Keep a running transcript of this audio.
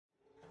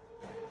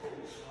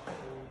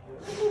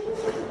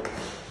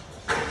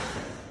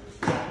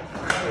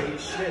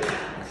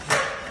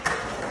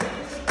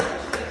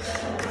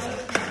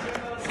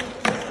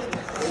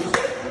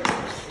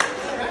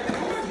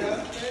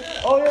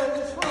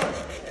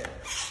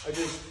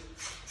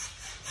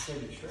just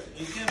take it straight.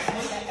 You can't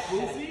flip it,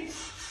 goofy?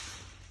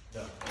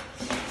 No.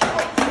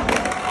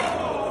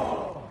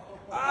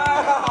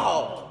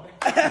 Ow!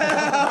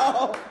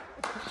 Ow!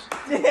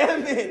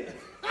 Damn it!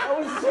 I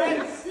was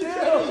standing still.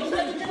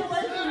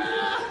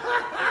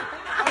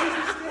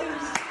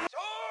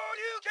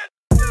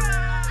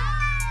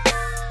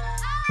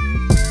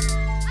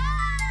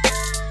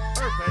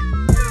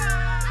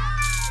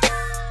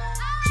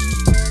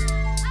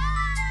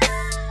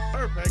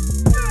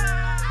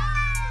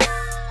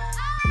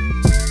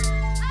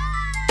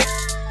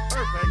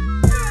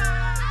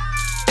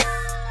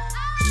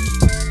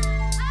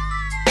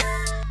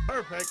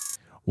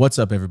 What's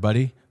up,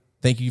 everybody?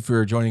 Thank you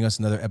for joining us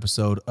another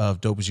episode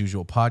of Dope as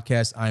Usual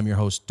podcast. I am your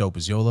host, Dope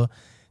as Yola.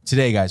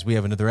 Today, guys, we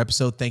have another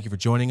episode. Thank you for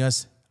joining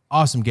us.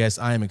 Awesome guest.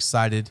 I am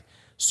excited.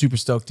 Super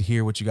stoked to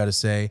hear what you got to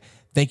say.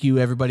 Thank you,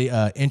 everybody.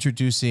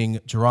 Introducing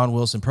Jeron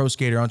Wilson, pro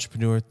skater,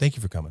 entrepreneur. Thank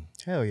you for coming.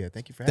 Hell yeah.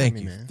 Thank you for having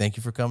me, man. Thank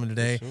you for coming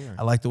today. Sure.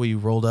 I like the way you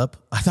rolled up.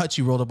 I thought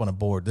you rolled up on a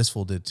board. This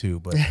fool did too,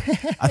 but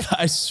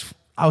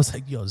I was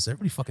like, yo, does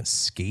everybody fucking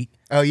skate?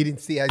 Oh, you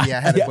didn't see? Yeah, I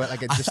had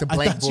just a blank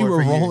board. I thought you were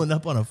rolling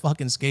up on a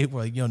fucking skateboard.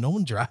 Like, yo, no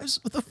one drives?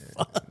 What the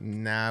fuck?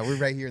 Nah, we're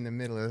right here in the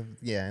middle of,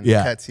 in the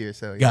cuts here.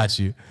 So, yeah. Got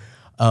you.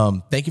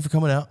 Thank you for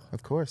coming out.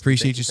 Of course.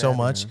 Appreciate you so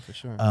much. Me, for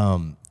sure.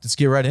 Let's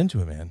get right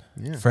into it, man.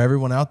 Yeah. For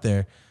everyone out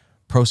there,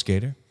 pro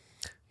skater.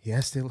 Yeah,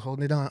 still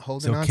holding on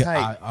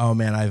tight.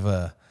 I've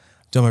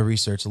done my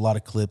research, a lot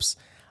of clips.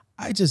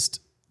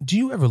 Do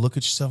you ever look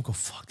at yourself and go,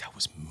 fuck, that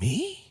was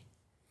me?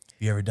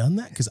 You ever done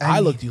that? Because I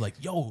looked at you like,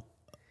 yo,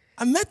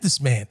 I met this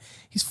man.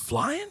 He's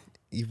flying.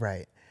 You're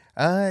right.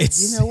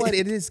 You know what?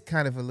 It is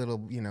kind of a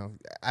little,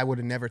 I would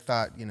have never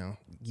thought,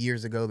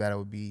 years ago that I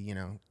would be,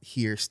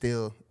 here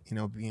still,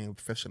 being a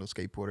professional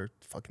skateboarder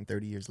fucking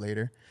 30 years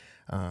later.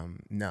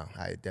 No,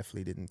 I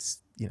definitely didn't,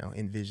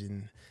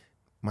 envision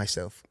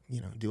myself,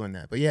 doing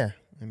that. But yeah,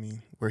 I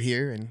mean, we're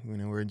here and,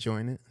 we're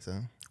enjoying it.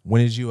 So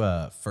when did you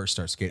first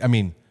start skating? I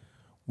mean,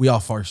 we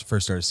all first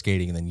started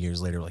skating, and then years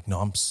later, like,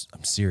 no, I'm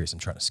serious. I'm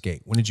trying to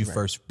skate. When did you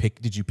first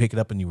did you pick it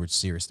up and you were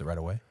serious right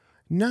away?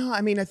 No,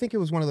 I mean, I think it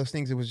was one of those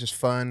things. It was just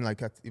fun.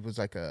 Like, it was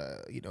like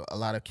a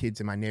lot of kids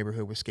in my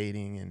neighborhood were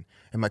skating and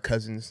my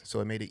cousins. So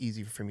it made it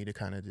easy for me to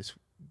kind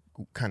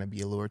of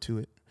be allured to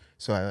it.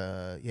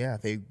 So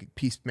they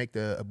make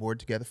a board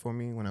together for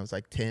me when I was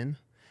like 10.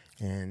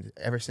 And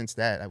ever since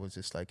that, I was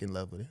just like in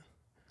love with it.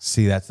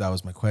 See, that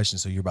was my question.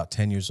 So you're about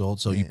 10 years old.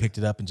 So you picked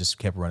it up and just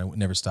kept running,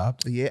 never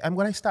stopped? Yeah,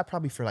 when I stopped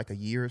probably for like a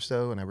year or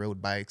so, and I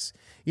rode bikes,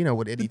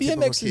 what any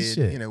typical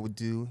kid, would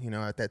do,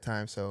 at that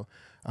time. So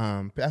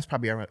that's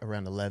probably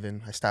around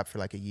 11. I stopped for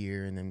like a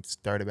year and then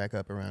started back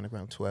up around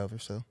 12 or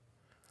so.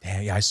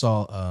 Yeah, I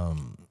saw,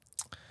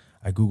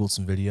 I Googled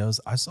some videos.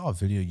 I saw a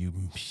video,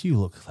 you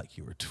look like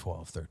you were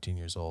 12, 13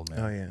 years old, man.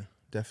 Oh yeah,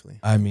 definitely.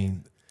 I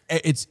mean,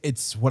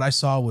 it's what I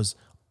saw was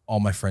all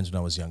my friends when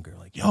I was younger,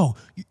 like, yo,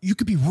 you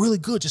could be really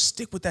good. Just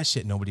stick with that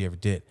shit. Nobody ever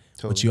did.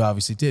 Totally. But you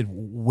obviously did.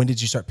 When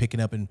did you start picking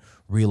up and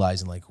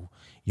realizing, like,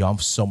 yo, I'm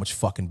so much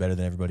fucking better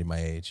than everybody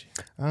my age?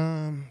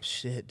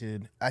 Shit,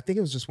 dude. I think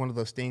it was just one of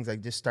those things. I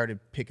just started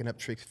picking up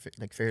tricks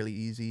like fairly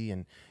easy,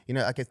 and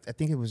I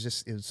think it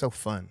was so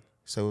fun.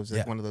 So it was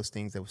just one of those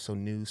things that was so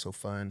new, so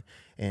fun,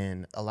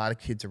 and a lot of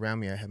kids around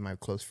me. I had my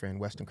close friend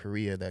Western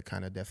Korea that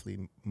kind of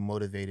definitely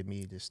motivated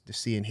me. Just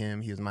seeing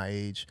him, he was my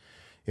age,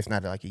 if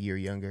not like a year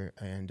younger.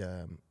 And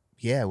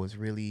it was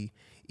really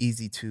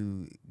easy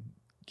to,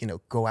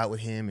 go out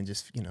with him and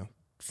just,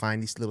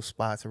 find these little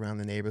spots around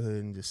the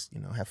neighborhood and just,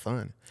 have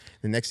fun.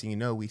 The next thing you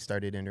know, we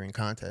started entering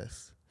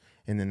contests.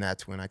 And then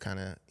that's when I kind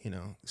of,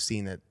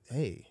 seeing that,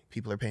 hey,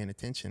 people are paying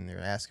attention. They're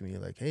asking me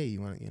like, hey, you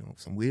want,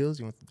 some wheels?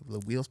 You want a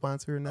little wheel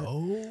sponsor or not?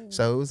 Oh.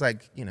 So it was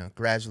like,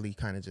 gradually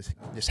kind of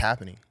just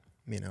happening,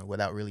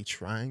 without really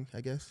trying, I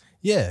guess.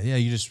 Yeah.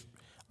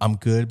 I'm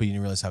good, but you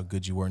didn't realize how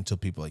good you were until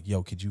people were like,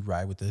 yo, could you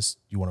ride with this?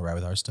 You want to ride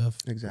with our stuff?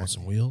 Exactly. You want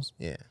some wheels?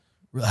 Yeah.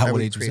 What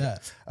age was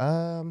that?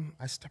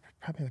 I started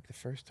probably like the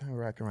first time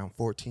like around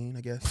 14,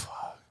 I guess.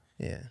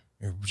 Yeah.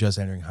 You're just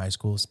entering high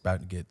school, about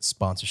to get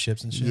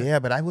sponsorships and shit? Yeah,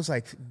 but I was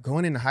like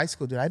going into high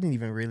school, dude, I didn't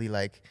even really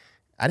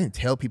I didn't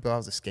tell people I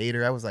was a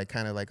skater. I was like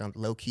kind of like on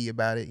low key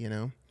about it,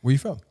 Where you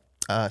from?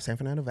 San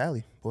Fernando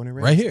Valley, born and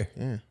raised. Right here?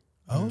 Yeah.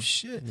 Oh,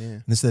 shit. Yeah.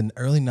 And this is in the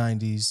early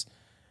 90s.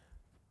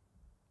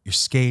 You're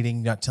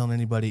skating, not telling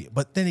anybody.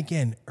 But then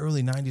again,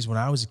 early 90s when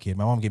I was a kid,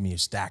 my mom gave me a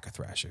stack of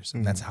Thrashers.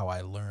 And that's how I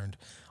learned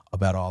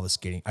about all the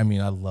skating. I mean,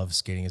 I love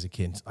skating as a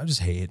kid. I just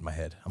hate hitting my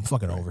head. I'm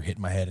fucking over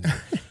hitting my head. And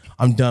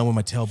I'm done with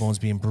my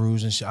tailbones being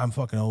bruised and shit. I'm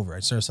fucking over.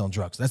 I started selling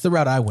drugs. That's the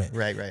route I went.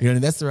 Right. You know what I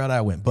mean? That's the route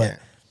I went. But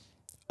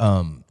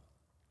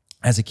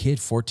as a kid,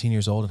 14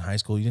 years old in high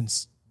school,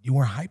 you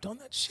weren't hyped on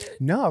that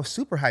shit? No, I was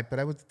super hyped, but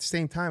I was at the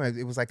same time,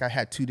 it was like I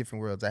had two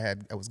different worlds. I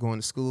was going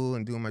to school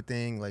and doing my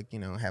thing, like,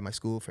 had my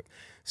school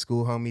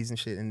homies and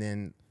shit. And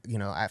then,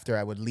 after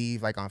I would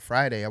leave, like on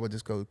Friday, I would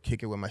just go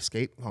kick it with my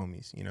skate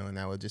homies, and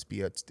I would just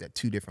be at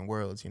two different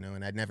worlds,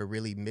 and I'd never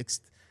really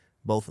mixed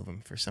both of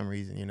them for some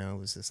reason, It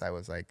was just, I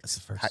was like, that's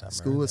the first time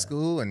school is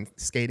school and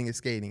skating is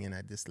skating. And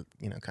I just,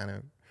 kind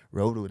of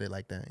rode with it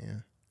like that, yeah.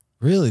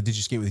 Really? Did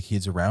you skate with the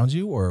kids around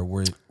you, or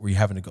were you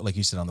having to go, like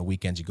you said, on the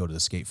weekends you go to the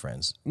skate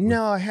friends?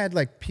 No, I had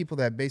like people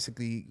that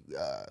basically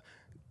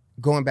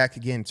going back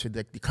again to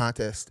the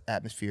contest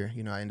atmosphere.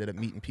 You know, I ended up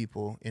meeting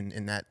people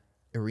in that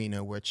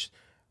arena, which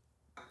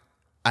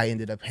I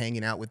ended up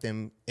hanging out with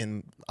them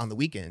on the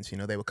weekends. You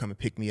know, they would come and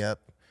pick me up.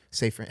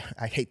 Say for,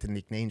 I hate the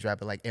nickname drop,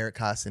 but like Eric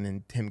Costin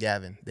and Tim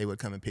Gavin, they would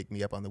come and pick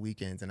me up on the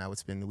weekends, and I would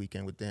spend the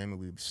weekend with them, and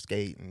we would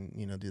skate and,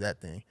 you know, do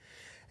that thing.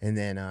 And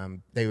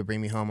then they would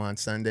bring me home on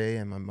Sunday,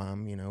 and my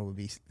mom, you know, would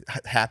be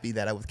happy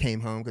that I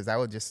came home, because I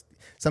would just,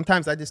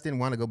 sometimes I just didn't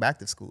want to go back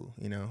to school,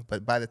 you know.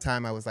 But by the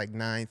time I was like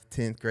 9th,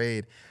 10th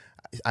grade,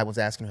 I was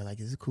asking her, like,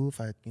 is it cool if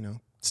I, you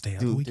know,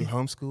 do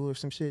homeschool or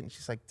some shit? And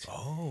she's like,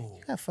 oh,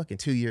 you got fucking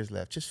 2 years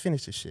left. Just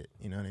finish the shit.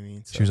 You know what I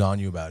mean? So, she was on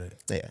you about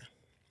it. Yeah.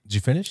 Did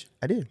you finish?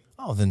 I did.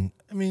 Oh, then,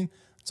 I mean,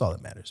 that's all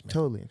that matters, man.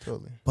 Totally,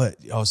 totally. But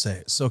I'll say,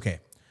 it's okay.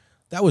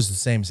 That was the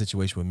same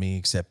situation with me,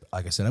 except,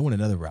 like I said, I went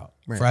another route.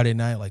 Right. Friday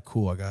night, like,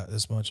 cool, I got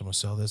this much. I'm going to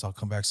sell this. I'll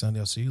come back Sunday.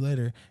 I'll see you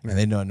later. Right. And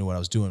they knew what I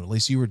was doing. At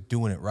least you were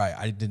doing it right.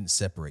 I didn't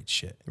separate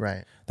shit.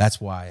 Right.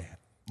 That's why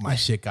my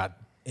shit got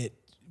it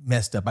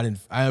messed up.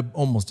 I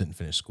almost didn't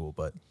finish school.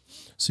 But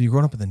so you're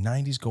growing up in the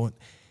 90s going,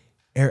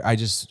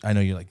 I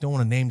know you're like, don't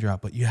want to name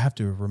drop, but you have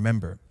to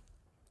remember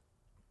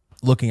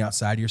looking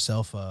outside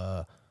yourself,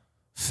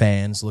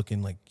 fans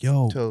looking like,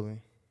 yo,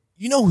 totally.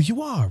 You know who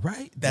you are,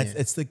 right?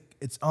 That's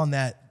it's on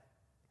that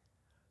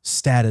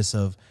status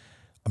of,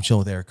 I'm chilling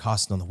with Eric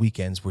Costin on the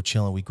weekends. We're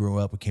chilling. We grew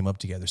up. We came up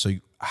together. So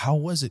how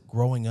was it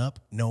growing up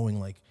knowing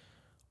like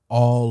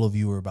all of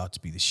you were about to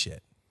be the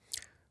shit?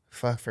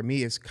 For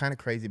me, it's kind of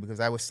crazy because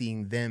I was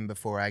seeing them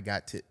before I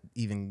got to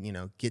even, you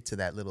know, get to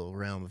that little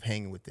realm of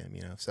hanging with them,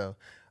 you know. So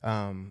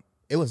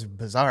it was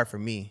bizarre for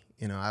me.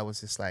 You know, I was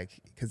just like,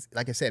 because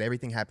like I said,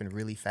 everything happened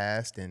really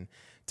fast, and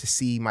to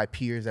see my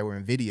peers that were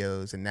in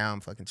videos and now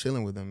I'm fucking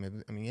chilling with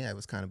them, I mean, yeah, it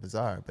was kind of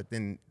bizarre. But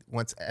then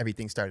once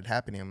everything started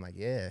happening, I'm like,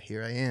 yeah,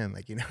 here I am.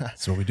 Like, you know,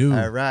 that's what we do.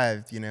 I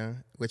arrived, you know,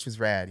 which was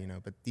rad, you know.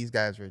 But these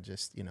guys were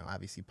just, you know,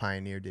 obviously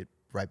pioneered it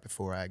right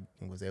before I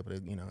was able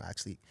to, you know,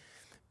 actually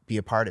be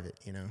a part of it,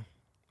 you know.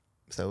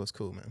 So it was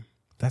cool, man.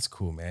 That's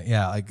cool, man.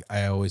 Yeah, like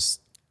I always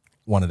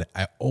want to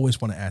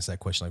ask that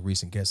question, like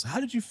recent guests. How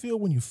did you feel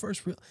when you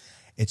first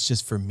It's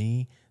just, for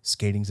me,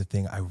 skating's a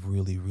thing I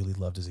really, really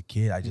loved as a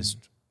kid. I just,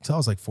 until I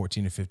was like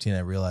 14 or 15, I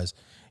realized,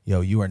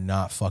 yo, you are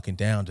not fucking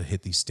down to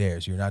hit these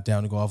stairs. You're not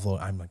down to go off load.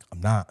 I'm like,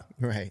 I'm not.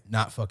 Right.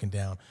 Not fucking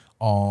down.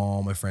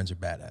 All my friends are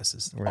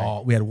badasses.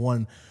 Right. We had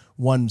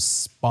one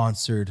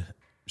sponsored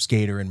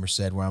skater in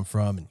Merced, where I'm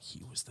from, and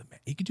he was the man.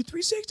 He could do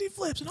 360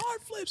 flips and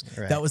hard flips.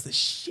 Right. That was the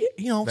shit,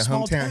 you know, the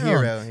small hometown town.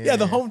 hero. Yeah,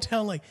 the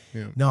hometown, like,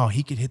 no,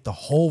 he could hit the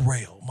whole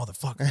rail,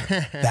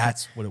 motherfucker.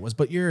 That's what it was.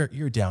 But you're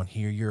down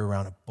here. You're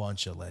around a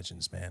bunch of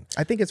legends, man.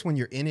 I think it's when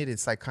you're in it,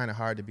 it's like kind of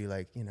hard to be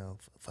like, you know,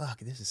 fuck,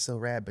 this is so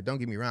rad. But don't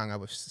get me wrong, I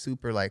was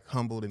super like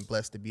humbled and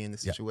blessed to be in the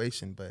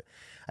situation. Yep. But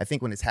I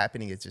think when it's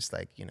happening, it's just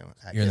like, you know,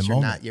 you're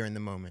in the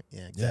moment.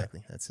 Yeah,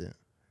 exactly. Yeah. That's it.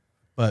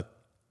 But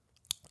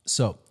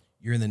so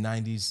you're in the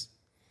 90s.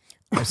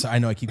 So I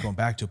know I keep going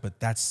back to it, but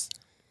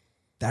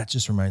that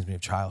just reminds me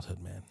of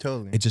childhood, man.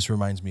 Totally. It just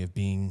reminds me of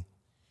being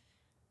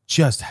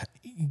just,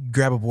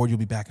 grab a board, you'll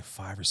be back in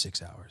 5 or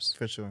 6 hours.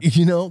 For sure.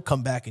 You know,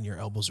 come back and your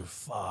elbows are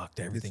fucked.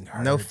 Everything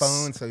hurts. No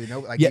phone, so you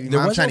know, like your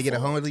mom's trying to get a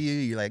hold of you.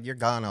 You're like, you're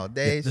gone all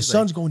day. Yeah, the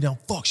sun's going down.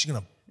 Fuck, she's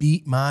gonna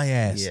beat my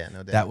ass. Yeah,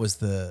 no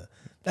doubt.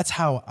 That's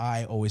how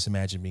I always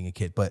imagined being a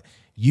kid. But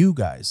you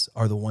guys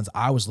are the ones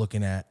I was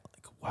looking at.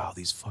 Wow,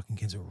 these fucking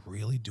kids are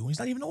really doing. He's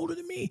not even older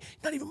than me.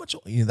 Not even much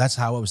older. You know, that's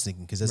how I was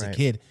thinking. Because as a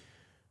kid,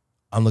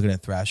 I'm looking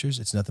at Thrashers.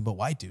 It's nothing but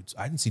white dudes.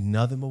 I didn't see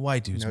nothing but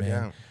white dudes,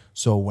 man. Doubt.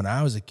 So when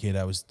I was a kid,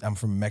 I'm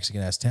from a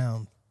Mexican ass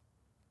town.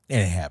 It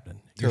ain't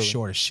happening. You're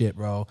short as shit,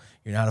 bro.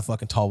 You're not a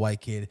fucking tall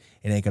white kid.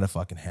 It ain't gonna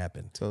fucking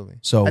happen. Totally.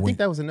 So I think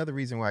that was another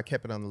reson why I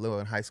kept it on the low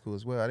in high school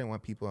as well. I didn't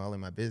want people all in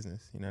my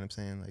business. You know what I'm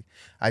saying? Like,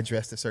 I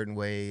dressed a certain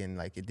way, and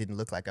like it didn't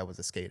look like I was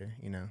a skater.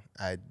 You know,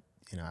 I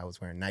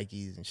was wearing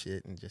Nikes and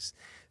shit, and just,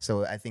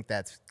 so I think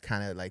that's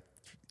kind of like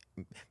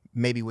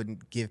maybe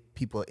wouldn't give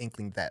people an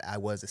inkling that I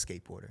was a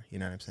skateboarder. You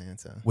know what I'm saying?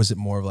 So was it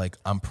more of like,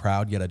 I'm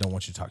proud, yet I don't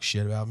want you to talk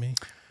shit about me?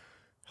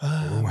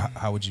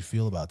 How would you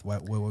feel about it?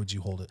 Where would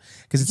you hold it?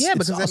 Because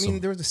awesome. I mean,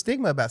 there was a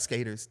stigma about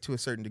skaters to a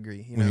certain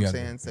degree. You know what I'm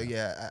saying? So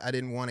yeah, I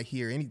didn't want to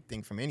hear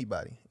anything from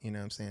anybody. You know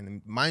what I'm saying?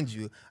 And mind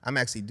you, I'm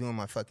actually doing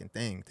my fucking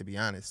thing, to be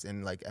honest.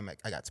 And like,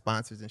 I got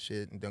sponsors and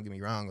shit. And don't get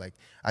me wrong, like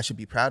I should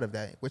be proud of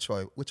that, which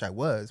I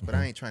was. But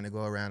I ain't trying to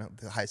go around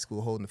the high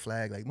school holding the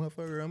flag like,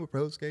 motherfucker, I'm a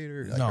pro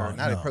skater. Like,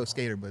 not a pro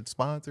skater, but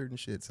sponsored and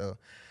shit. So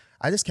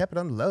I just kept it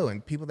on the low,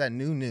 and people that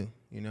knew.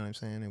 You know what I'm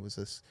saying? It was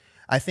just,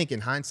 I think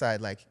in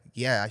hindsight, like,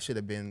 yeah, I should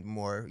have been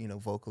more, you know,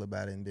 vocal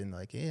about it and been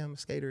like, yeah, I'm a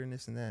skater and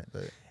this and that.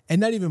 But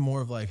not even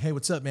more of like, hey,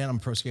 what's up, man? I'm a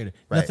pro skater.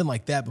 Right. Nothing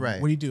like that.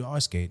 But what do you do? Oh, I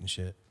skate and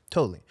shit.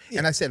 Totally. Yeah.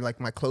 And I said, like,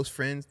 my close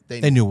friends,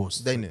 they knew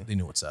what's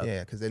up.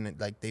 Yeah, because then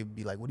like they'd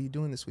be like, what are you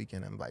doing this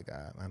weekend? I'm like,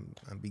 I'm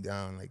be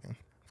gone. Like, I'm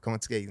going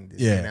skating. Dude.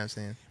 Yeah. You know what I'm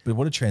saying? But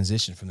what a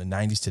transition from the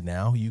 90s to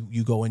now.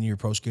 You go in, you're a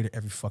pro skater,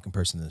 every fucking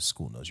person in the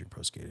school knows you're a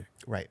pro skater.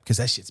 Right. Because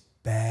that shit's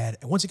bad.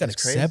 And once it got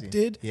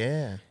accepted,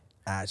 yeah.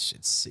 that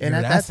shit's And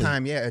at that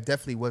time, yeah, it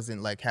definitely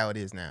wasn't like how it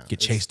is now. Get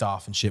chased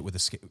off and shit with a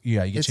skate.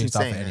 Yeah, you get chased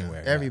off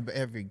anywhere.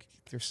 Every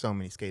there's so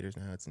many skaters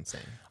now. It's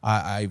insane.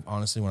 I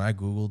honestly, when I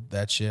Googled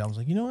that shit, I was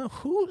like, you know what?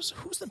 Who's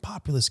the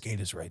popular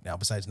skaters right now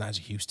besides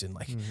Nigel Houston?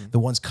 Like the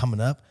ones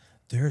coming up,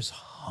 there's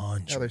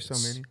hundreds. Oh, there's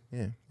so many.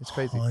 Yeah, it's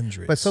crazy.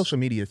 Hundreds. But social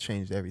media has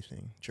changed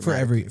everything for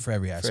every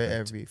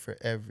aspect. For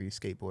every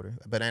skateboarder.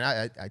 But and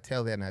I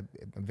tell that, and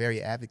I'm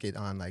very advocate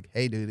on like,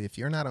 hey, dude, if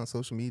you're not on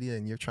social media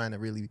and you're trying to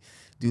really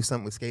do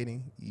something with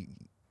skating,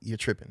 you're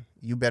tripping.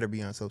 You better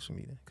be on social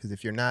media, because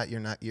if you're not,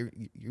 you're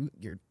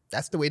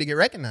that's the way to get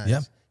recognized. Yeah.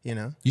 You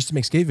know, Used to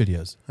make skate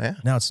videos. Yeah.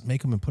 Now it's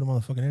make them and put them on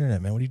the fucking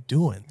internet, man. What are you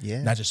doing?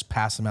 Yeah. Not just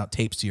pass them out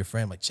tapes to your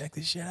friend. Like, check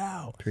this shit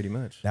out. pretty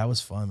much. That was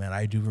fun, man.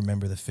 I do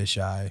remember the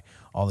fisheye,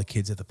 all the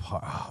kids at the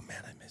park. Oh,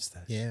 man, I miss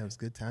that shit. Yeah, it was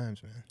good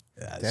times, man.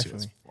 Yeah, that shit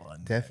was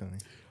fun. Definitely.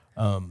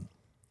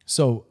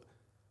 So,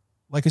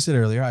 like I said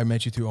earlier, I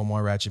met you through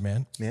Omar Ratchet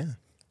Man. Yeah.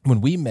 When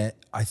we met,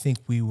 I think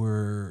we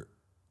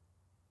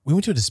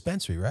went to a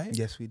dispensary, right?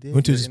 Yes, we did. We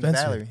went to a In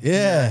dispensary. Valerie.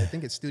 Yeah. I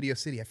think it's Studio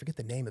City. I forget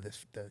the name of the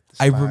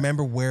I spot.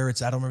 remember where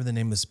it's. I don't remember the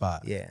name of the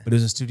spot. Yeah. But it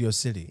was in Studio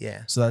City.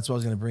 Yeah. So that's what I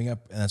was going to bring up,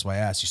 and that's why I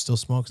asked. You still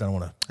smoke? 'Cause I don't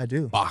want to I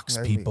do. box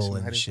I people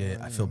mean, and shit.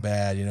 I I feel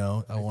bad, you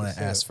know. I want to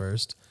sip. ask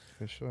first.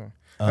 For sure.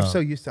 I'm so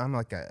used to. I'm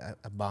like a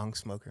bong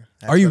smoker.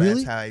 Are you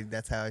really?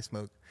 That's how I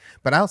smoke.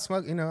 But I'll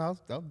smoke. You know,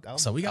 I'll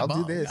So we got I'll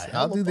bongs. do this. I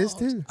I'll love do this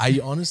bongs. too. I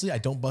honestly, I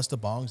don't bust the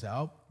bongs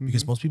out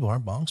because most people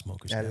aren't bong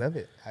smokers. I man. love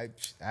it.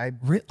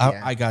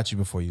 I got you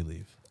before you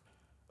leave.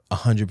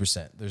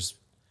 100%. There's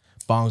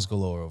bongs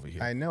galore over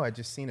here. I know. I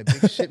just seen a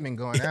big shipment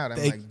going out.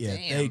 I'm like,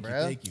 damn,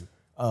 bro. Thank you.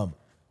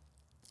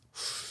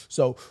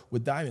 So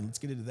with Diamond, let's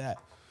get into that.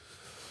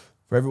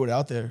 For everyone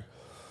out there,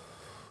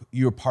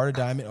 you were part of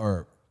Diamond,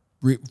 or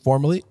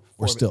formerly,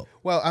 or still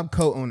Well, I'm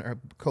co-owner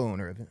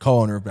of it.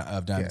 co-owner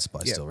of Diamond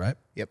Supply, yeah. still, right?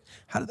 Yep.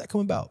 How did that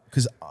come about?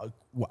 Because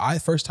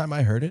first time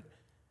I heard it,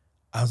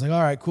 I was like,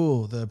 all right,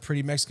 cool. The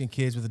pretty Mexican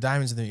kids with the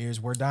diamonds in their ears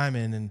wear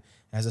diamond and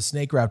has a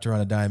snake wrapped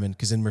around a diamond.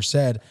 Because in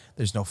Merced,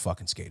 there's no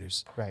fucking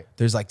skaters. Right.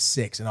 There's like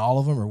 6, and all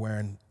of them are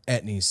wearing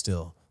etnies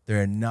still.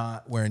 They're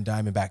not wearing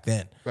diamond back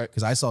then. Right.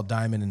 Because I saw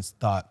diamond and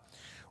thought,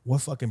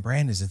 what fucking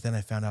brand is it? Then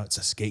I found out it's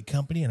a skate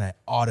company, and I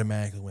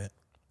automatically went,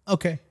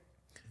 okay,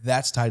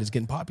 that's tight. It's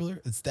getting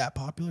popular. It's that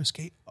popular.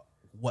 Skate.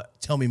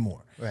 What? Tell me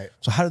more. Right.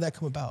 So how did that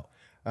come about?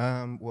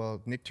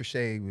 Well, Nick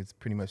Trichet was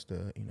pretty much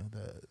the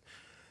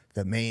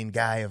main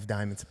guy of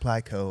Diamond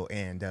Supply Co.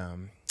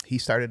 And he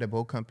started a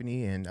boat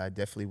company, and I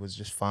definitely was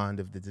just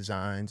fond of the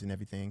designs and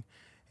everything.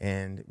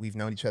 And we've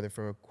known each other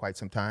for quite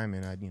some time.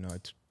 And I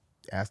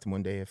asked him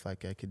one day if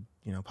like I could,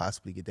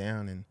 possibly get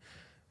down. And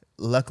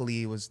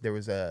luckily, there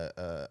was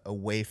a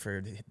way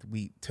for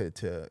we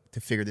to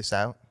figure this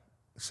out.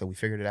 So we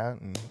figured it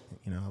out, and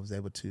I was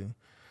able to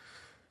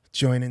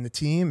join in the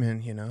team,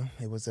 and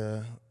it was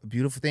a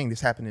beautiful thing.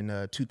 This happened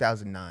in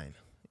 2009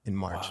 in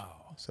March.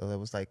 Wow. So that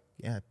was like,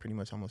 pretty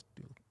much almost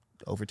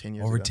over 10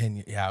 years Over ago. 10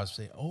 years. Yeah, I was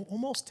saying,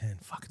 almost 10.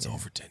 Fuck, it's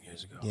over 10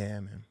 years ago. Yeah,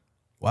 man.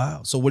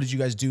 Wow. So what did you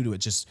guys do to it?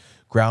 Just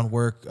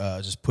groundwork,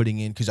 just putting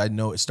in, because I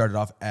know it started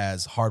off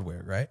as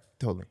hardware, right?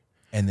 Totally.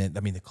 And then,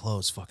 the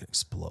clothes fucking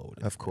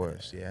exploded. Of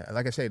course, yeah.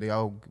 Like I say, they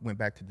all went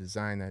back to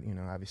design that,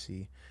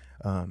 obviously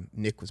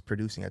Nick was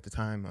producing at the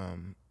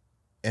time.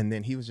 And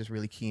then he was just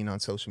really keen on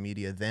social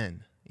media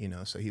then,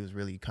 so he was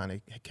really kind of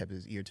kept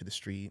his ear to the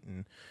street.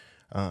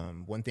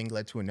 And one thing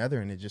led to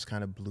another, and it just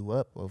kind of blew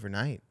up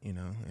overnight,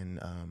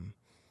 And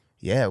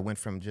it went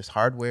from just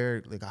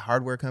hardware, like a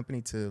hardware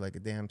company, to like a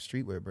damn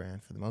streetwear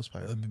brand for the most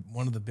part.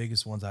 One of the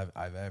biggest ones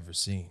I've ever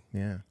seen.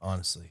 Yeah.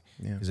 Honestly.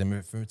 Yeah. Because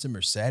if it's in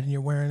Merced and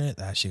you're wearing it,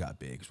 that shit got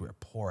big, because we're a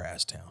poor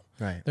ass town.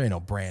 Right. There ain't no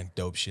brand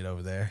dope shit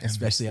over there,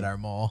 especially at our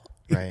mall.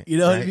 Right. You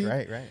know right, what I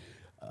mean?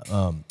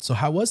 Right. So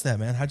how was that,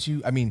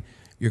 man?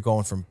 You're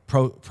going from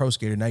pro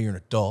skater, now you're an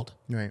adult.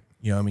 Right.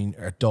 You know what I mean?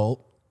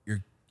 Adult,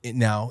 you're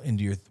now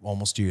into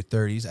almost to your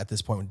 30s. At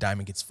this point, when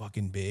Diamond gets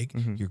fucking big,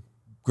 you're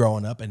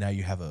growing up, and now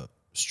you have a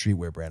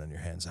streetwear brand on your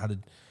hands. How'd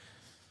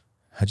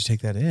you take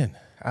that in?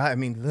 I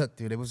mean, look,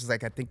 dude, it was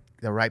like, I think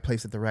the right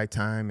place at the right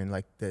time, and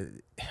like the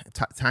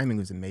timing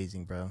was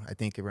amazing, bro. I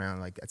think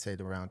around, like I'd say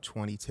around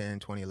 2010,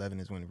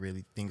 2011 is when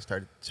really things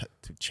started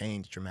to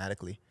change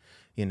dramatically,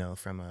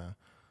 from a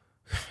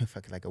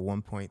like a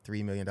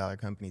 $1.3 million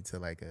company to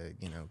like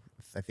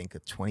I think a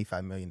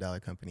 $25 million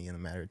company in a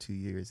matter of 2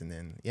 years. And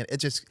then it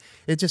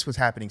just was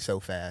happening so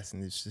fast,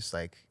 and it's just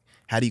like,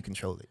 how do you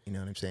control it? You know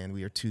what I'm saying?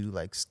 We are two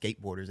like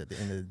skateboarders at the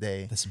end of the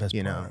day. That's the best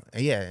part.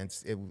 Yeah,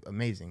 it was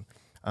amazing.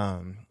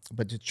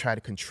 But to try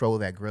to control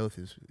that growth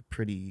is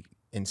pretty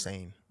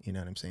insane. You know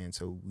what I'm saying?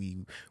 So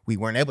we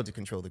weren't able to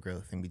control the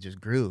growth, and we just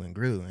grew and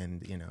grew,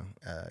 and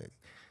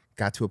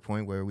got to a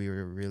point where we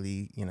were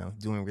really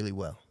doing really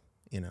well.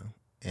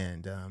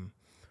 And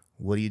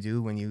what do you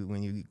do when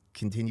you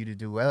continue to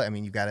do well? I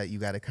mean, you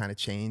gotta kind of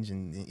change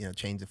and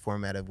change the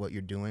format of what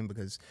you're doing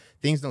because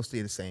things don't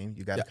stay the same.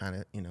 You gotta kind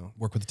of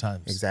work with the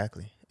times.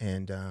 Exactly.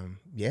 And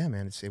yeah,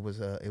 man, it was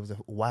a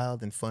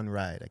wild and fun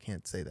ride. I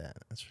can't say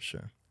that's for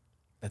sure.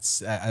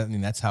 That's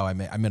how I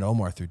met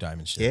Omar through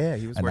Diamond Shit. Yeah,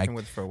 he was working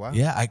with it for a while.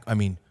 Yeah, I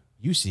mean,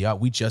 you see,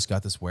 we just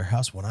got this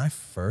warehouse. When I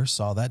first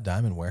saw that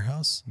Diamond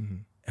warehouse,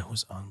 it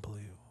was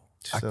unbelievable.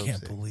 I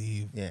can't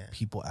believe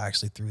people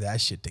actually threw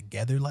that shit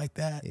together like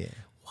that. Yeah.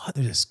 What?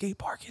 There's a skate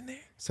park in there?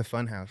 It's a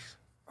fun house.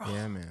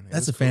 Yeah, man.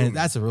 That's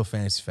a real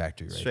fantasy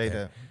factory right Straight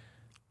there. up.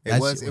 It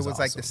was awesome.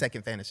 like the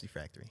second fantasy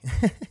factory.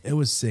 It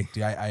was sick,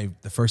 dude.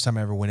 The first time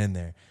I ever went in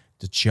there,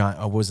 the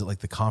giant, was it like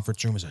the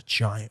conference room was a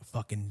giant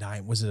fucking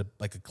diamond? Was it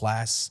like a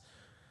glass,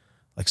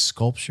 like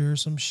sculpture or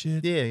some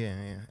shit?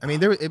 Yeah. I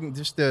mean,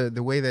 just the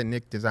way that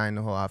Nick designed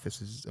the whole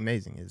office is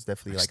amazing. It's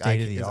definitely like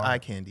eye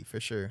candy for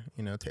sure.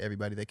 To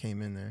everybody that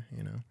came in there.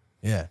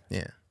 Yeah.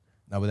 Yeah.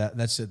 No, but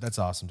that's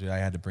awesome, dude. I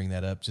had to bring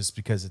that up just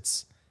because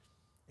it's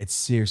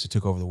seriously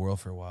took over the world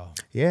for a while.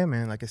 Yeah,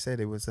 man. Like I said,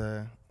 it was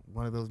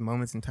one of those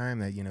moments in time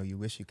that you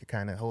wish you could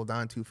kind of hold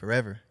on to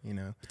forever.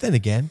 But then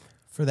again,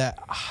 for that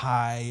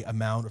high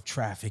amount of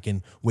traffic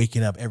and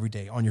waking up every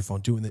day on your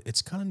phone doing it,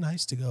 it's kind of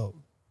nice to go.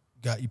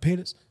 You paid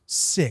us?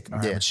 Sick. All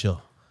right, let's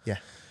chill. Yeah.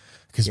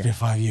 Because it's been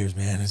 5 years,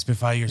 man. It's been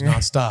 5 years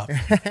nonstop.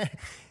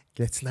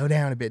 Get slow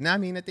down a bit. No, I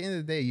mean, at the end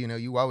of the day,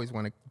 you always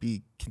want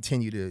to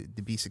continue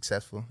to be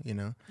successful,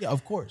 Yeah,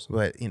 of course.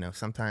 But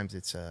sometimes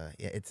it's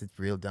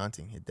real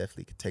daunting. It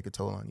definitely could take a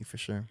toll on you for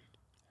sure.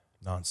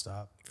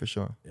 Nonstop. For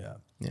sure.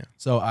 Yeah.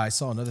 So I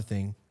saw another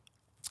thing.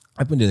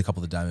 I've been to a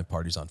couple of the diamond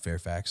parties on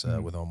Fairfax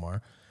with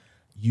Omar.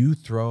 You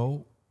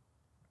throw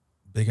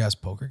big ass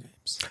poker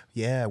games?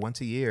 Yeah,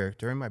 once a year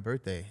during my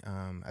birthday.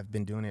 I've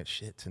been doing it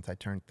since I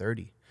turned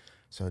 30.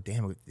 So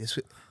damn,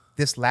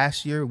 this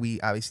last year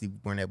we obviously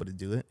weren't able to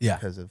do it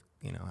because of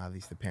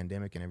obviously the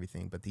pandemic and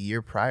everything. But the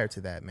year prior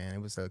to that, man,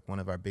 it was like one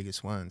of our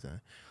biggest ones. It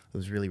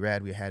was really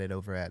rad. We had it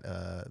over at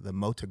the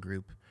Mota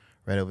Group,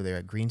 right over there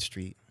at Green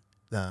Street.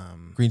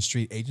 Green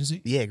Street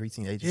Agency? Yeah, Green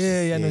Street Agency.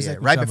 Yeah.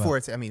 Exactly right before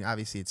it's. I mean,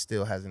 obviously it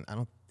still hasn't.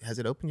 Has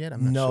it opened yet?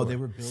 I'm not sure. No, they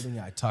were building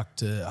it. I talked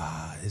to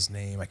his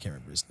name. I can't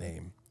remember his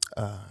name.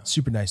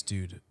 Super nice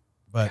dude.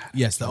 But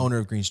yes, the owner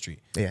of Green Street.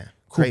 Yeah.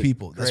 Cool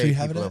people. That's where you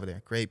have it over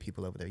there. Great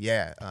people over there.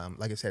 Yeah.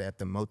 Like I said, at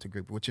the Mota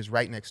Group, which is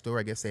right next door.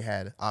 I guess they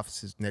had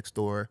offices next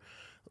door,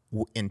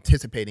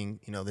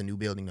 anticipating the new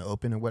building to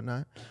open and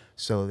whatnot.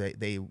 So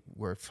they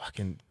were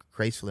fucking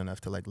graceful enough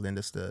to like lend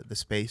us the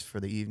space for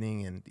the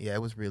evening, and yeah,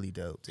 it was really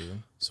dope,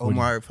 dude. So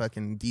Omar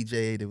fucking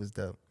DJ'd. It was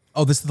dope.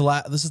 Oh, this is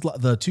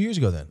the 2 years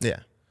ago then. Yeah.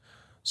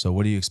 So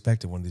what do you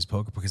expect of one of these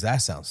poker? Because that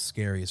sounds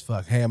scary as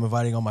fuck. Hey, I'm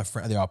inviting all my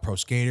friends. Are they all pro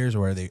skaters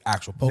or are they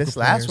actual poker players? This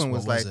last one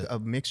was like a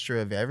mixture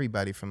of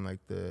everybody from like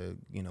the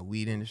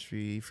weed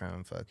industry,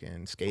 from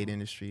fucking skate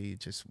industry,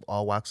 just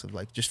all walks of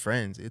like just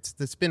friends.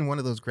 It's been one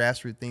of those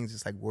grassroots things.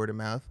 It's like word of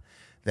mouth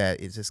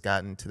that it's just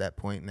gotten to that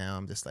point now.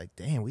 I'm just like,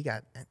 damn, I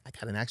got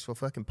an actual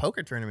fucking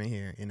poker tournament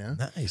here,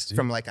 Nice, dude.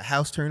 From like a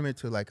house tournament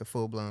to like a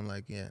full blown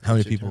How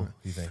many people do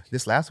you think?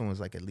 This last one was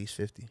like at least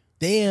 50.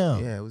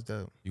 Damn. Yeah, it was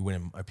dope.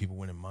 Are people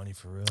winning money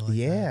for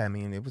real? I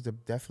mean, it was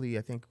definitely,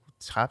 I think,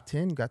 top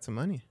 10 got some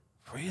money.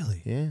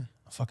 Really? Yeah.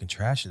 I'll fucking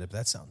trash it up.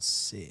 That sounds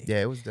sick.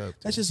 Yeah, it was dope.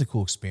 That's just a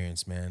cool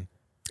experience, man.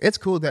 It's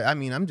cool that, I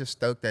mean, I'm just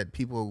stoked that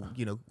people,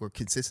 were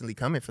consistently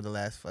coming for the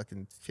last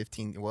fucking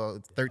 13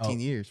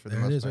 years for the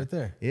most part. There it is right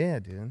there. Yeah,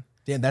 dude.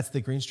 Damn, that's the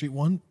Green Street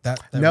one? That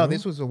no, room?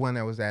 This was the one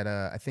that was at,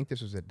 I think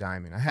this was at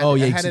Diamond. I had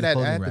it at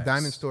the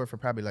Diamond store for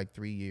probably like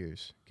 3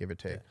 years, give or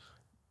take. Yeah.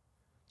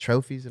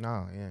 Trophies and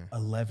all, yeah.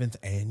 11th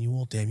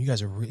annual? Damn, you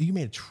guys are, you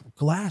made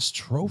glass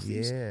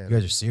trophies? Yeah. You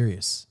guys are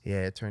serious.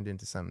 Yeah, it turned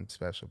into something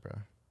special, bro.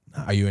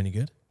 Are you any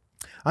good?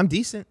 I'm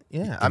decent,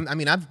 yeah. I've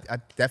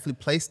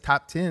definitely placed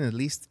top 10 at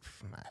least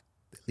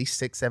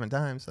 6-7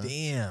 times. So.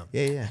 Damn.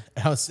 Yeah.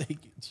 I was saying,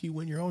 do you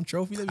win your own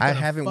trophy? I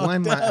haven't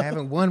won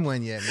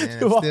one yet,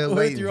 man. I'm still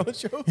waiting. Your own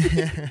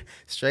trophy?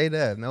 Straight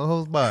up, no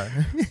holds barred.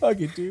 Fuck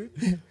it,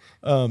 dude.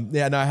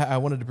 I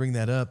wanted to bring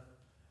that up.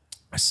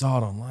 I saw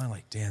it online,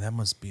 like, damn, that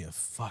must be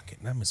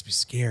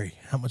scary.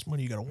 How much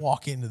money you got to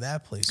walk into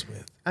that place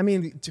with? I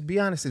mean, to be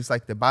honest, it's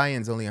like the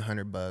buy-in's only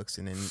 $100,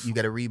 and then you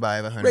got a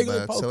rebuy of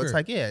 $100. Poker. So it's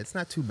like, yeah, it's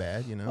not too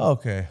bad,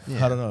 Okay,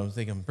 yeah. I don't know. I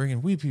think I'm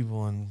bringing weed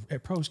people and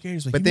pro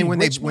skaters. Like, but then when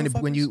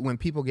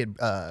people get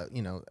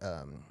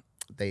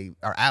they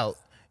are out.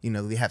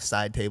 They have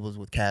side tables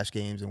with cash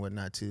games and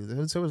whatnot too.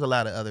 So there was a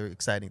lot of other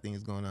exciting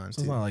things going on.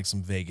 So it's not like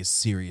some Vegas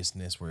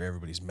seriousness where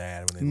everybody's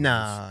mad when they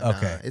Nah.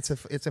 Okay. It's a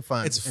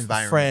fun Friend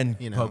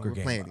environment. poker we're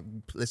game.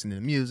 Playing, listening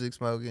to music,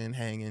 smoking,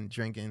 hanging,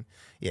 drinking.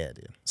 Yeah,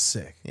 dude.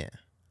 Sick. Yeah.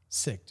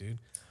 Sick, dude.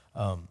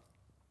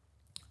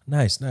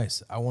 Nice.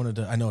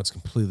 I know it's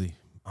completely.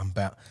 I'm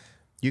bound.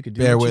 You could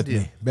do. Bear what with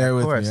you me. Bear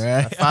with me. All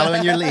right?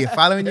 Following your lead.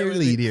 Following your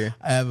lead here.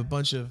 I have a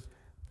bunch of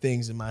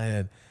things in my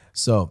head.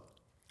 So,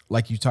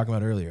 like you talking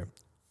about earlier.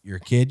 You're a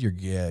kid, you're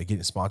getting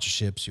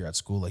sponsorships, you're at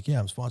school, like,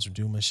 yeah, I'm sponsored,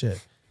 doing my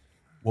shit.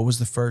 What was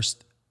the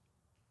first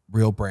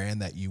real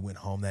brand that you went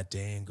home that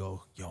day and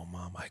go, yo,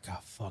 mom, I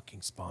got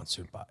fucking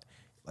sponsored by?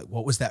 Like,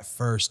 what was that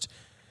first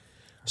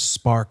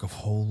spark of,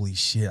 holy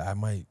shit, I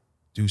might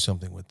do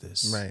something with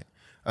this? Right.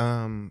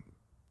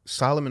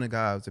 Solomon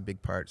Aga was a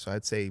big part. So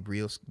I'd say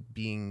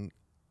getting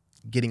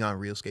on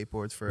real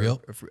skateboards for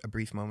a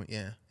brief moment.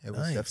 Yeah, it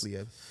was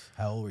definitely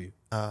How old were you?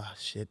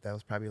 Shit, that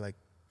was probably like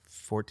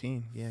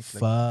 14. Yeah,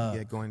 Fuck.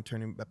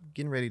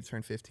 Getting ready to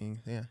turn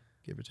 15. Yeah,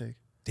 give or take.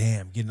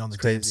 Damn, getting on the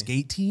damn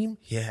skate team?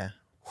 Yeah.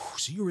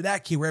 So you were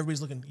that kid where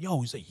everybody's looking,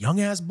 yo, he's a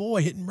young ass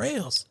boy hitting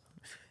rails.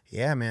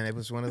 Yeah, man, it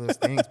was one of those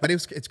things. But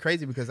it's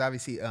crazy because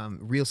obviously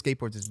Real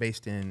Skateboards is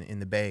based in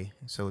the Bay,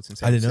 so it's in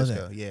San Francisco.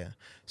 Know that. Yeah,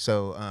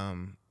 so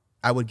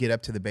I would get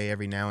up to the Bay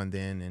every now and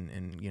then,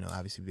 and you know,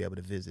 obviously be able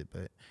to visit.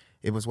 But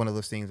it was one of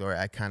those things where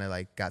I kind of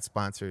like got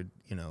sponsored.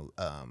 You know,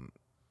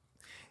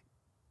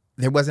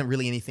 there wasn't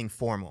really anything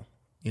formal.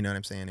 You know what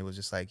I'm saying? It was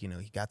just like, you know,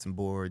 he got some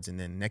boards, and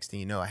then next thing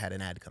you know, I had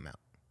an ad come out.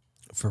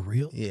 For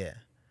real? Yeah.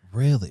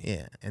 Really?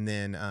 Yeah. And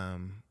then,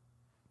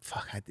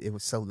 it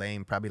was so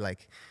lame. Probably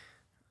like,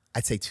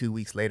 I'd say 2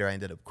 weeks later, I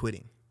ended up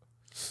quitting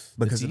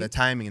because of the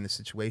timing and the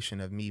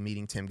situation of me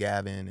meeting Tim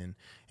Gavin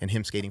and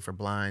him skating for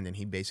Blind. And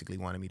he basically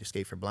wanted me to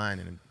skate for Blind.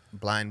 And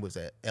Blind was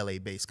a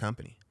LA-based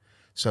company.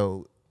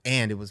 So,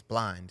 and it was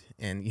Blind.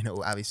 And, you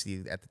know,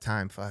 obviously at the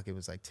time, it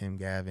was like Tim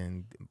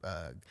Gavin,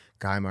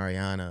 Guy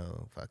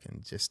Mariano,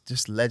 fucking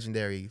just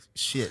legendary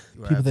shit.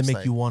 People that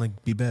make you want to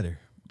be better.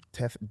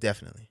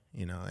 Definitely,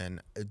 you know,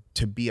 and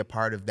to be a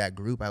part of that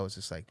group, I was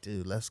just like,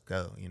 dude, let's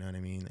go. You know what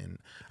I mean? And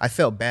I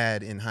felt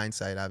bad in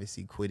hindsight,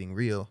 obviously quitting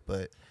Real,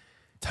 but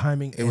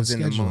timing it was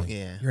scheduling. In the moment.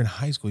 Yeah, you're in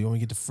high school. You want to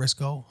get to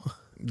Frisco?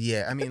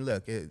 Yeah, I mean,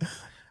 look,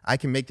 I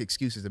can make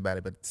excuses about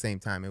it, but at the same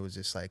time, it was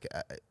just like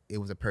it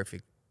was a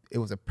perfect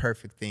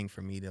thing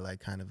for me to like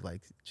kind of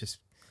like just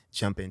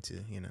jump into,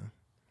 you know.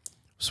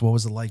 So what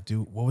was it like,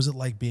 dude? What was it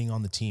like being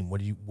on the team?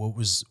 What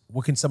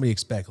can somebody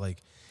expect?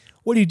 Like,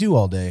 what do you do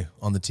all day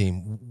on the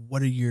team?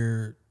 What are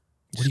you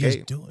guys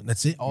doing?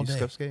 That's it, all day.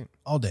 Just skate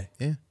all day.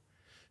 Yeah,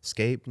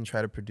 skate and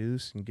try to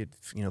produce and get,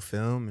 you know,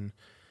 film, and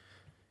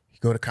you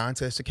go to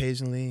contests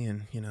occasionally,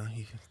 and you know,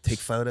 you take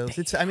photos.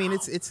 It's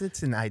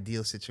an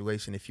ideal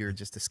situation if you're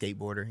just a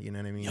skateboarder. You know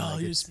what I mean? Yo,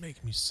 you're just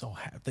making me so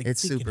happy. Like,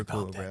 it's super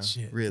cool, bro.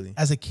 Shit. Really.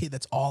 As a kid,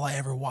 that's all I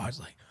ever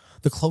watched. Like,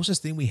 the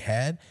closest thing we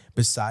had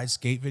besides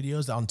skate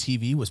videos on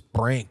TV was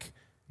Brink.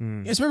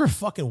 You guys remember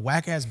fucking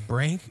whack-ass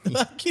Brink?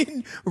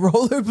 Fucking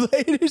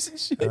rollerbladers and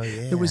shit. Oh,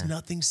 yeah. There was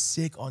nothing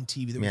sick on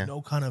TV. There was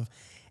no kind of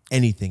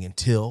anything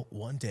until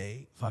one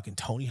day fucking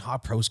Tony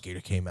Hawk Pro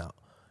Skater came out.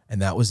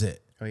 And that was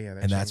it. Oh, yeah.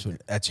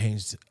 That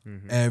changed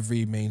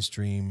every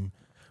mainstream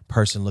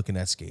person looking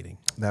at skating.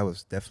 That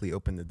was definitely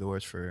opened the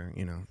doors for,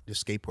 you know,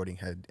 just skateboarding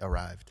had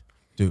arrived.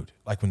 Dude,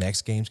 like when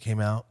X Games came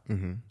out,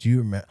 do you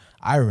remember?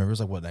 I remember it was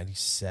like, what,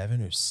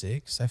 97 or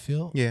 6, I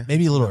feel? Yeah.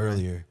 Maybe a little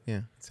earlier. Yeah,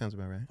 it sounds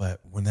about right.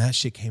 But when that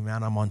shit came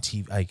out, I'm on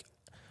TV. Like,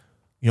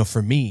 you know,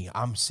 for me,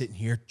 I'm sitting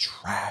here,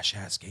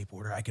 trash-ass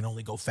skateboarder. I can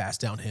only go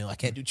fast downhill. I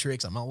can't do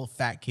tricks. I'm a little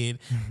fat kid,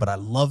 but I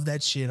love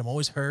that shit. I'm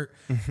always hurt.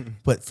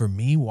 But for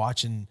me,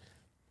 watching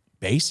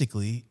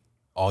basically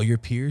all your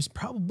peers,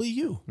 probably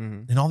you,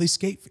 and all these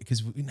skate,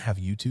 because we didn't have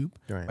YouTube.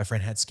 Right. My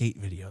friend had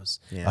skate videos.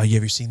 Yeah. You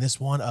ever seen this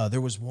one?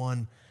 There was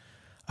one.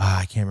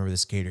 I can't remember the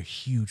skater,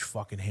 huge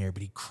fucking hair,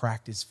 but he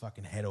cracked his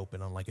fucking head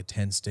open on like a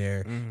 10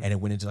 stair, and it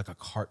went into like a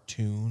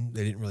cartoon.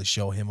 They didn't really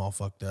show him all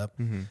fucked up.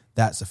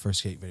 That's the first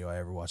skate video I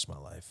ever watched in my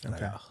life, and I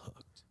got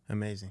hooked.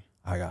 Amazing.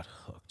 I got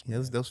hooked.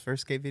 Yeah, those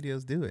first skate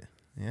videos do it.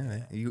 Yeah,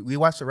 we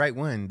watched the right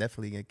one.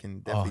 Definitely, it can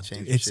definitely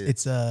change.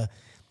 Dude,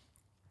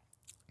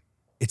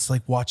 it's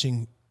like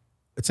watching.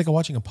 It's like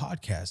watching a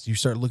podcast. You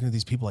start looking at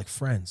these people like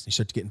friends. You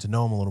start getting to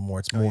know them a little more.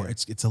 It's more.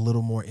 It's a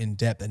little more in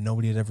depth, and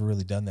nobody had ever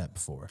really done that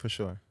before. For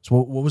sure. So,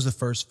 what was the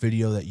first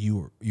video that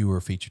you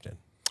were featured in?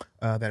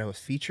 That I was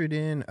featured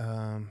in.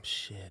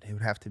 Shit, it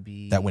would have to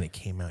be that when it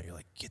came out. You're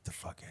like, get the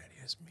fuck out of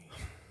here, it's me.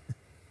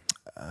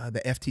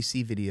 The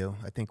FTC video,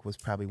 I think, was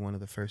probably one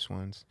of the first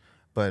ones.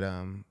 But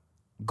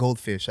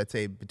Goldfish, I'd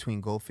say between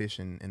Goldfish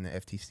and the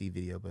FTC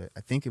video. But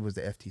I think it was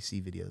the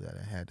FTC video that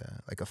I had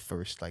like a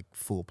first like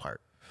full part.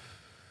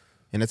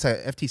 And it's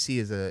FTC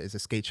is a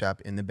skate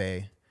shop in the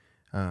Bay.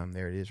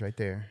 There it is, right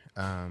there.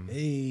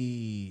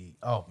 Hey,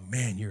 oh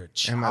man, you're a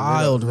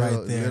child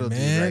right there, little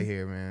man. Dude right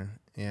here, man.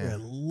 Yeah, you're a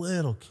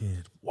little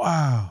kid.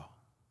 Wow.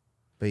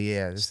 But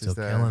yeah, this still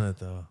killing it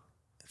though.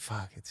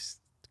 Fuck, it's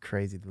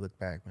crazy to look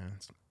back, man.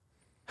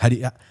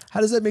 How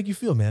does that make you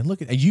feel, man?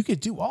 Look at you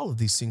could do all of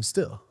these things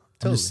still.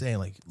 Totally. I'm just saying,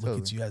 like, look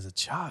at you as a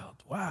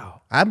child.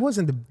 Wow. I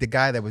wasn't the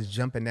guy that was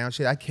jumping down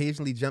shit. I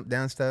occasionally jumped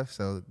down stuff.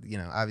 So, you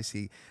know,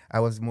 obviously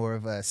I was more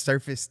of a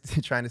surface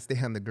trying to stay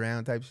on the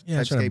ground type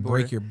trying skateboarder. To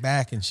break your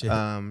back and shit.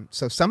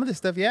 So some of the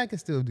stuff, yeah, I can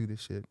still do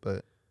this shit.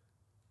 But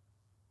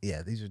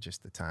yeah, these are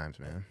just the times,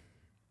 man.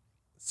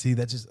 See,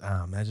 that just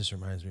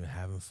reminds me of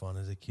having fun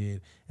as a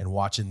kid and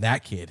watching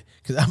that kid.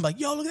 Because I'm like,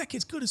 yo, look, that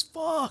kid's good as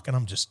fuck. And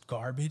I'm just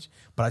garbage.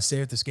 But I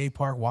stay at the skate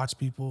park, watch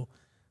people.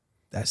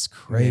 That's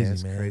crazy, man.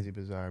 It's crazy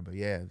bizarre, but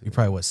yeah. You're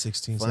probably, what,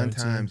 16, fun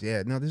 17? Times,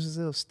 yeah. No, this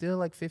is still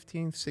like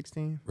 15,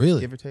 16.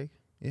 Really? Give or take.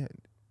 Yeah.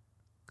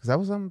 Because I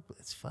was I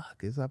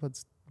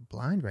was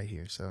blind right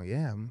here. So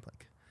yeah, I'm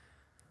like,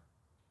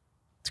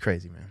 it's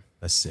crazy, man.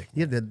 That's sick.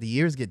 Yeah, the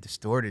years get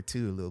distorted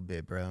too a little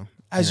bit, bro.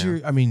 As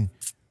you're, I mean,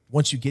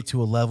 once you get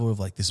to a level of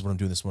like, this is what I'm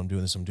doing, this is what I'm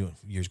doing, this is what I'm doing,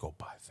 years go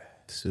by fast.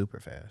 Super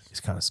fast.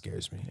 It kind of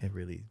scares me. It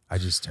really. I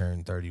just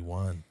turned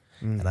 31.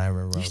 And I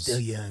remember You're still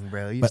young,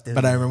 bro.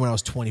 But I remember when I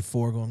was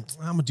 24 going,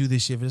 I'm going to do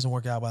this shit. If it doesn't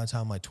work out by the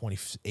time I'm like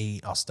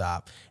 28, I'll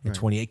stop. And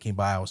 28 came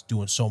by. I was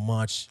doing so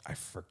much. I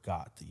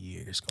forgot the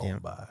years going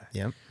by.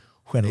 Yep.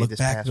 When I They look just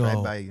back pass and go,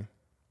 right by you.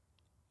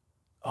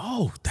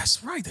 oh,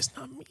 that's right. That's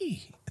not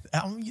me.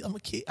 I'm a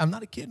kid. I'm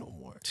not a kid no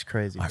more. It's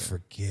crazy. I man.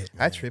 forget.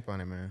 I Man. trip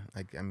on it, man.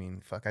 Like, I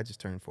mean, fuck, I just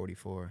turned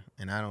 44,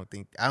 and I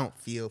don't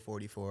feel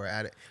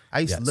 44. I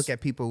used to look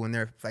at people when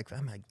they're like,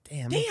 I'm like,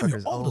 damn you're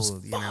motherfucker's old as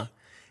old, you fuck. know.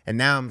 And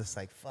now I'm just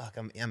like, fuck,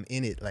 I'm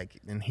in it, like,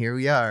 and here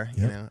we are,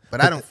 you know.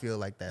 But I don't feel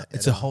like that.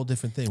 It's a whole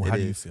different thing. How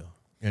do you is. feel?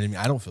 You know what I mean?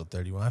 I don't feel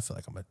 31. I feel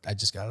like I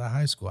just got out of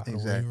high school. I don't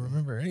Exactly. even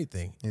remember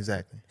anything.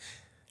 Exactly.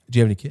 Do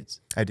you have any kids?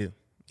 I do.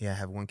 Yeah, I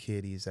have one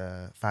kid. He's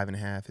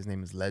 5.5. His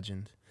name is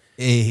Legend.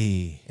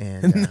 Hey,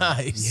 And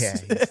nice. Yeah,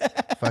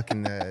 he's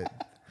fucking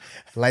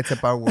lights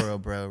up our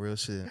world, bro. Real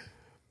shit.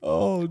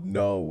 Oh,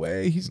 no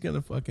way. He's going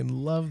to fucking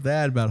love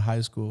that about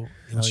high school.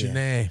 What's your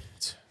name?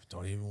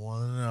 Don't even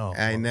want to know.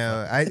 I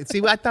know.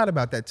 I thought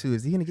about that too.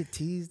 Is he gonna get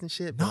teased and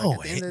shit? But No, like,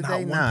 at the end of the not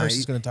day, one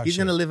person's gonna talk he's shit.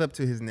 gonna live up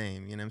to his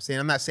name. You know what I'm saying?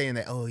 I'm not saying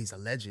that, oh, he's a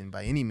legend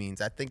by any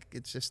means. I think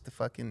it's just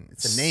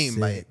it's a name.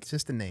 Sick. It's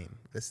just a name.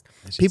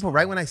 People,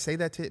 right when I say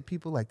that to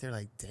people, like they're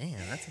like, damn,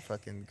 that's a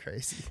fucking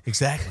crazy.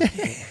 Exactly.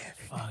 Yeah,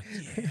 fuck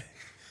yeah.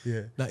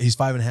 Yeah. No, he's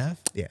 5.5?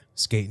 Yeah.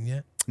 Skating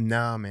yet?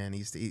 No, man.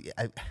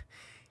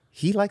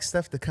 He likes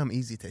stuff to come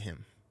easy to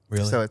him.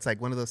 Really? So it's like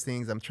one of those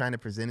things. I'm trying to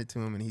present it to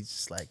him, and he's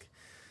just like,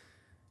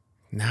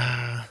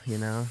 nah, you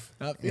know,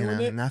 Not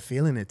feeling it? Not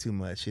feeling it too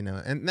much, you know.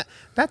 And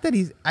not that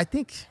he's. I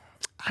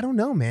don't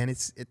know, man.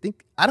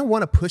 I don't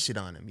want to push it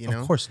on him, you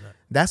know. Of course not.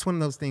 That's one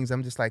of those things.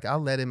 I'm just like, I'll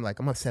let him. Like,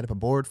 I'm gonna set up a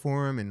board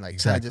for him and like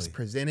try to just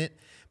present it.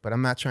 But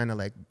I'm not trying to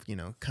like,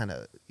 kind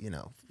of,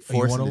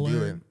 force him to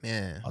do it.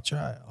 Yeah. I'll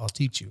try. I'll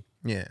teach you.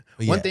 Yeah.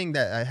 But One thing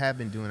that I have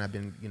been doing, I've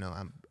been,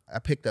 I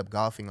picked up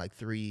golfing like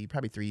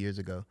probably 3 years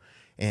ago,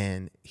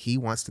 and he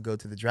wants to go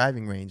to the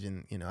driving range,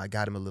 and I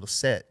got him a little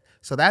set.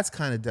 So that's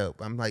kind of dope.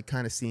 I'm like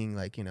kind of seeing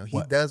like,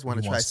 he does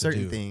want to try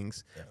certain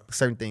things. Yeah.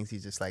 Certain things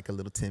he's just like a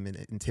little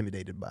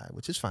intimidated by,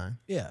 which is fine.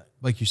 Yeah.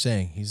 Like you're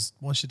saying, he's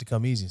wants shit to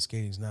come easy, and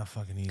skating's not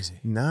fucking easy.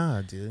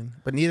 Nah, dude.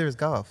 But neither is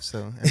golf. So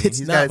I mean,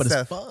 it's not, but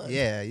it's fun.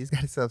 Yeah, he's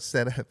got himself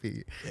set up.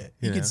 You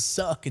can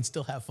suck and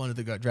still have fun at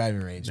the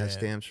driving range. That's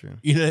damn true.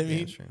 You know what I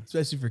mean? True.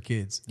 Especially for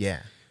kids.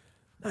 Yeah.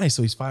 Nice.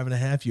 So he's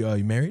 5.5.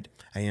 You married?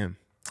 I am.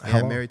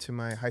 How long? Married to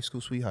my high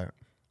school sweetheart.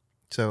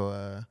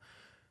 So,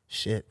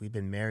 we've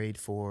been married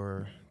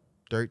for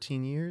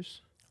 13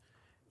 years.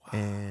 Wow.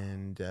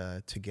 And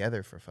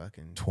together for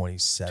fucking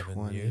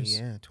 27 years.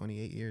 Yeah,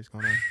 28 years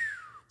going on.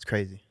 It's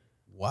crazy.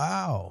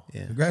 Wow.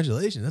 Yeah.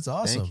 Congratulations. That's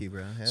awesome. Thank you,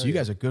 bro. So you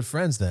guys are good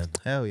friends then.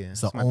 Hell yeah.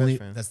 It's That's the my best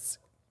friend. That's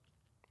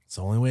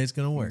the only way it's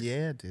gonna work.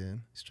 Yeah, dude.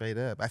 Straight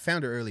up. I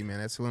found her early, man.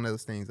 That's one of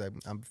those things.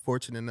 I'm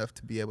fortunate enough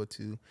to be able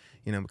to,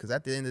 because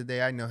at the end of the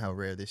day, I know how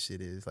rare this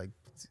shit is. Like,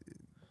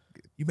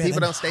 people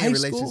don't stay in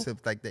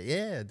relationships like that.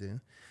 Yeah,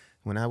 dude.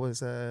 When I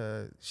was,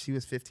 she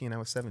was 15, I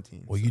was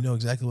 17. Well, you know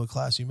exactly what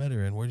class you met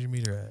her in. Where'd you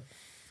meet her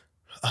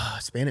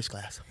at? Spanish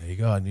class. There you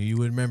go. I knew you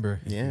would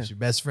remember. Yeah. She's your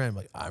best friend.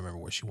 Like, I remember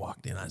where she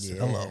walked in. I said,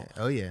 hello.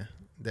 Oh, yeah.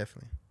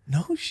 Definitely.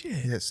 No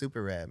shit. Yeah,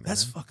 super rad, man.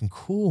 That's fucking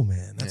cool,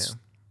 man.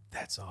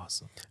 That's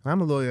awesome. Well,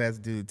 I'm a loyal ass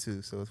dude,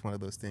 too. So it's one of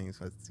those things,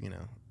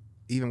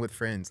 even with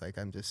friends, like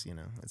I'm just,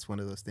 it's one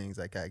of those things.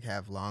 Like I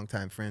have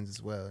longtime friends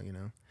as well,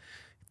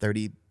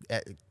 30,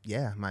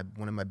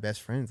 one of my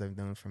best friends I've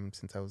known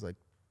since I was like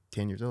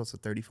 10 years old. So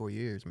 34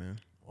 years, man.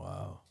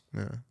 Wow.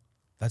 Yeah.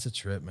 That's a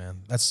trip,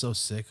 man. That's so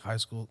sick. High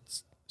school,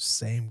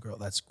 same girl.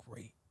 That's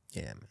great.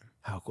 Yeah, man.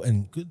 How cool.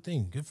 And good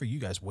thing. Good for you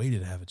guys.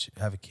 Waited to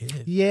have a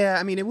kid. Yeah,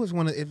 I mean, it was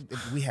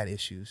if we had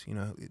issues,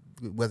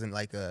 it wasn't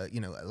like a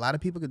lot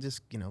of people could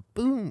just,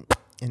 boom,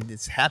 and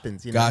this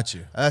happens, Got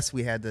you. Us,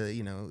 we had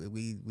to,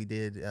 we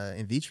did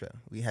in vitro.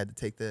 We had to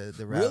take the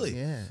route. Really?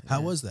 Yeah.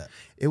 How was that?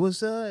 It was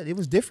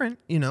different,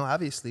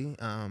 obviously.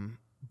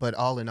 But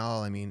all in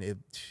all, I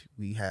mean,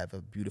 we have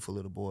a beautiful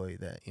little boy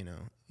that,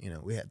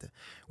 we had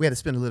to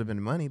spend a little bit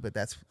of money, but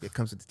it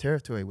comes with the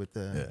territory with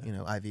the,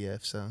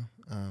 IVF. So,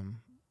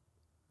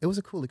 it was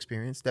a cool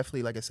experience.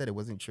 Definitely, like I said, it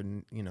wasn't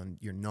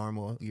your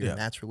normal,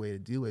 natural way to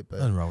do it, but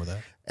nothing wrong with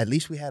that. At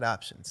least we had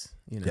options.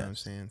 You know what I'm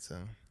saying? So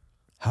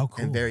how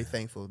cool. And very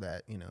thankful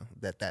that,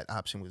 that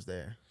option was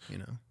there,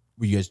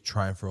 Were you guys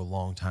trying for a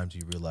long time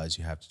till you realize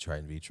you have to try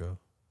in vitro?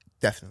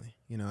 Definitely.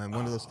 And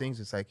one of those things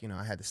is like,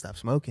 I had to stop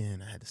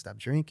smoking, I had to stop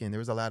drinking. There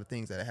was a lot of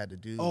things that I had to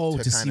do.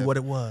 To see what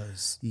it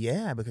was.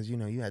 Yeah, because,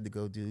 you had to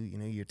go do,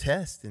 your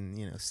test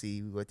and, see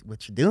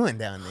what you're doing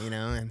down there,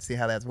 and see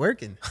how that's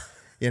working.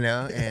 And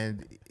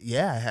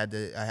I had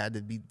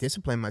to be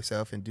discipline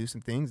myself and do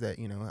some things that,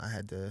 I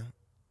had to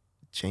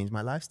change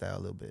my lifestyle a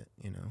little bit,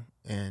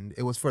 and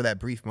it was for that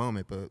brief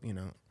moment, but,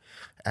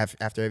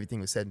 after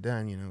everything was said and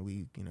done,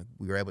 we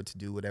were able to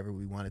do whatever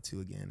we wanted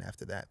to again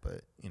after that.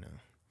 But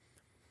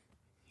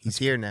he's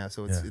here now,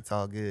 so it's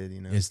all good.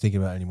 Is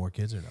thinking about any more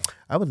kids or no?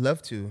 I would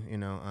love to.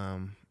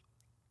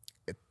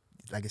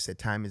 Like I said,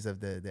 time is of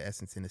the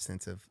essence in the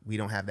sense of we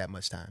don't have that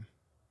much time.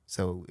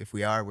 So if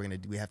we are,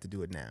 we have to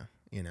do it now.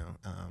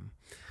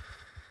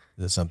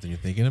 Is that something you're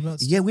thinking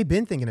about? Yeah, we've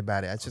been thinking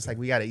about it. It's just like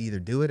we got to either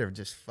do it or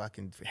just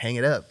fucking hang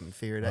it up and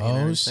figure it out.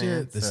 Oh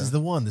shit! This is the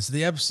one. This is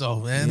the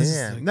episode, man.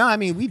 Yeah. No, I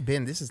mean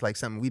this is like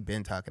something we've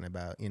been talking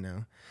about.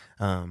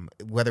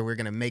 Whether we're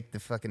gonna make the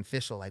fucking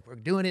official, like we're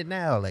doing it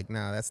now. Like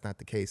no, that's not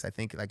the case. I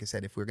think, like I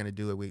said, if we're gonna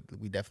do it,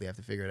 we definitely have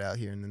to figure it out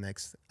here in the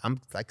next.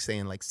 I'm like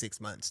saying like 6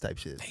 months type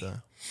shit. So,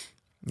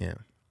 yeah.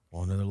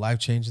 Well, another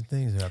life-changing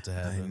thing we have to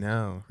have. I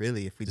know,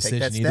 really. If we decision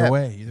take that step, either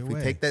way. If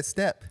we take that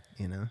step,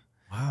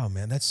 Wow,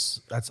 man, that's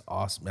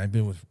awesome. I've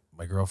been with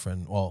my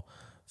girlfriend,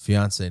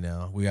 fiance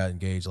now. We got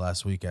engaged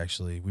last week.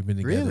 Actually, we've been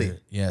together. Really?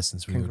 Yeah,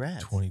 since we were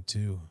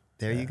 22.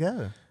 There you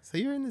go. So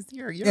you're in this.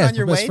 You're on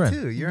your way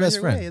too. You're on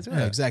your way as well.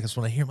 Yeah, exactly. That's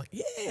when I hear. I'm like,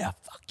 yeah,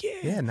 fuck yeah.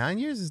 Yeah, 9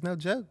 years is no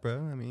joke, bro.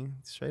 I mean,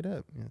 straight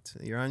up,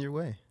 you're on your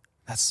way.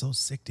 That's so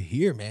sick to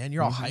hear, man.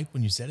 You're all hyped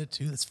when you said it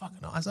too. That's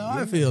fucking awesome. That's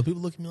how I feel.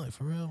 People look at me like,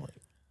 for real, like,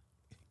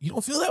 you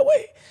don't feel that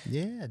way?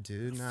 Yeah,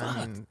 dude. No,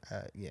 I mean,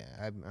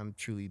 I'm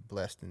truly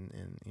blessed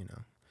and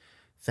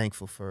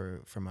thankful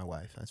for my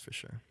wife. That's for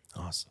sure.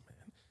 Awesome,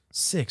 man.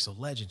 6, so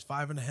legends,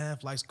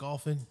 5.5, likes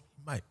golfing.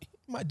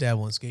 Might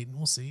dabble in skating.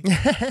 We'll see.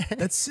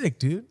 That's sick,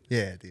 dude.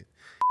 Yeah, dude.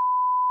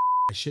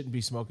 I shouldn't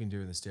be smoking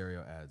during the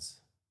stereo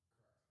ads.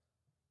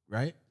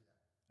 Right?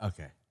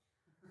 Okay.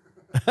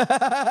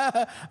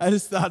 I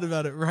just thought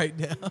about it right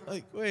now.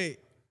 Like, wait,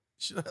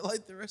 should I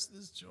light the rest of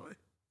this joint?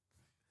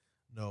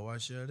 No, I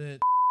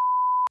shouldn't.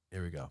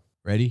 Here we go.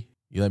 Ready?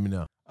 You let me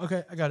know.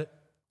 Okay, I got it.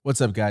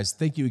 What's up, guys?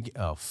 Thank you again.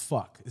 Oh,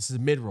 fuck. This is a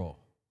mid-roll.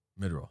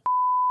 Mid-roll.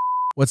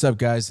 What's up,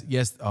 guys?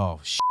 Yes. Oh,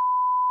 shit.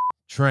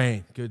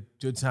 Train.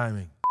 Good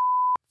timing.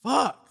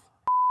 Fuck.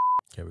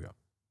 Here we go.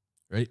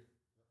 Ready?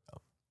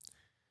 Oh.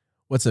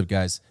 What's up,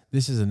 guys?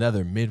 This is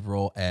another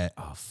mid-roll at...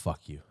 Oh,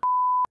 fuck you.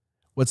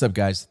 What's up,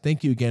 guys?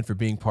 Thank you again for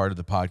being part of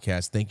the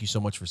podcast. Thank you so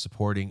much for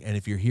supporting. And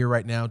if you're here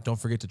right now, don't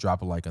forget to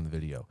drop a like on the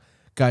video.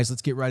 Guys,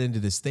 let's get right into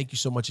this. Thank you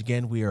so much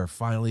again. We are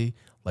finally,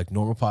 like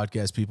normal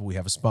podcast people, we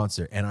have a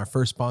sponsor. And our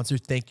first sponsor,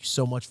 thank you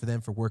so much for them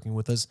for working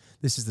with us.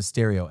 This is the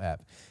Stereo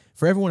app.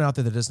 For everyone out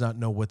there that does not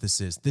know what this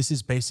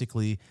is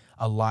basically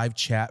a live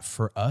chat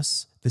for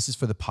us. This is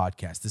for the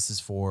podcast. This is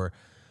for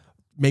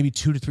maybe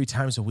 2 to 3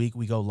 times a week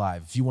we go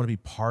live. If you want to be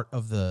part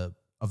of the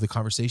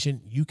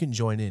conversation, you can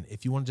join in.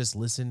 If you want to just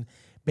listen,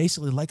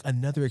 basically like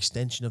another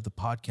extension of the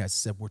podcast,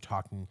 except we're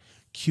talking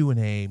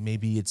Q&A.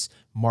 Maybe it's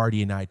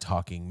Marty and I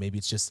talking. Maybe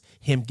it's just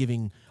him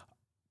giving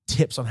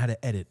tips on how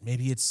to edit.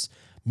 Maybe it's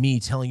me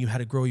telling you how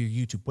to grow your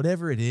YouTube.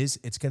 Whatever it is,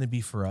 it's going to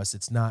be for us.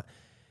 It's not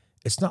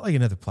like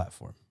another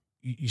platform.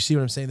 You see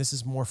what I'm saying? This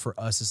is more for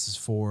us. This is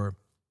for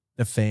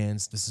the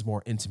fans. This is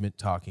more intimate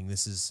talking.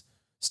 This is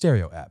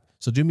Stereo app.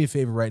 So do me a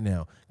favor right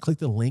now. Click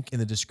the link in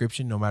the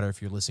description, no matter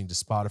if you're listening to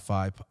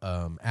Spotify,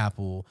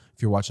 Apple,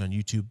 if you're watching on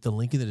YouTube. The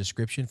link in the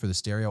description for the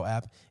Stereo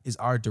app is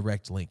our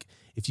direct link.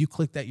 If you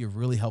click that, you're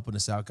really helping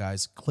us out,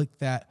 guys. Click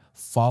that.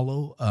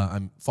 Follow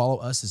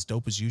us as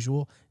dope as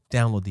usual.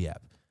 Download the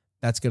app.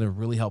 That's going to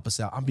really help us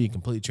out. I'm being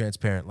completely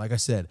transparent. Like I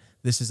said,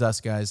 this is us,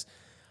 guys.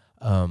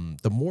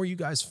 The more you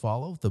guys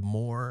follow, the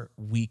more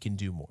we can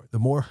do more. The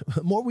more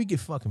we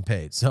get fucking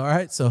paid. So, all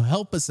right. So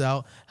help us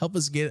out. Help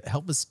us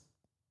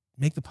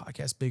make the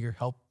podcast bigger.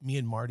 Help me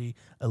and Marty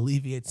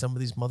alleviate some of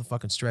these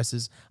motherfucking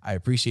stresses. I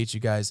appreciate you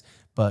guys.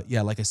 But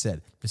yeah, like I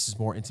said, this is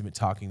more intimate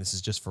talking. This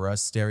is just for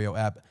us. Stereo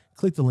app.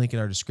 Click the link in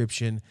our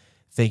description.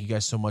 Thank you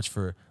guys so much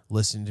for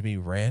listening to me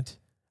rant.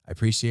 I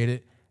appreciate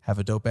it. Have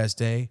a dope ass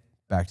day.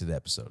 Back to the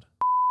episode.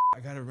 I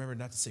got to remember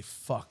not to say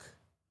fuck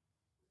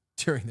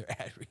during their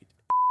ad read.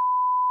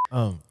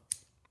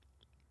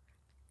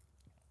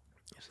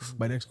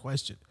 My next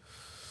question.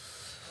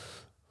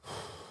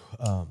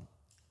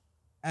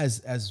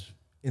 As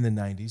in the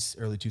 90s,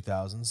 early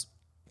 2000s,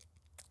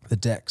 the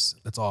decks,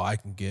 that's all I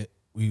can get.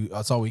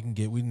 That's all we can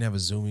get. We didn't have a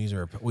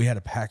Zoomies we had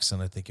a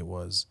PacSun, I think it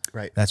was.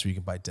 Right. That's where you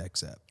can buy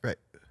decks at. Right.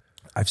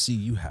 I've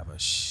seen you have a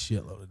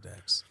shitload of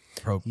decks.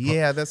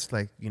 Yeah, that's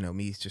like,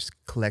 me just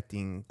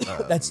collecting.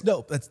 That's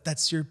dope.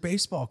 That's your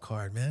baseball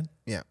card, man.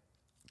 Yeah.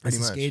 That's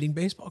a skating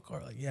baseball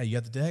card. Like, yeah, you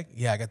got the deck?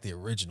 Yeah, I got the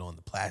original in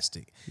the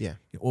plastic. Yeah.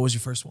 What was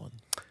your first one?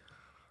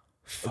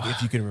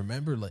 If you can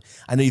remember, like,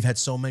 I know you've had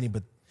so many,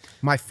 but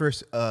my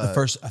first the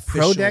first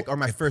pro deck or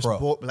my first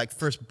pro.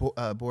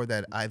 board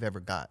that I've ever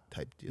got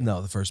type deal.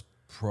 No, the first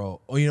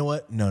pro. Oh, you know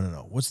what? No.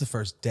 What's the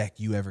first deck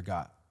you ever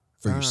got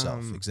for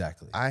yourself?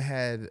 Exactly. I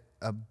had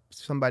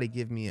somebody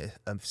give me a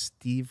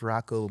Steve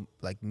Rocco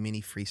like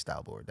mini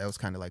freestyle board. That was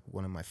kind of like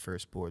one of my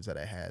first boards that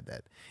I had.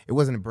 That it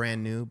wasn't a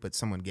brand new, but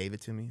someone gave it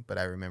to me. But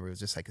I remember it was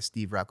just like a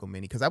Steve Rocco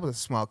mini because I was a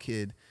small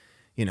kid.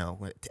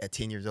 At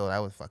 10 years old, I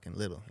was fucking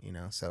little.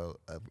 So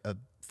a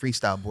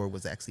freestyle board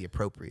was actually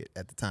appropriate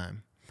at the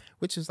time.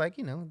 Which is like,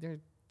 they're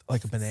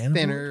Like a banana board?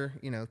 Thinner,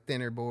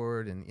 thinner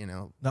board, and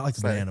Not like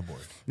a banana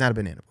board. Not a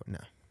banana board. No,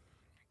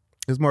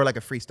 it was more like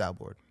a freestyle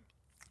board.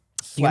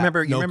 Flat, You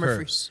remember? no remember?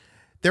 curves.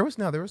 There was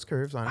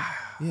curves on it.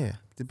 Yeah,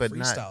 but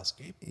Freestyle not.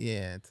 skateboard.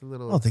 Yeah, it's a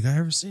little. I don't think I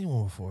ever seen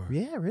one before.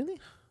 Yeah, really?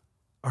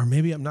 Or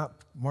maybe I'm not.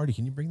 Marty,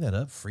 can you bring that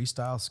up?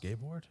 Freestyle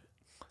skateboard?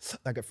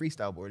 Like a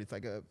freestyle board. It's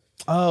like a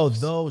Oh,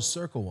 those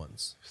circle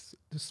ones.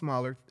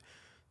 smaller,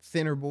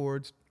 thinner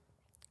boards.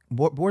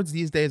 Boards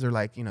these days are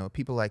like,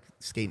 people like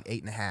skating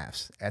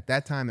 8.5s. At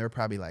that time, they were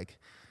probably like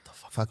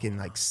fucking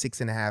like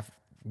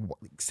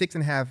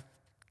 6.5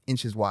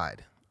 inches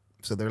wide.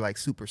 So they're like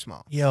super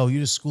small. Yo,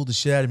 you just schooled the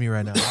shit out of me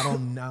right now.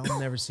 I've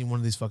never seen one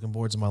of these fucking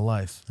boards in my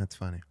life. That's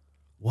funny.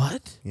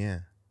 What? Yeah.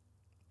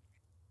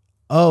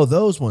 Oh,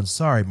 those ones.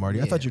 Sorry, Marty.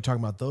 I Yeah. thought you were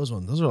talking about those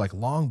ones. Those are like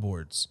long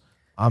boards.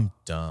 I'm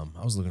dumb.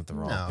 I was looking at the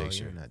wrong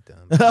picture. You're not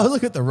dumb. I was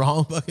looking at the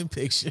wrong fucking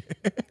picture.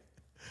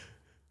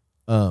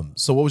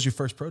 So what was your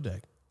first pro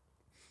deck?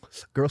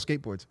 Girl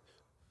skateboards.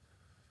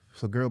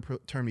 So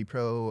turned me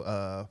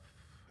pro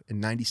in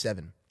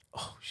 97.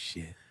 Oh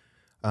shit.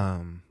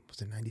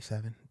 Was it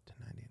 97 to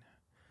 99?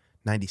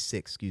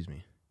 96, excuse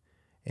me.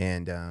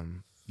 And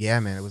yeah,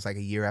 man, it was like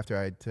a year after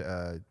I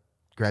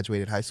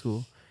graduated high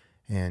school,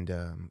 and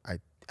I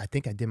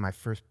think I did my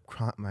first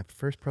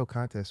pro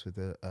contest with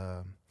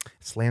the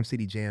Slam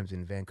City Jams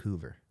in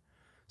Vancouver.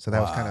 So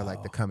that was kind of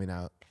like the coming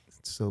out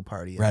still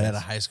party. Right out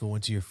of high school,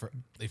 went to your first.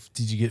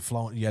 Did you get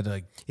flown? You had to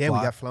like. Yeah, fly?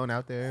 we got flown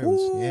out there. It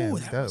Ooh,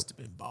 was that dope. must have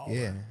been baller.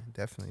 Yeah,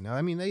 definitely. No,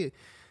 I mean,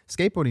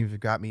 skateboarding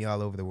got me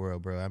all over the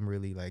world, bro. I'm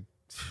really like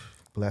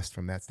blessed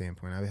from that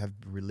standpoint. I have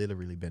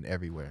literally been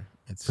everywhere.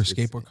 For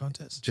skateboard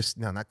contests? Just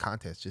not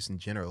contests, just in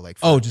general. Like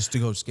just to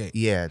go skate.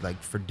 Yeah,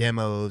 like for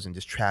demos and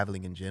just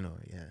traveling in general.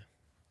 Yeah.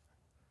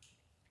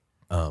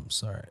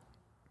 Sorry.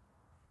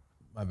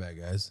 My bad,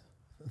 guys.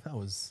 That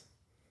was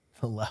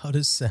the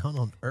loudest sound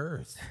on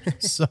earth.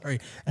 Sorry.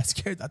 I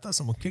thought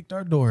someone kicked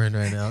our door in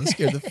right now. That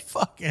scared the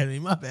fuck out of me.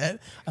 My bad.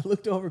 I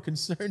looked over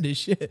concerned as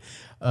shit.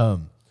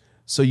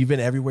 So you've been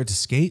everywhere to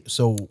skate.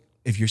 So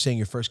if you're saying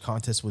your first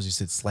contest was, you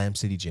said Slam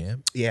City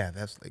Jam? Yeah,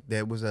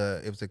 it was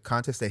a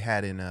contest they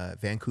had in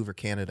Vancouver,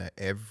 Canada.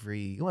 They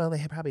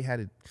probably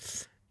had it,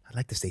 I'd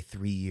like to say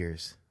 3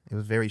 years. It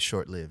was very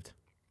short lived.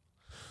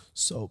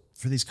 So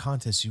for these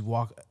contests,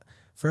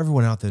 for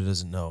everyone out there that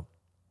doesn't know,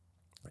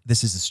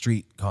 this is a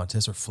street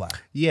contest or flat?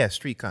 Yeah,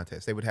 street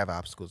contest. They would have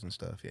obstacles and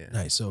stuff. Yeah.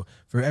 Nice. So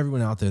for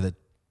everyone out there that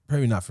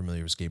probably not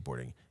familiar with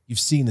skateboarding, you've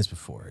seen this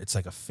before. It's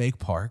like a fake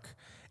park,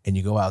 and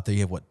you go out there.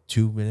 You have what,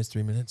 2 minutes,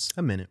 3 minutes?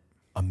 A minute.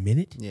 A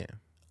minute? Yeah.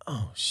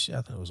 Oh shit!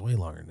 I thought it was way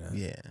longer than that.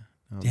 Yeah.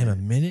 Oh, Damn, man.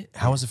 a minute?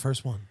 How was the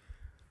first one?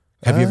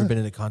 Have you ever been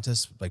in a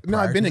contest like? No,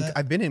 I've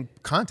been in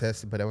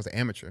contests, but I was an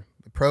amateur.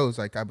 Pros,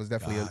 like I was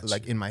definitely Gotcha.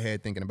 like in my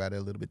head thinking about it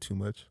a little bit too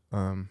much.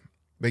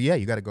 But yeah,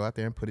 you got to go out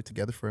there and put it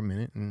together for a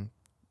minute, and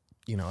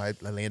I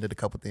landed a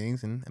couple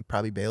things and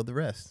probably bailed the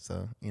rest.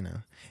 So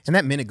and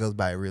that minute goes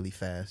by really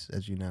fast,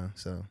 as you know.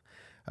 So,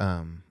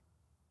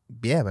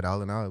 yeah, but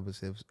all in all, it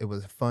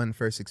was a fun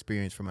first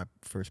experience for my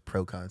first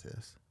pro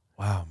contest.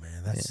 Wow,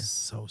 man, that's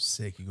so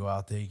sick. You go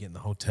out there, you get in the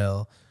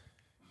hotel.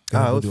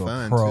 Oh, it was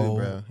fun too,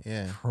 bro.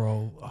 Yeah.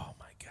 Pro. Oh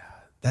my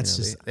god, that's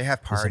just. They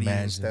have parties and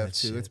imagining stuff that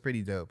too. shit. It's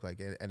pretty dope.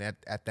 Like, and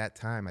at that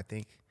time, I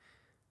think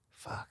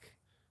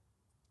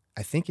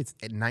it's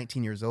at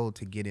 19 years old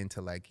to get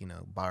into like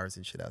bars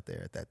and shit out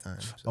there at that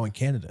time. So, Oh, in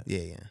Canada.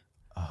 yeah.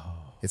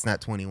 Oh, It's not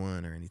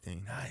 21 or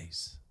anything.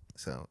 nice.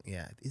 So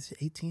yeah, is it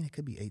 18? It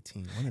could be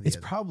 18. One of the It's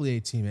other. probably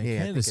 18, man. Yeah, I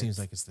Canada think seems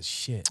like it's the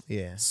shit.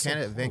 Yeah, so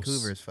Canada, close.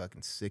 Vancouver is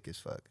fucking sick as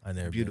fuck. I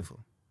never been.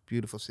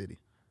 Beautiful city.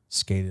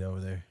 Skated over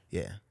there.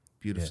 Yeah,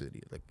 beautiful Yeah.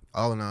 city. Like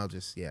all in all,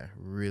 just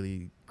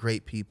really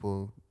great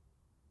people,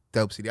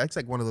 dope city. It's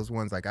like one of those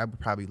ones like I would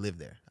probably live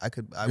there. I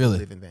Really? would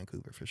live in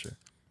Vancouver for sure.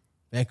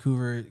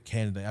 Vancouver,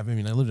 Canada. I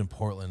mean, I lived in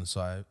Portland,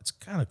 so it's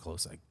kind of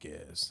close, I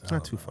guess. It's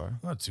not too far.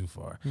 Not too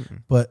far.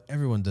 But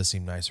everyone does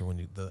seem nicer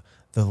when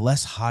the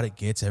less hot it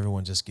gets,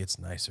 everyone just gets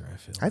nicer, I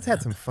feel. I've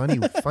had some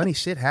funny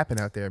shit happen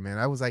out there, man.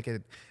 I was like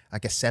at a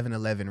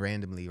 7-Eleven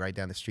randomly right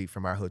down the street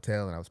from our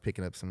hotel, and I was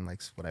picking up some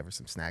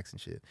some snacks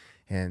and shit.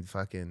 And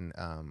fucking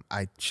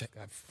I checked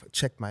I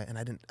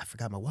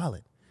forgot my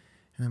wallet.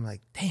 And I'm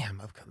like,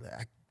 damn,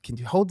 can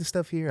you hold the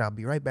stuff here? I'll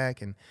be right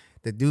back. And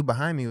the dude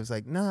behind me was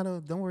like,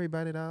 no, don't worry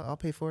about it. I'll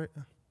pay for it.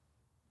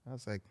 I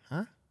was like,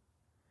 huh?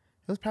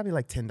 It was probably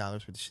like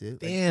 $10 for the shit.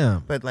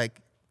 Damn. But like,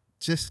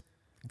 just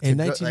In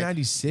to go-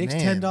 1996,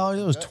 man,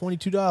 $10, it was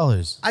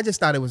 $22. I just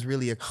thought it was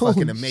really a Holy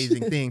fucking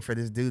amazing shit. thing for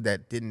this dude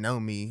that didn't know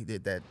me.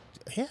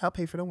 Yeah, I'll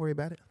pay for it. Don't worry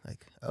about it.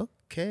 Like,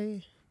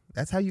 okay.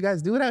 That's how you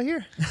guys do it out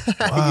here. You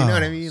know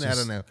what I mean? I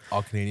don't know.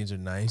 All Canadians are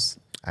nice.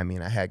 I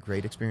mean, I had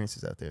great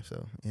experiences out there.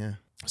 So, yeah.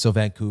 So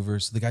Vancouver,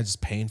 so the guy just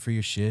paying for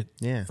your shit.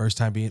 Yeah. First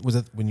time was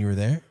it when you were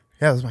there?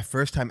 Yeah, it was my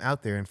first time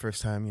out there and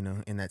first time,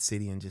 in that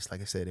city. And just like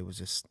I said, it was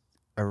just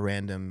a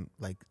random,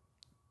 like,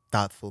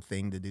 thoughtful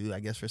thing to do, I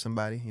guess, for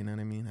somebody. You know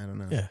what I mean? I don't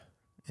know. Yeah.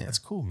 Yeah. That's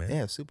cool, man.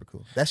 Yeah, super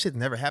cool. That shit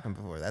never happened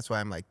before. That's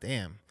why I'm like,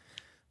 damn,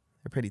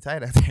 they're pretty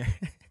tight out there.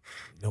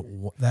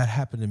 That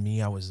happened to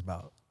me. I was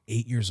about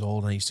 8 years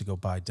old. And I used to go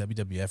buy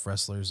WWF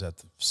wrestlers at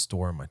the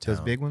store in my town.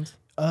 Those big ones?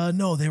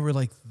 No, they were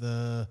like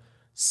the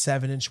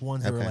 7-inch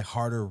ones. They were like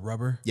harder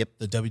rubber. Yep.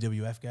 The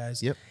WWF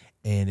guys. Yep.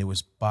 And it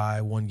was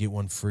buy one, get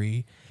one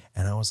free.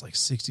 And I was like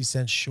 60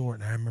 cents short.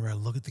 And I remember I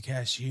look at the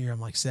cashier.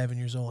 I'm like 7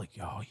 years old. Like,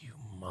 yo, you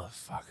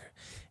motherfucker.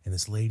 And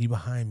this lady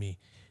behind me,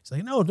 she's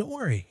like, no, don't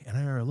worry. And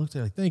I remember I looked at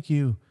her like, thank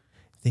you.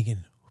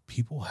 Thinking,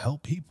 people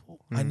help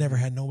people. I never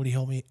had nobody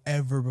help me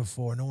ever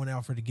before. No one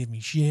offered to give me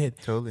shit.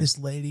 Totally. This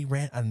lady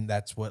ran. And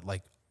that's what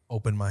like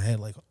opened my head.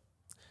 Like,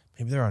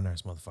 maybe there are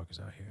nice motherfuckers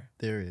out here.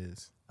 There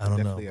is. I don't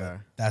know. Definitely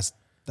are. That's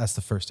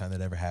the first time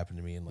that ever happened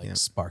to me and like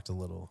sparked a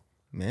little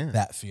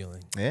that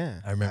feeling. Yeah.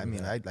 I remember. I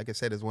mean, like I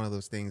said, it's one of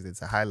those things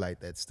that's a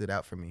highlight that stood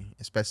out for me,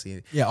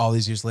 especially. All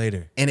these years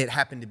later. And it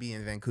happened to be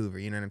in Vancouver.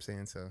 You know what I'm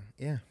saying? So,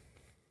 yeah.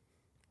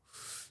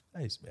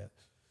 Nice, man.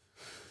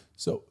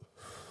 So,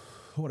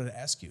 I wanted to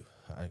ask you,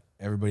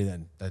 everybody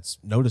that's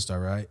noticed, all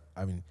right?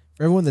 I mean,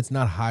 for everyone that's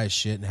not high as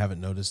shit and haven't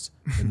noticed,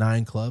 the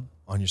 9 Club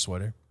on your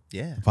sweater,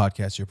 Yeah. the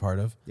podcast you're part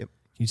of. Yep.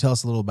 Can you tell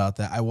us a little about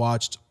that? I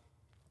watched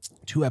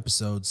 2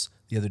 episodes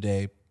the other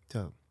day.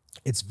 Dope.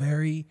 It's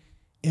very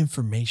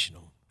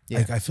informational. Yeah.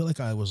 Like I feel like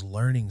I was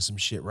learning some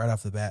shit right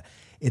off the bat.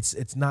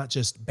 It's not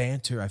just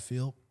banter, I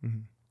feel.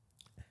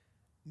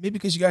 Maybe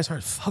because you guys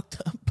aren't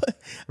fucked up,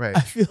 but Right.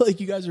 I feel like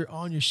you guys are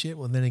on your shit.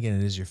 Well, then again,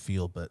 it is your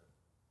field, but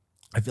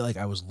I feel like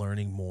I was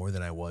learning more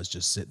than I was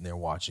just sitting there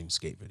watching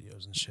skate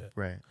videos and shit.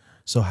 Right.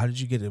 So how did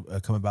you get to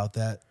come about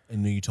that? I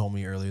know you told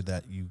me earlier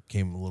that you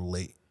came a little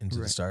late into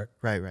the start.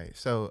 Right.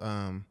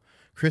 So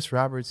Chris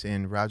Roberts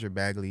and Roger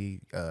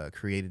Bagley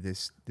created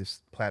this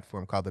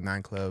platform called the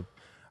 9 Club.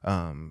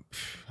 I'd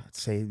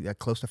say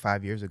close to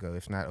 5 years ago,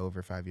 if not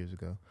over 5 years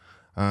ago.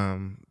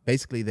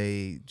 Basically,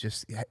 they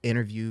just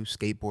interview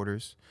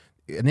skateboarders.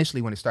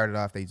 Initially, when it started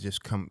off, they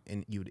just come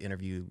and you would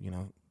interview,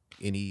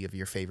 any of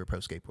your favorite pro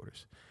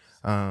skateboarders.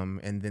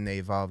 And then they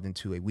evolved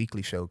into a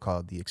weekly show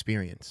called The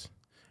Experience,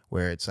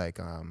 where it's like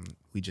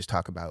we just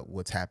talk about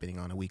what's happening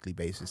on a weekly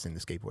basis in the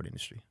skateboard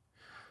industry.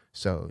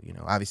 So,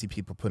 obviously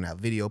people putting out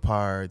video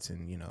parts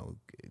and,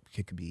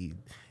 it could be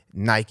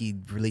Nike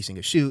releasing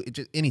a shoe,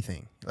 just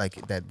anything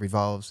like that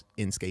revolves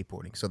in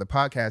skateboarding. So the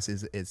podcast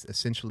is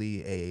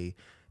essentially a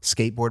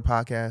skateboard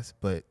podcast,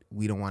 but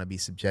we don't want to be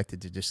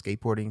subjected to just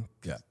skateboarding.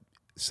 Yeah.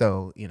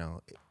 So,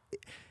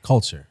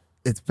 Culture.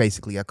 it's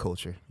basically a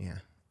culture,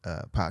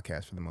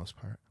 podcast for the most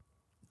part.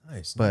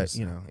 Nice. But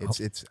nice.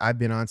 it's I've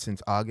been on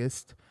since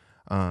August.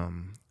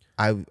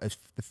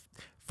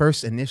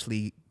 First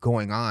initially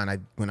going on, I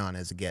went on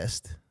as a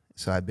guest.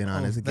 So I've been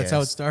on as a guest. That's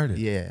how it started.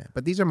 Yeah,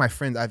 but these are my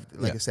friends. I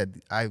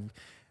said,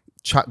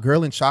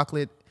 Girl and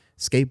Chocolate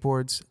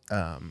skateboards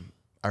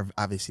are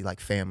obviously like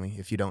family.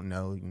 If you don't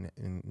know,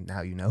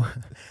 now you know.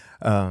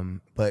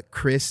 But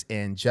Chris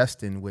and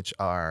Justin, which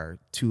are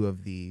 2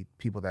 of the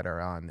people that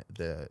are on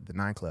the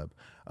 9 Club,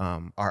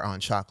 are on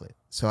Chocolate.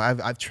 So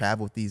I've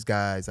traveled with these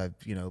guys.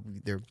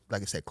 They're,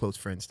 like I said, close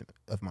friends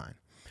of mine.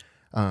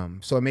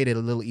 So it made it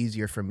a little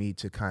easier for me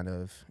to kind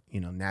of,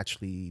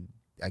 naturally,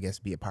 I guess,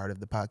 be a part of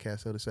the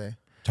podcast, so to say.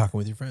 Talking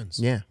with your friends.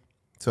 Yeah.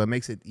 So it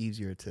makes it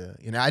easier to,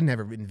 I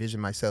never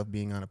envisioned myself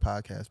being on a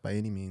podcast by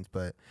any means,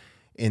 but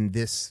in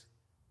this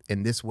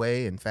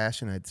way and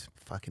fashion, it's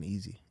fucking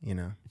easy,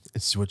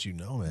 It's what you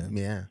know, man.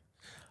 Yeah.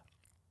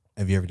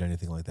 Have you ever done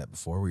anything like that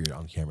before where you're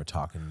on camera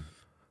talking?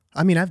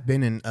 I mean, I've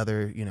been in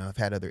other, I've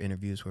had other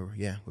interviews where,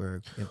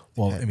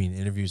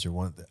 interviews are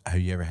one.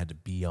 Have you ever had to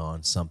be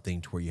on something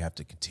to where you have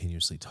to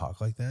continuously talk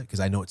like that? Because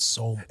I know it's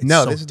so.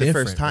 This is the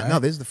first time. Right? No,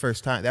 this is the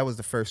first time. That was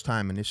the first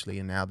time initially,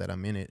 and now that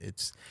I'm in it,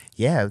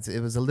 it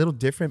was a little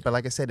different. But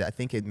like I said, I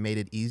think it made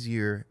it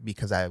easier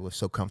because I was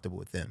so comfortable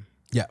with them.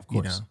 Yeah, of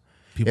course.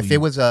 If it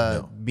was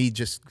me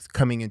just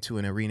coming into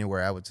an arena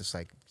where I was just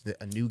like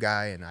a new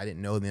guy and I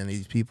didn't know any of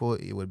these people,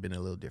 it would have been a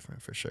little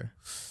different for sure.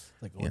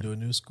 Like going to a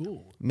new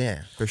school.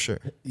 Yeah, for sure.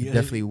 It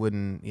definitely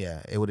wouldn't.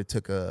 Yeah, it would have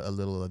took a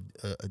little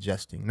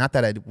adjusting. Not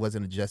that I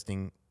wasn't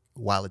adjusting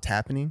while it's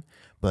happening,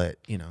 but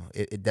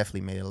it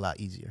definitely made it a lot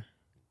easier.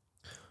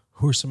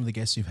 Who are some of the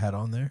guests you've had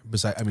on there?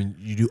 Besides,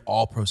 you do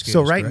all pro skaters.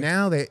 So right correct?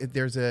 now,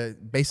 there's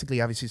basically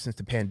obviously since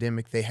the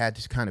pandemic, they had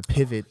to kind of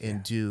pivot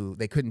and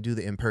they couldn't do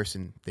the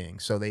in-person thing.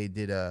 So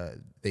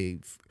they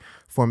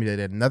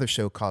formulated another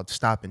show called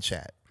Stop and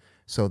Chat.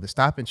 So the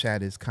Stop and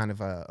Chat is kind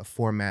of a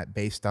format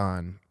based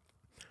on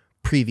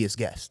previous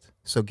guests.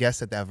 So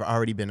guests that have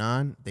already been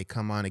on, they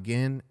come on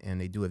again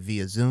and they do it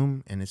via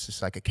Zoom, and it's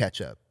just like a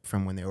catch up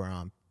from when they were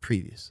on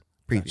previously.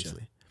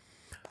 Gotcha.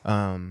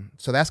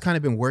 So that's kind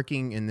of been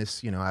working in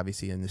this,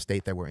 obviously in the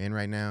state that we're in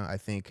right now. I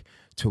think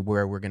to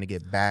where we're going to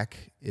get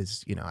back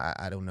is,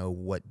 I don't know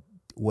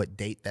what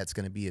date that's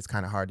going to be. It's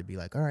kind of hard to be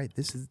like, all right,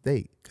 this is the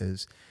date,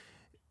 because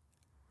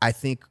I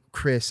think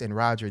Chris and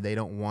Roger, they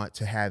don't want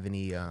to have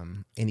any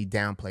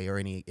downplay or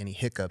any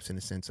hiccups in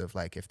the sense of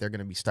like if they're going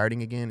to be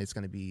starting again, it's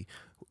going to be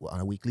on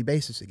a weekly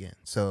basis again.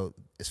 So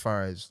as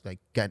far as like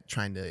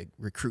trying to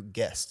recruit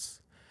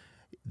guests,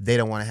 they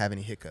don't want to have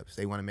any hiccups.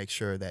 They want to make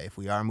sure that if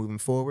we are moving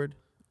forward,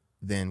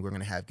 then we're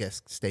going to have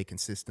guests stay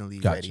consistently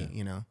Gotcha.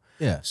 ready,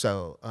 Yeah.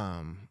 So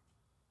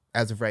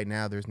as of right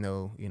now, there's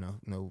no, you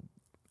know,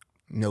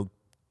 no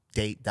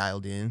date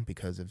dialed in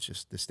because of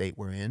just the state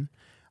we're in.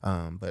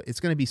 But it's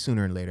going to be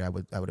sooner and later.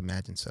 I would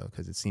imagine so,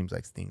 because it seems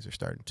like things are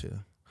starting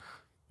to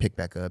pick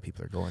back up.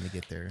 People are going to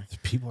get their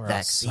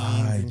vaccines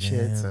outside, and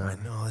shit. man. So I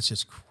know, it's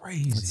just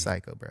crazy. it's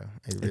psycho, bro.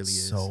 It really it's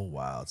is. so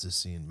wild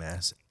just seeing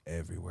masks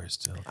everywhere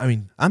still. I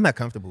mean, I'm not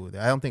comfortable with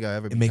it. I don't think I'll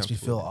ever. It makes me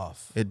feel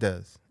off. It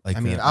does. Like I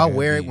mean, I'll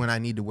wear it when I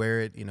need to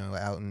wear it, you know,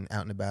 out and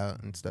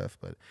about and stuff.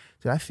 But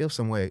dude, I feel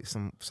some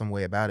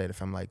way about it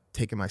if I'm like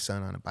taking my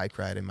son on a bike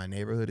ride in my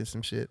neighborhood or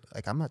some shit.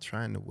 Like, I'm not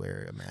trying to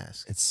wear a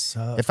mask. It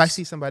sucks. If I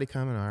see somebody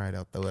coming, all right,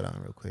 I'll throw it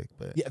on real quick.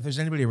 But yeah, if there's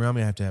anybody around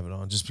me, I have to have it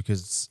on, just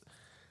because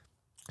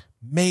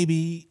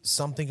maybe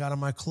something got on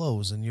my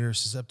clothes and you're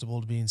susceptible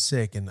to being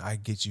sick, and I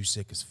get you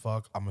sick as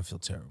fuck. I'm gonna feel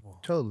terrible.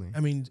 Totally. I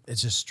mean,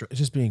 it's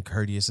just being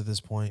courteous at this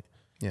point.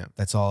 Yeah,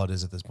 that's all it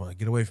is at this point.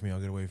 Get away from me, I'll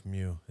get away from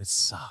you. It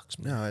sucks,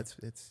 man. No,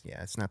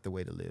 it's not the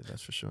way to live.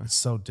 That's for sure. It's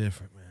so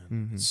different,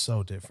 man. It's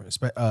so different.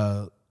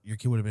 Your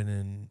kid would have been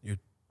in your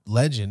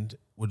Legend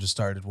would have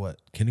started what,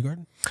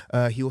 kindergarten?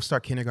 He will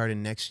start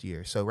kindergarten next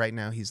year. So right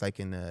now he's like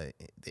in the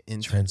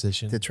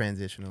transition. The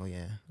transitional,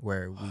 yeah,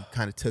 where we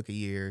kind of took a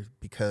year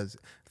because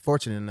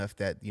fortunate enough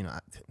that, you know,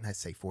 I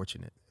say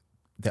fortunate,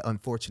 the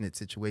unfortunate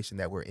situation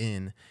that we're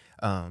in.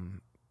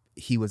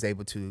 He was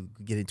able to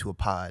get into a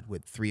pod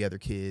with 3 other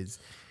kids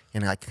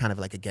and like kind of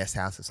like a guest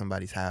house at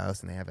somebody's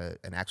house, and they have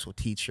an actual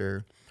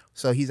teacher.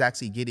 So he's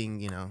actually getting,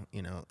 you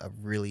know, a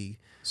really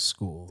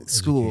school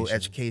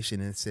education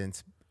in a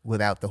sense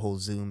without the whole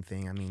Zoom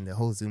thing. I mean, the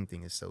whole Zoom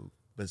thing is so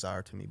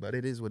bizarre to me, but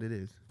it is what it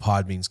is.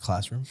 Pod means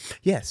classroom?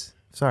 Yes.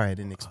 Sorry, I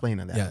didn't explain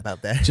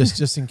about that.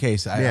 Just in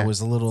case. I was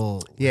a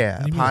little.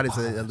 Yeah, a pod is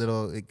a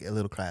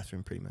little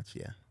classroom, pretty much.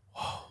 Yeah.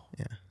 Whoa.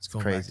 Yeah, it's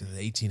going crazy. Back to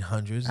the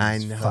 1800s. I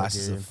know,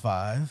 classes dude. of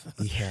 5.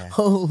 Yeah.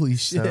 Holy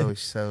shit.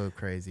 So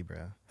crazy,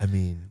 bro. I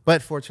mean,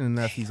 but fortunate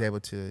enough, he's able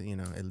to, you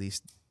know, at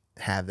least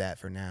have that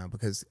for now,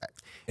 because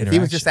if he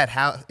was just at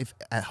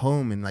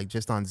home and like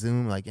just on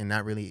Zoom, like, and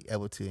not really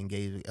able to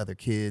engage with other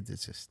kids,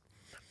 this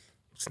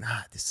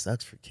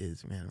sucks for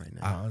kids, man, right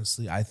now.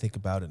 Honestly, I think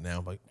about it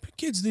now, like,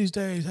 kids these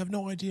days have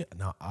no idea.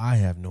 Now, I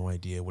have no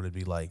idea what it'd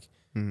be like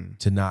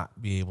to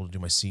not be able to do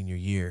my senior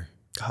year.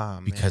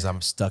 Because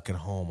I'm stuck at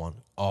home on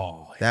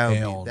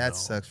that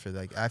sucks for,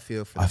 like, I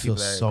feel for the people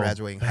that are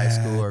graduating high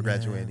school or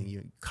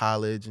graduating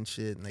college and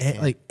shit,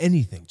 and like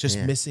anything, just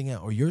missing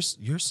out. Or your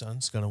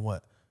son's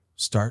gonna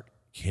start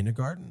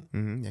kindergarten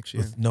next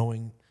year, with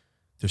knowing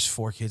there's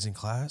 4 kids in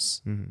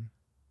class.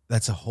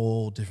 That's a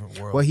whole different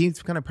world. Well,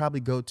 he's gonna probably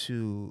go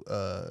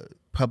to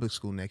public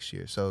school next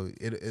year, so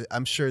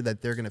I'm sure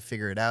that they're gonna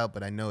figure it out.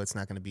 But I know it's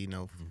not gonna be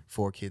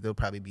 4 kids. There'll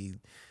probably be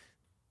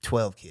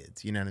 12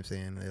 kids, you know what I'm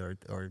saying?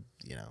 Or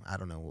you know, I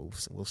don't know.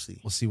 We'll see.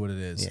 We'll see what it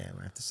is. Yeah,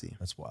 we'll have to see.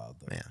 That's wild,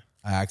 though. Yeah,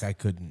 I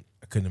couldn't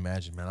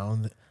imagine, man. I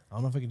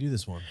don't know if I could do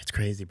this one. It's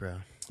crazy, bro.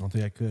 I don't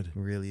think I could. It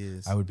really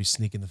is. I would be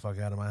sneaking the fuck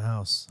out of my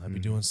house. I'd be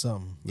doing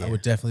something. Yeah. I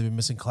would definitely be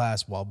missing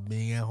class while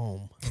being at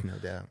home. No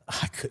doubt.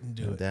 I couldn't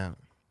do it. No doubt.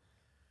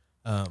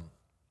 I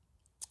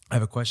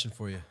have a question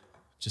for you,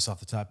 just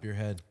off the top of your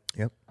head.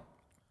 Yep.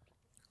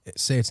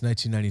 Say it's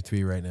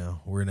 1993 right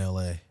now. We're in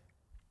LA.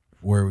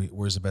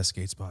 Where's the best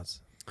skate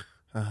spots?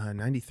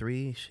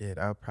 93, shit,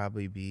 I'll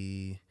probably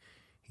be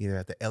either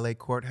at the LA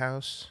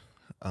courthouse,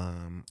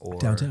 or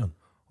downtown,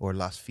 or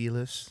Los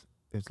Feliz.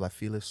 There's Los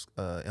Feliz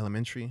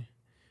Elementary,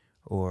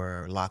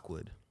 or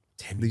Lockwood.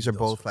 Damn, these are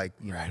both like,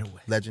 you know,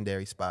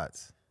 legendary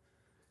spots.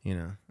 You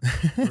know.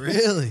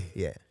 Really?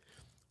 Yeah.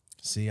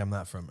 See, I'm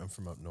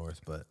from up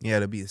north, but yeah,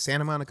 it'll be the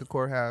Santa Monica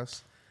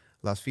courthouse,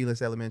 Los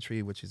Feliz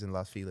Elementary, which is in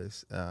Los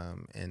Feliz,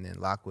 and then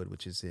Lockwood,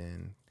 which is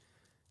in.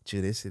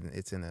 Dude, it's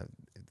in a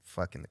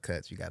fucking the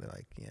cuts. You gotta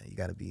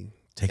be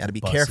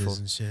careful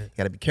and shit. You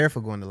gotta be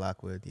careful going to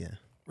Lockwood. Yeah.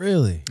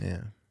 Really?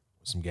 Yeah.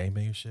 Some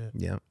gangbanger shit.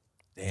 Yeah.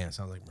 Damn, it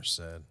sounds like Merced.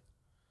 That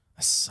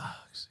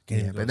sucks.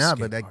 Yeah, but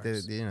like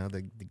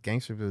the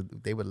gangsters,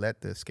 they would let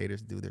the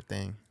skaters do their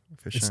thing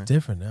for sure. It's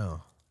different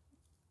now.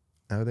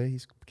 Oh,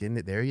 he's getting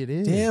it. There it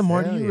is. Damn,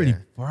 Marty, you already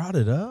brought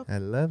it up. I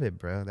love it,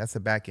 bro. That's the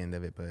back end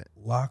of it, but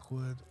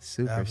Lockwood,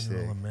 super sick.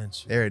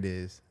 Elementary. There it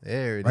is.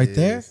 There it is. Right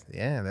there?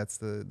 Yeah, that's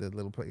the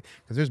little place.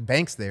 Because there's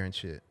banks there and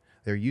shit.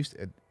 They're used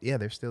to,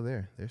 they're still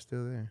there. They're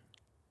still there.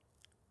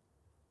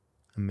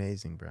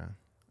 Amazing, bro.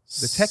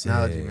 The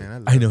technology,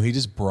 man. I know, he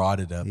just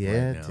brought it up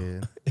right now.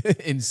 Dude.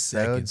 In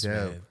seconds, so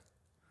dope. man.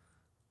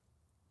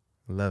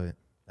 Love it.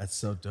 That's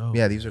so dope.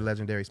 Yeah, these are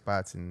legendary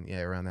spots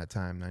around that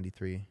time,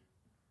 93.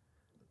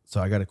 So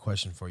I got a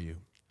question for you.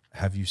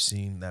 Have you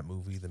seen that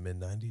movie, The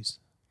Mid-90s?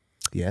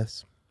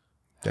 Yes.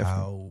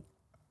 Definitely.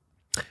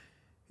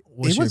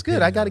 It was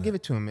good. I got to give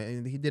it to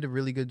him. He did a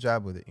really good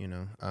job with it, you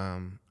know.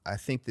 I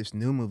think this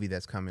new movie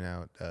that's coming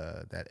out,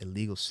 that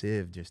Illegal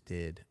Civ just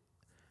did,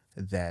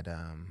 that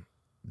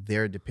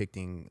they're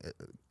depicting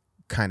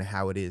kind of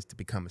how it is to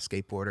become a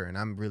skateboarder, and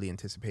I'm really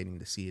anticipating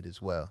to see it as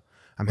well.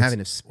 I'm having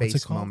a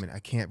space moment. I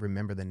can't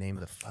remember the name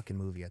of the fucking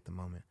movie at the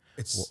moment.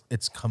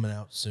 It's coming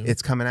out soon.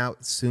 It's coming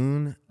out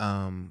soon.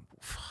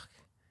 Fuck.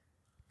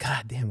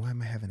 God damn, why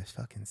am I having this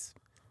fucking...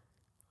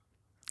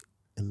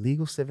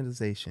 Illegal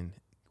Civilization.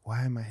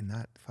 Why am I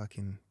not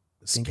fucking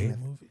thinking Skate of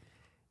movie?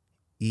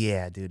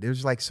 Yeah, dude.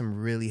 There's like some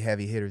really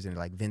heavy hitters in it,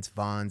 like Vince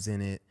Vaughn's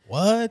in it.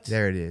 What?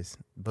 There it is.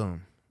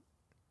 Boom.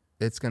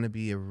 It's gonna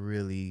be a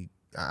really,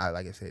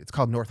 like I said, it's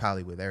called North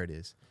Hollywood. There it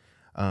is.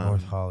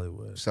 North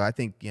Hollywood. So I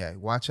think, yeah,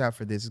 watch out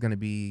for this. It's gonna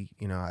be,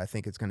 I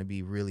think it's gonna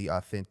be really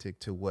authentic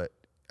to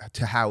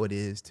how it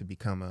is to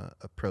become a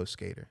pro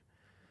skater.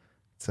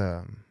 It's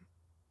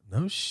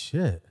No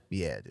shit.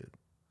 yeah, dude.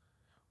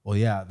 Well,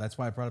 yeah, that's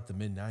why I brought up the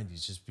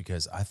mid-90s, just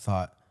because I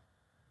thought,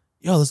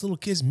 yo, this little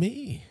kid's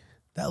me.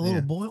 That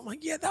little boy, I'm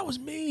like, yeah, that was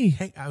me.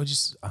 Hey, I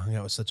hung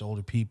out with such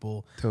older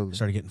people. Totally.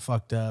 Started getting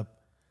fucked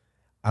up.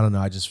 I don't know.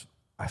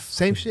 I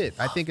Same shit.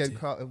 I think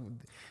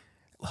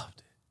loved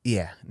it.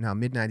 Yeah, no,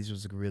 mid-90s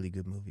was a really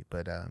good movie.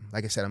 But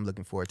like I said, I'm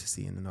looking forward to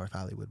seeing the North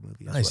Hollywood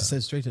movie as Nice. well. It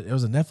said straight to, it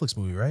was a Netflix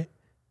movie, right?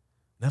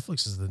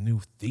 Netflix is the new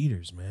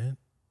theaters, man.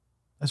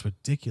 That's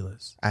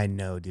ridiculous. I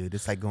know, dude.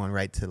 It's like going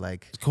right to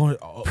like It's going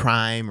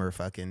Prime or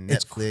fucking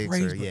It's Netflix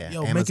crazy, or but,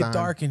 yo, Amazon. make it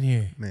dark in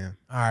here. Man.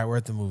 All right, we're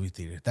at the movie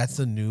theater. That's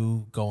the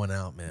new going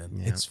out, man.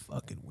 Yeah. It's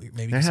fucking weird.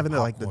 Maybe They're get having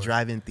some the popcorn.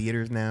 drive-in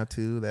theaters now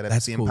too that I've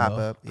That's seen cool, pop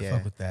though. up. I Yeah,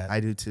 fuck with that. I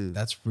do too.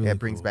 That's really it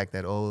brings cool. back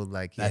that old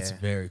That's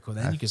very cool.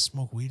 Then you can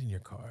smoke weed in your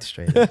car.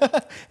 straight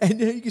up. And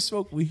then you can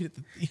smoke weed at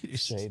the theater.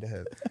 Straight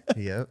up.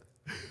 Yep.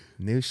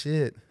 New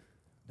shit.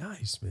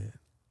 Nice, man.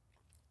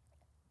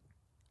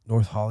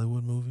 North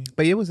Hollywood movie.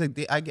 But it was I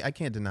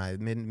can't deny it.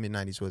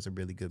 Mid-90s was a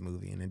really good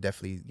movie, and it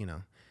definitely,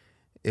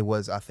 it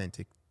was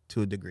authentic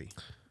to a degree.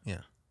 Yeah.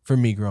 For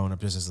me, growing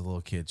up just as a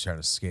little kid, trying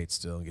to skate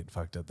still and getting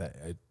fucked up,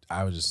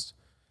 I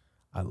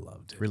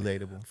loved it.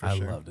 Relatable for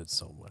sure. I loved it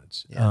so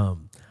much. Yeah.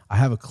 I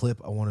have a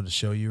clip I wanted to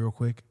show you real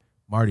quick.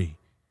 Marty,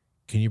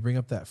 can you bring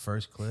up that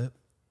first clip?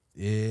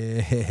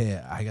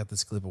 Yeah, I got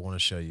this clip I want to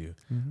show you.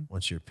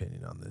 What's your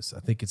opinion on this? I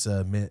think it's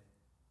a minute.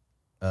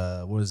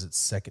 What is it?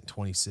 Second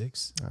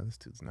 26. Oh, this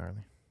dude's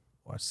gnarly.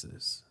 Watch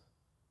this.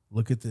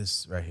 Look at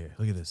this right here.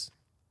 Look at this.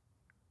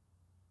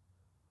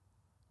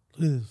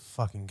 Look at this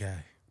fucking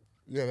guy.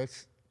 Yeah,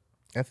 that's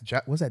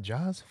was that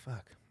Jaws?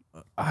 Fuck.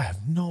 I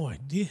have no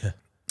idea.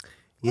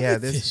 Look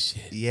at this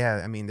shit.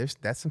 Yeah, I mean,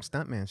 that's some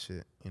stuntman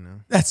shit.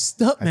 That's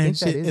I stuntman think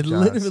that shit. is It Jaws.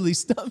 literally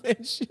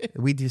stuntman shit.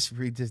 We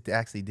just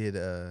actually did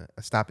a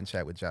stop and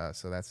chat with Jaws,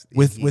 so that's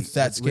With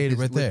that skater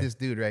right there. With this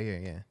dude right here,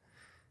 yeah,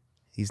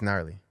 he's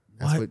gnarly.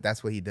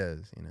 That's what he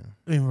does,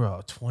 I mean,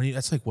 bro, 20.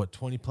 That's like what,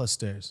 20 plus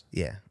stairs.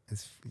 Yeah,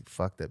 it's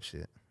fucked up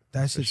shit.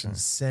 That's For just sure.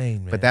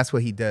 insane, man. But that's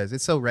what he does.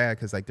 It's so rad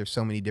because like there's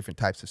so many different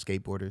types of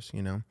skateboarders,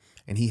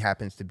 and he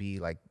happens to be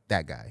like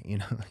that guy,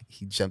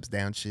 He jumps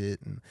down shit,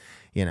 and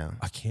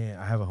I can't.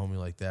 I have a homie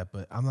like that,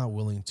 but I'm not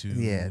willing to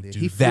dude.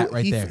 do that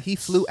right there. He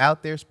flew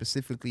out there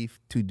specifically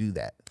to do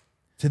that.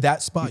 To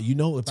that spot,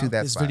 about To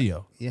that this spot.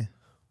 video. Yeah.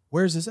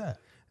 Where's this at?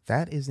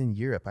 That is in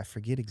Europe. I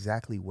forget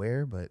exactly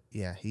where, but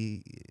yeah,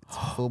 it's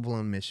a full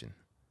blown mission.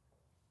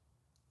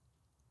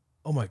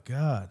 Oh my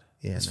God.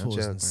 Yeah, this no fool is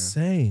joke, man.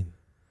 insane.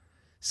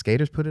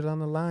 Skaters put it on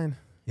the line.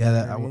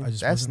 Yeah, You know what I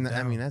just that's wasn't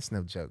down. that's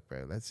no joke,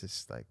 bro. That's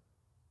just like,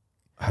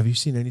 Have you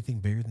seen anything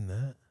bigger than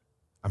that?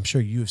 I'm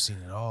sure you have seen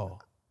it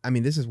all. I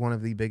mean, this is one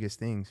of the biggest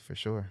things for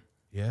sure.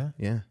 Yeah.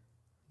 Yeah,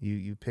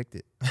 you picked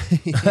it.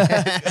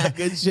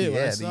 Good shit.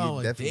 When I Yeah, saw it, I'm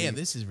like, definitely. damn,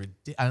 this is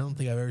ridiculous. I don't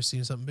think I've ever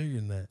seen something bigger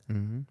than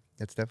that.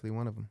 That's definitely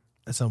one of them.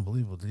 That's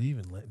unbelievable. Did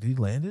he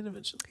land it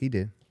eventually? He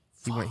did.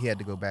 He had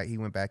to go back. He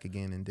went back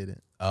again and did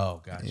it.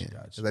 Oh, gotcha, Yeah,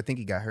 gotcha. 'cause I think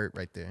he got hurt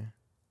right there.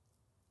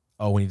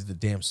 Oh, when he did the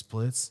damn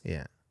splits?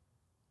 Yeah.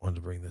 Wanted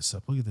to bring this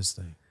up. Look at this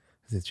thing.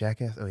 Is it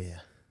Jackass? Oh yeah.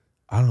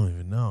 I don't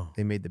even know.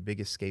 They made the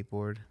biggest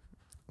skateboard.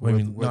 Wait, I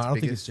mean, no, World's I don't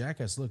think biggest. it's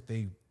Jackass. Look,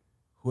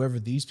 whoever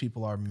these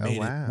people are made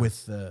wow. it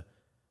with the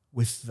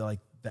like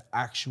the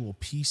actual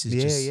pieces.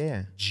 Yeah, just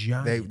yeah.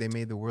 giant. They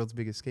made the world's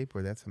biggest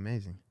skateboard. That's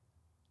amazing.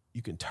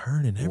 You can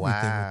turn and everything with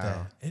Wow.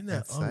 that. Isn't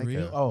that That's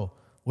unreal? psycho. Oh,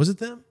 was it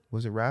them?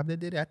 Was it Rob that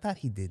did it? I thought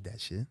he did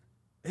that shit.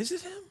 Is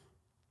it him?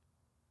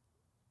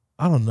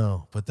 I don't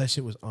know, but that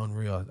shit was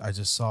unreal. I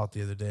just saw it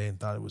the other day and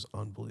thought it was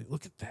unbelievable.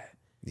 Look at that.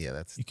 Yeah,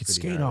 that's You could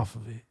pretty skate gnarly. off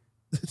of it.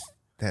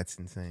 That's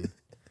insane.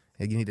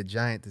 Hey, you need a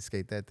giant to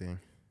skate that thing.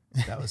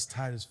 That was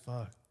tight as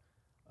fuck.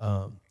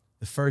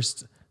 The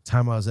first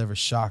time I was ever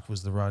shocked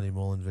was the Rodney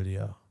Mullen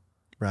video.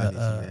 Rodney's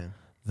the man.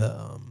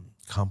 The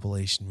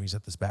compilation where he's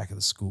at this back of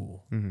the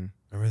school. Mm-hmm.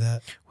 Remember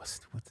that? What's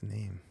the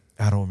name?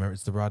 I don't remember.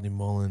 It's the Rodney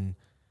Mullen.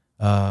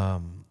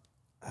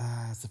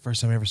 It's the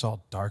first time I ever saw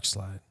Dark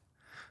Slide.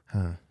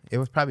 Huh. It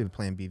was probably the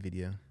Plan B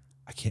video.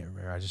 I can't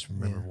remember. I just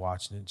remember Yeah.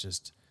 watching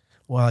it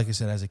well, like I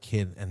said, as a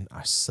kid, and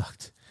I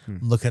sucked.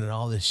 Looking at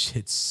all this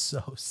shit,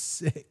 so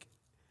sick.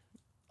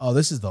 Oh,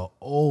 this is the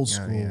old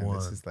school one.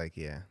 This is like,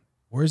 yeah.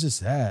 Where's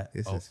this at?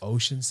 This is-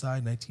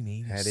 Oceanside,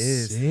 1986. That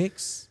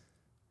is.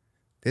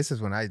 This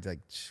is when I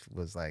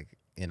was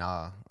in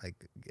awe. Like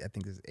I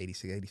think this is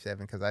 86,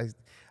 87, because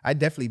I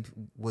definitely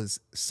was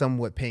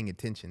somewhat paying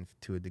attention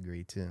to a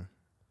degree too.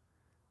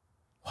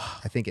 Wow.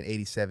 I think in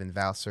 87,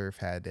 Val Surf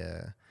had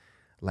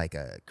like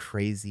a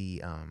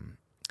crazy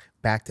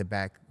back to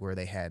back where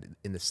they had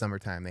in the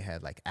summertime they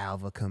had like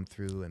Alva come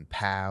through and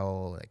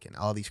Powell like and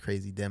all these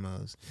crazy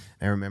demos.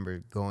 And I remember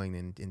going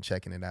and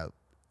checking it out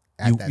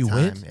at that time.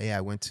 Went? Yeah,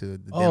 I went to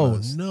the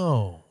demos. Oh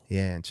no.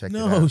 Yeah, and checked it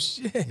out. No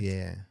shit.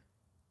 Yeah.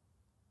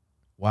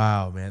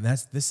 Wow, man.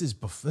 This is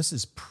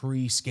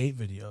pre-skate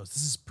videos.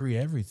 This is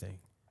pre-everything.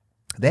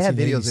 They had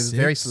videos. It was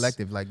very 1986.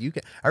 selective. Like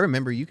I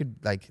remember you could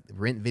like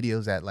rent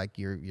videos at like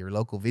your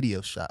local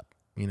video shop.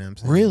 You know what I'm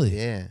saying? Really?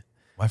 Yeah.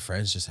 My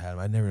friends just had them.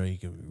 I never know you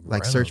could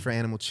Like rent Search them. for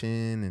Animal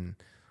Chin and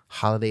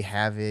Holiday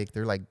Havoc.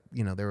 They're like,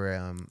 you know, they were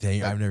I've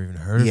never even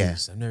heard of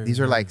these. I've never these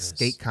even are heard like of this.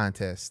 skate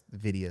contest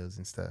videos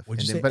and stuff.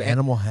 What'd you And say? but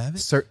Animal Havoc?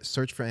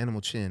 Search for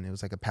Animal Chin. It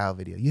was like a PAL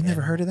video. You've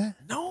never heard of that?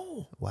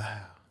 No.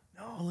 Wow.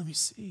 No, let me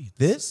see.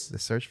 This? The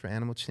Search for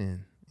Animal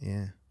Chin.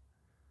 Yeah.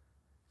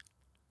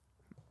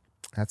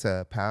 That's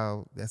a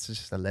PAL. That's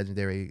just a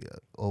legendary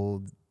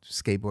old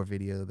skateboard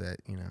video that,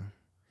 you know,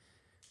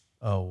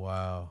 Oh,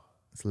 wow.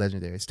 it's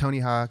legendary. It's Tony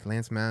Hawk,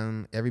 Lance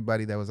Mountain,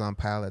 everybody that was on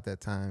PAL at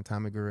that time.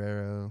 Tommy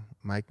Guerrero,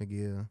 Mike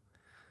McGill.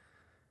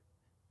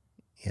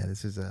 Yeah,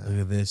 this is a...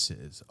 Look at this.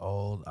 It's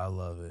old. I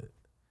love it.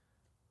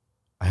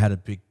 I had a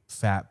big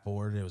fat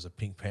board. It was a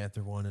Pink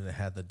Panther one, and it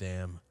had the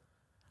damn...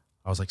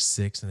 I was like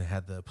 6, and it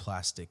had the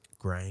plastic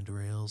grind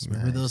rails.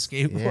 Remember those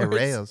skateboards? Yeah,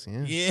 rails,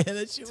 yeah. Yeah,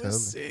 that shit Totally.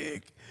 was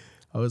sick.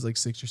 I was like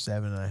 6 or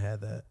 7, and I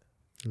had that.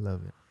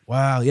 Love it.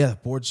 Wow, yeah,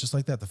 boards just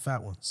like that, the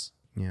fat ones.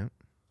 Yeah.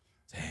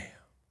 Damn.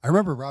 I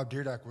remember Rob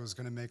Dyrdek was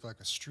going to make like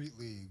a street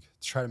league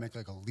to try to make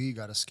like a league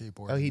out of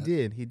skateboarding. Oh, he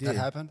did. He did. That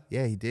happened?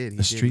 Yeah, he did.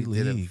 The street He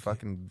did a league.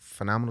 fucking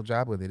phenomenal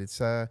job with it.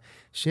 It's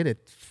shit.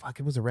 It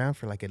was around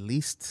for like at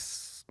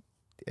least.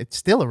 It's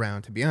still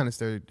around. To be honest,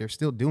 they're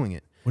still doing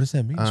it. What does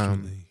that mean,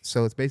 street league?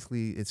 So it's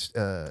basically it's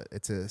a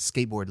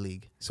skateboard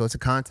league. So it's a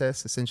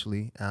contest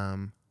essentially.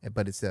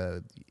 But it's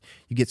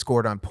you get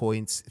scored on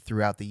points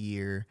throughout the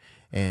year,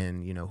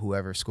 and you know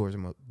whoever scores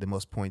the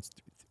most points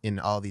in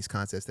all these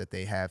contests that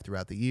they have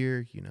throughout the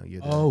year, you know,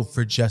 you're the,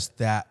 For just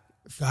that.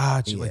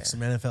 Gotcha, Yeah. like some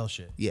NFL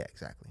shit. yeah,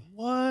 exactly.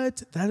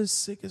 What? That is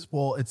sick as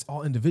well. It's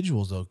all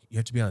individuals though. You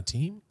have to be on a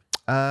team.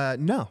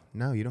 No,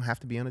 you don't have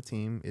to be on a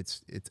team.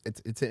 It's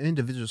an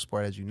individual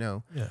sport, as you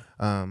know. Yeah.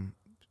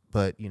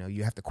 But you know,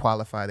 you have to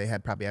qualify. They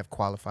probably have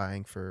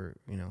qualifying for,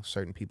 you know,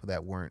 certain people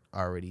that weren't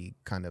already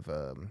kind of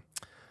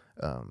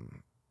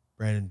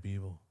Brandon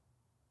Beeble.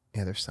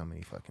 yeah. There's so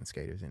many fucking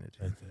skaters in it.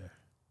 Dude. Right there.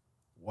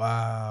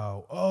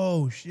 Wow.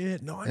 Oh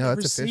shit. No, I No,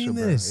 never it's official, seen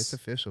bro. this. It's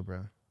official,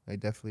 bro. They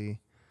definitely.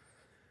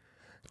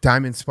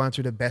 Diamond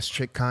sponsored a best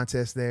trick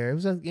contest there.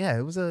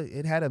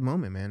 It had a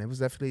moment, man. It was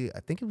definitely. I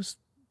think it was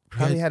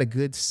probably had a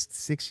good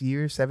 6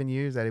 years, 7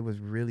 years that it was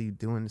really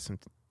doing some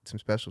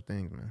special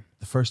things, man.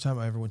 The first time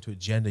I ever went to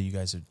Agenda, you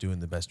guys are doing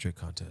the best trick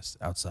contest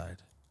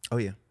outside. Oh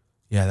yeah.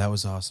 Yeah, that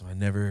was awesome. I've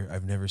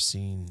never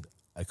seen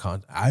a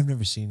contest. I'm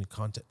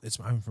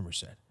from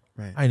Merced.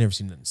 Right. I ain't never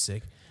seen nothing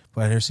sick,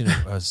 but I never seen a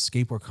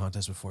skateboard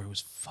contest before. It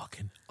was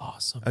fucking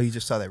awesome. Oh, you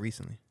just saw that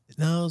recently?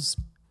 No, it was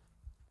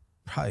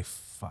probably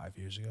 5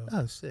 years ago.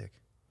 Oh, sick.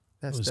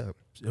 That's dope.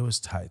 It was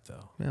tight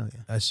though. Hell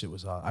yeah. That shit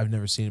was awesome. I've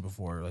never seen it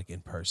before, like in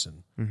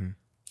person.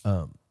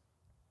 Mm-hmm.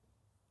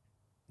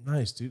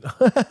 Nice, dude.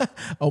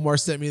 Omar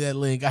sent me that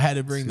link. I had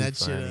to bring Too that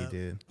funny, shit up.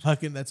 dude.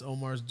 Fucking, that's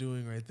Omar's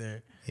doing right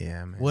there.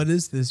 Yeah, man. What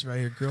is this right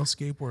here? Girl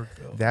skateboard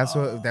girl. That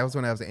was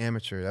when I was an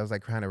amateur. That was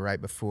like kind of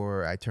right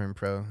before I turned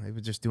pro. It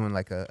was just doing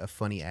like a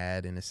funny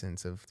ad in a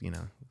sense of, you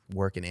know,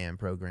 work and AM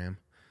program.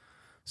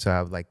 So I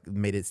like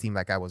made it seem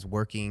like I was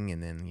working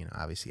and then, you know,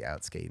 obviously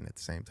out skating at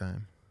the same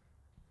time.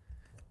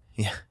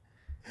 Yeah.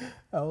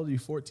 How old are you?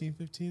 14,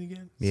 15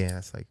 again? Yeah,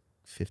 that's like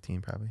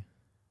 15 probably.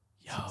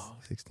 Yo,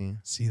 16.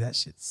 see that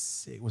shit's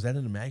sick. Was that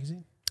in a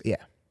magazine? Yeah.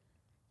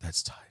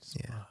 That's tight.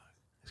 Yeah.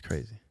 It's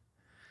crazy.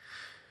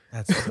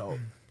 That's dope.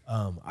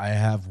 I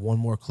have one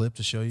more clip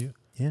to show you.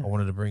 Yeah. I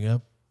wanted to bring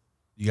up.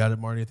 You got it,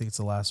 Marty? I think it's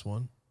the last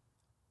one.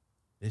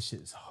 This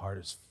shit is hard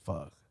as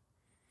fuck.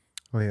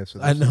 Oh yeah.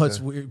 So I this know is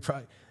it's weird.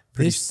 Probably,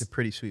 the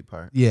pretty sweet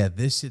part. Yeah,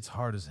 this shit's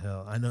hard as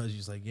hell. I know it's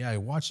just like, yeah, I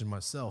watched it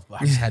myself,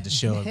 but I just had to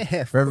show it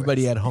Yeah, for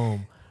everybody at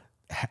home.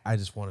 I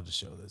just wanted to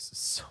show this. It's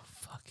so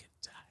fucking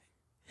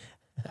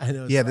tight. I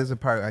know. Yeah, there's a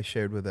part I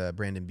shared with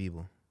Brandon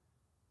Beeble.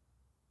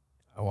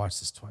 I watched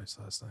this twice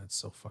last night. It's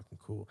so fucking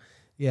cool.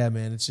 Yeah,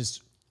 man. It's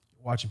just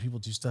watching people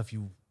do stuff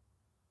you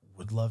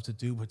would love to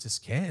do, but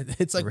just can't.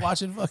 It's like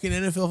watching fucking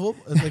NFL football.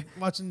 It's like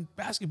watching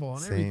basketball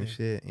and Same everything.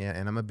 shit. Yeah,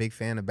 and I'm a big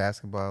fan of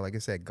basketball. Like I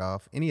said,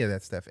 golf, any of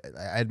that stuff.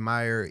 I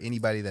admire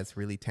anybody that's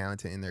really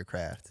talented in their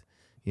craft.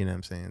 You know what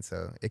I'm saying?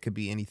 So it could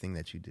be anything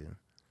that you do.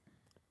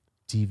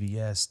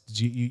 DVS.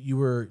 Did you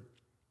were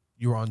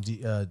on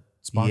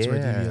sponsored by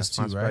DVS too,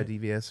 sponsored right? by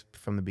DVS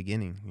from the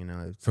beginning. You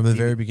know, From the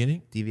very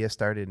beginning. DVS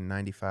started in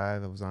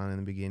 '95. I was on in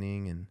the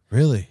beginning, and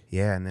Really?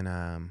 yeah, and then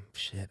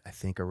I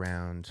think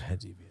around I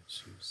had DVS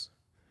shoes.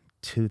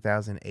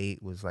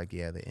 2008 was like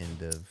the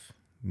end of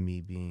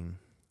me being,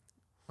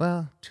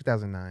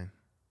 2009.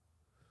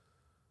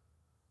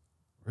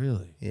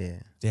 Really? Yeah,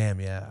 Damn,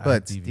 yeah. I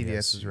but had DVS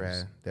was shoes.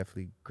 rad.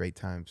 Definitely great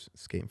times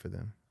skating for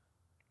them.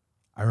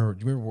 I remember. Do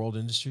you remember World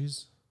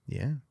Industries?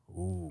 Yeah,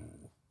 Ooh,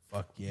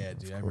 Fuck yeah,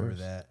 dude. I remember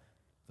that.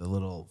 The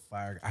little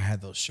fire. I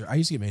had those shirts. I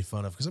used to get made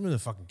fun of because I'm in the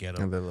fucking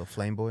ghetto. And the little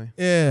flame boy.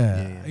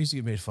 Yeah. I used to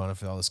get made fun of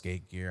for all the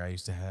skate gear I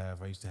used to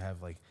have. I used to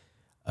have like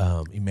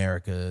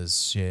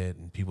America's shit,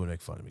 and people would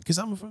make fun of me because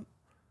I'm from,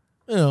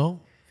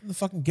 the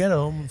fucking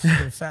ghetto. I'm a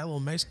fucking fat little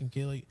Mexican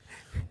kid. Like,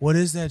 what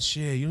is that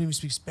shit? You don't even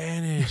speak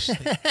Spanish.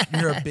 Like,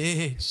 you're a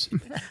bitch.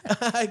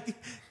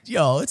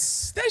 Yo,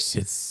 that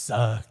shit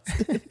sucked.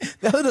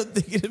 Now that I'm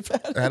thinking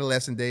about it.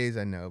 Adolescent days,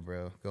 I know,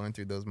 bro. Going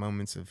through those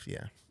moments of,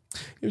 It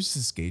was just a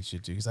skate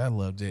shit, too, because I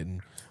loved it,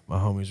 and my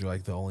homies were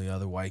like the only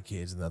other white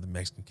kids and the other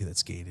Mexican kid that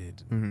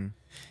skated.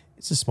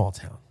 It's a small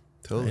town.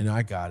 Totally.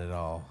 I got it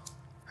all.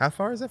 How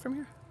far is that from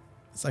here?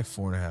 It's like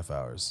 4.5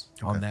 hours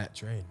on that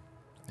train.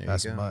 There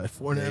That's you go. my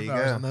 4.5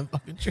 hours on that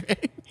fucking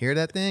train. Hear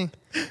that thing?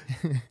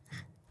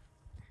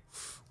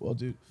 Well,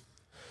 dude.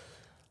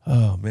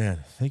 Oh, man.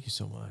 Thank you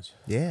so much.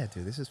 Yeah,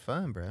 dude. This is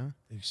fun, bro.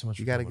 Thank you so much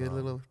You for got a coming good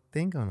on. little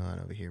thing going on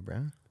over here,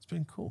 bro. It's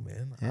been cool,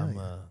 man.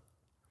 Yeah,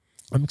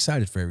 I'm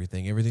excited for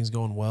everything. Everything's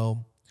going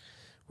well.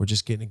 We're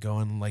just getting it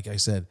going. Like I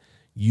said,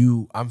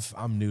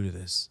 I'm new to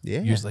this.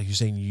 Yeah. You're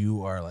saying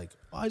you are like,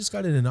 I just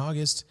got it in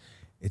August.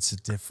 It's a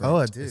different.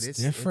 Oh, dude, it's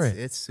different.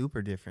 It's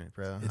super different,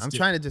 bro. It's I'm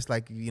trying to just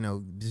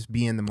just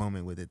be in the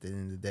moment with it. At the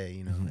end of the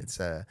day,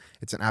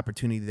 it's an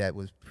opportunity that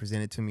was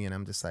presented to me, and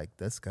I'm just like,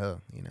 let's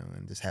go,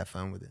 and just have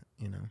fun with it.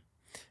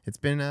 It's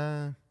been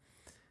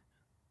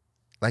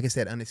like I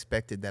said,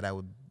 unexpected that I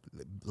would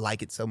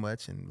like it so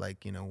much and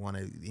want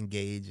to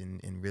engage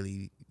and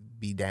really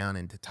be down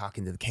and to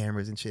talking to the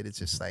cameras and shit. It's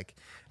just like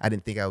I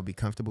didn't think I would be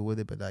comfortable with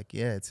it, but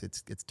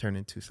it's turned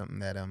into something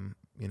that I'm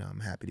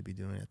happy to be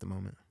doing at the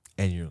moment.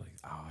 And you're like,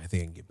 oh, I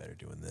think I can get better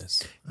doing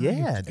this.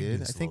 Yeah,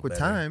 dude. I think with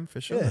time, for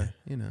sure.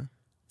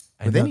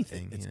 With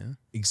anything,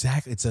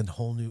 Exactly. It's a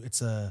whole new.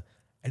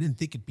 I didn't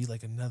think it'd be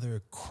like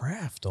another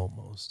craft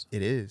almost.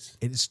 It is.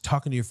 It's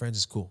talking to your friends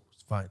is cool.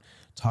 It's fine.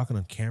 Talking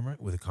on camera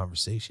with a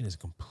conversation is a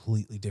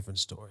completely different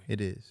story.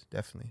 It is,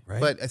 definitely. Right?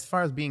 But as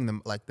far as being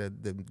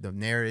the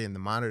narrator and the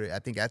monitor, I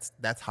think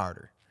that's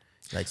harder.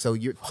 Like, so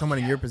you're someone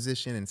in your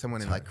position and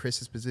someone in like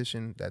Chris's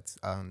position that's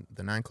on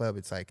the 9 Club,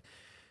 it's like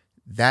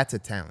that's a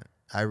talent.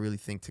 I really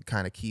think to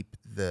kind of keep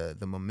the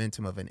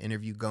momentum of an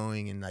interview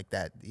going and like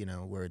that,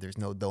 where there's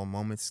no dull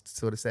moments,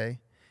 so to say,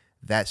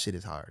 that shit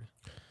is hard.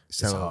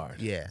 So, it's hard.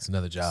 Yeah. It's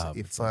another job.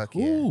 It's like,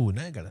 yeah. Ooh,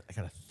 now I gotta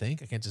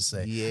think. I can't just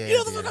say, yeah, you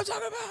know the fuck I'm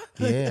talking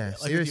about? Yeah,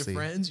 like seriously. with your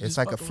friends, it's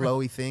like a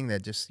flowy thing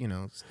that just,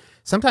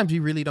 sometimes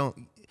you really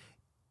don't,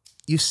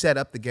 you set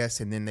up the guest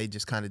and then they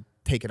just kind of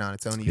take it on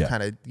its own and you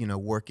kind of,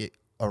 work it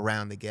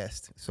around the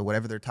guest. So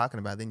whatever they're talking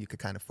about, then you could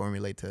kind of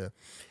formulate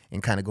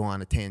and kind of go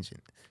on a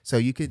tangent. So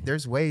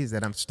there's ways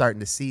that I'm starting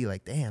to see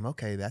like, damn,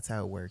 okay, that's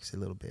how it works a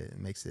little bit. It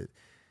makes it,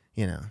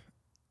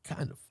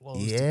 kind of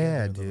flows.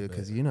 Yeah, dude,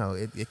 because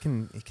it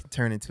can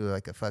turn into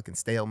like a fucking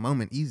stale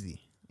moment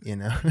easy. I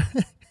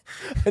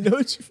know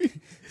what you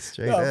mean.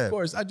 Straight up. Of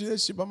course, I do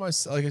that shit by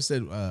myself. Like I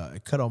said, I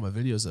cut all my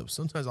videos up.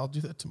 Sometimes I'll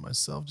do that to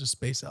myself, just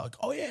space out. Like,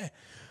 oh yeah,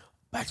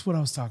 back to what I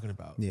was talking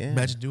about. Yeah.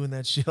 Imagine doing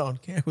that shit on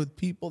camera with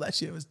people. That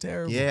shit was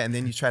terrible. Yeah, and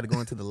then you try to go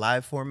into the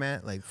live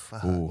format, like,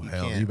 fuck. Oh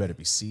hell, you better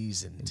be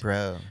seasoned,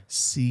 bro.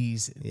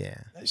 Seasoned. Yeah,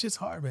 that shit's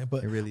hard, man.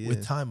 But it really with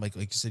is. time, like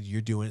you said,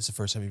 you're doing it. It's the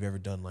first time you've ever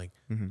done like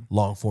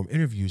long form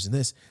interviews in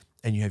this,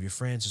 and you have your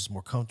friends. It's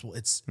more comfortable.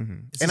 It's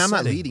and I'm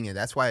not leading it.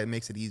 That's why it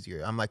makes it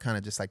easier. I'm like kind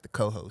of just like the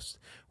co-host,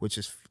 which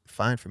is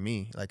fine for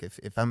me. Like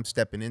if I'm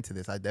stepping into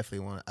this, I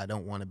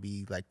don't want to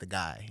be like the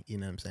guy. You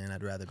know what I'm saying?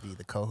 I'd rather be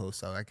the co-host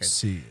so I can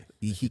see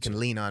he can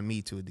lean on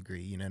me to a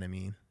degree. You know what I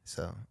mean?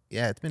 So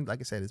yeah, it's been, like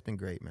I said, it's been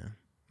great, man.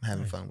 I'm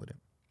having fun with it.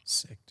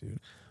 Sick, dude.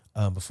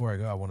 Before I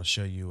go, I want to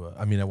show you.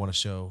 I want to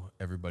show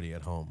everybody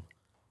at home.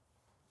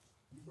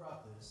 You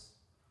brought this.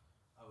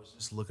 I was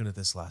just looking at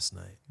this last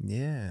night.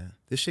 Yeah,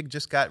 this shit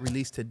just got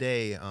released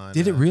today. On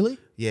Did it really?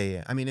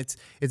 Yeah. I mean, it's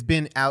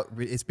been out.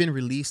 It's been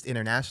released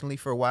internationally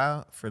for a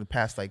while, for the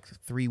past like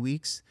 3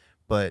 weeks,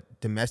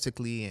 but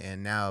domestically,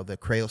 and now the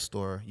Crail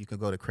store. You can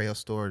go to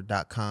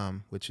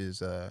crailstore.com, which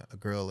is a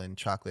girl in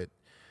chocolate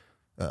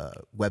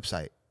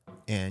website.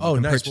 And you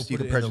can purchase, you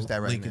can purchase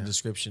that right now. Link in the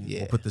description. Yeah.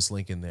 We'll put this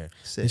link in there.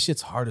 Sick. This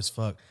shit's hard as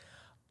fuck.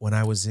 When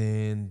I was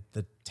in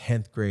the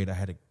 10th grade, I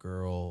had a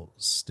girl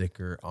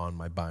sticker on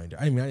my binder.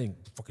 I didn't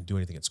fucking do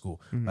anything at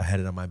school. I had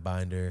it on my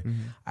binder.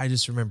 I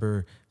just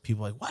remember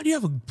people like, why do you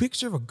have a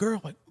picture of a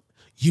girl? Like,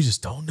 you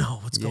just don't know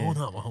what's going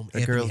on. My home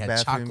Anthony had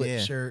bathroom,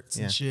 chocolate shirts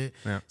and shit.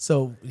 Yeah.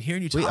 So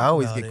hearing you talk about it,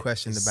 we always get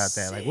questioned about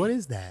that. Like, what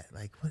is that?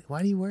 Like,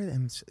 why do you wear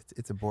them?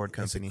 It's a board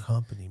company. It's a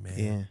company, man.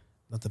 Yeah.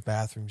 Not the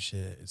bathroom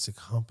shit. It's a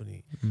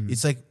company.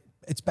 It's like,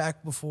 it's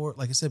back before,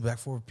 like I said, back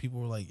before people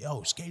were like,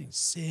 yo, skating's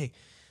sick.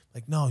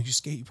 Like, no, you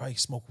skate, you probably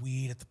smoke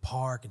weed at the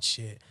park and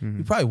shit.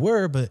 You probably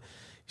were, but you're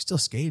still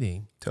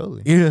skating.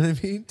 Totally. You know what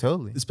I mean?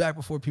 Totally. It's back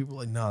before people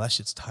were like, no, that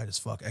shit's tight as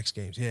fuck. X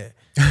Games, yeah.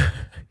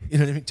 You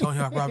know what I mean? Tony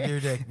Hawk, Rob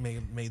Dyrdek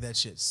made that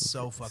shit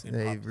so fucking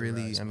They popular.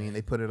 really,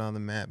 they put it on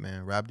the map,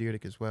 man. Rob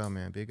Dyrdek as well,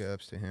 man. Big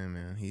ups to him,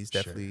 man. He's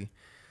definitely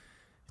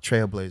a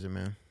trailblazer,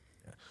 man.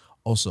 Yeah.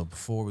 Also,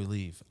 before we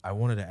leave, I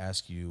wanted to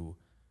ask you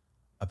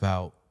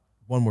about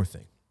one more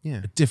thing. Yeah.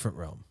 A different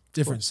realm.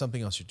 Different,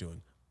 something else you're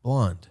doing.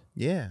 Blonde.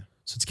 Yeah.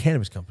 So it's a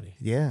cannabis company.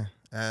 Yeah.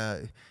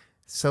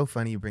 So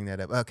funny you bring that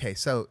up. Okay,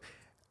 so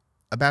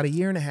about a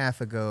year and a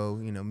half ago,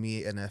 you know,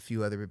 me and a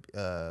few other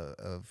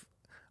of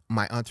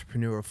my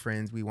entrepreneurial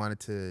friends, we wanted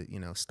to, you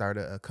know, start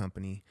a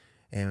company,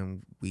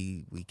 and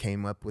we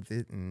came up with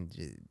it, and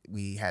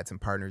we had some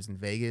partners in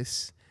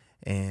Vegas,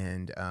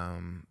 and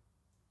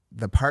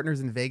the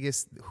partners in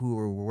Vegas who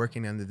were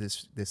working under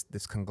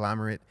this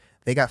conglomerate,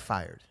 they got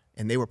fired,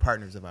 and they were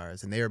partners of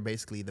ours, and they were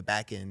basically the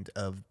back end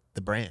of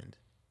the brand.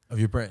 Of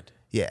your brand.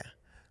 Yeah.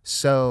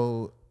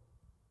 So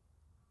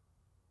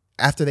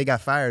after they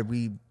got fired,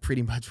 we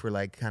pretty much were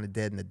like kind of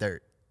dead in the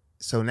dirt.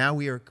 So now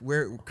we're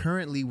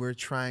currently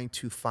trying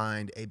to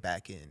find a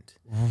back end.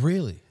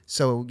 Really?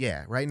 So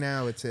yeah, right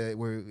now it's So been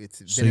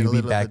you a mean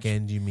little back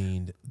end? You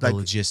mean the like-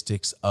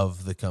 logistics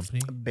of the company?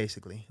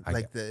 basically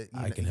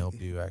I can help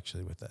you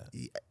actually with that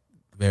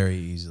very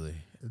easily.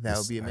 That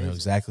would be I know amazing.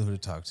 exactly who to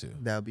talk to.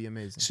 That would be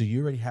amazing. So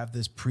you already have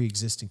this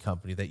pre-existing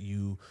company that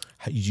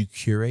did you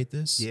curate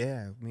this?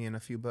 Yeah, me and a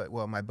few,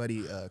 my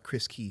buddy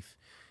Chris Keefe,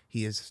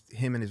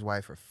 him and his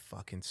wife are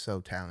fucking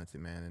so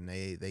talented, man, and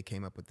they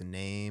came up with the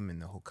name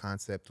and the whole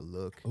concept, the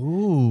look,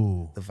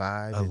 Ooh, the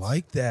vibe. I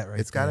like that. Right,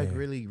 It's got there. a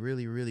really,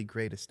 really, really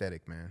great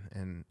aesthetic, man,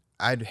 and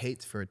I'd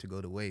hate for it to go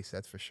to waste.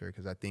 That's for sure,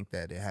 because I think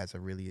that it has a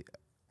great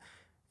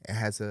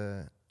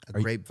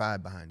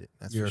vibe behind it.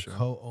 That's You're for sure. a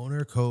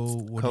co-owner,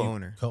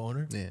 co-owner.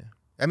 Co-owner. Yeah.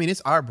 I mean,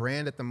 it's our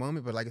brand at the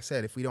moment, but like I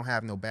said, if we don't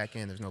have no back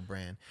end, there's no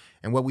brand.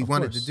 And what we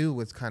wanted to do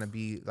was kind of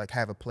be like,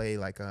 have a play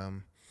like,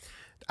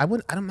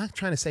 I'm not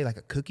trying to say like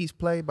a cookies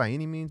play by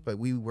any means, but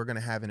we were going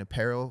to have an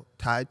apparel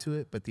tied to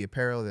it, but the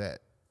apparel that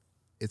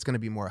it's going to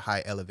be more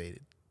high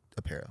elevated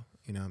apparel.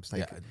 You know what I'm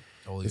saying? Yeah, I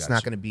totally it's got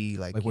not you. going to be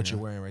like Like what you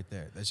know, you're wearing right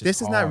there. That's just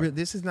this is not art. real.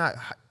 This is not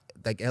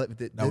like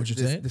what you're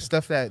saying? the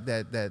stuff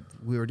that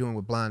we were doing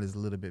with Blonde is a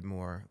little bit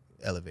more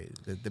elevated.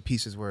 The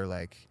pieces were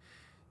like,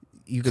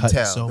 you could Cut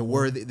tell so the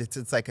word.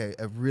 It's like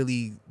a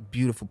really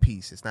beautiful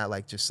piece. It's not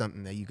like just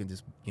something that you can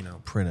just, you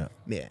know, print up.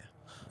 yeah.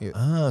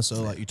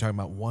 So like you're talking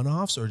about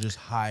one-offs or just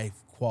high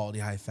quality,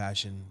 high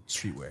fashion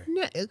streetwear?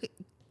 Yeah,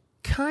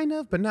 kind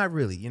of, but not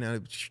really. You know,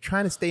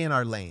 trying to stay in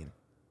our lane,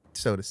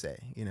 so to say.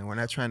 You know, we're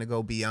not trying to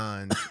go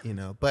beyond. You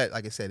know, but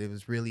like I said, it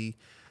was really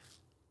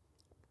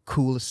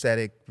cool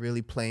aesthetic,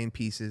 really plain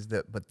pieces.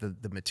 But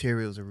the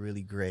materials are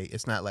really great.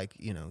 It's not like,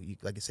 you know,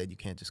 like I said, you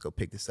can't just go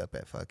pick this up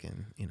at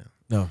fucking, you know,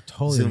 No,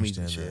 totally Zoomies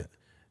understand and shit. that.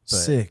 But,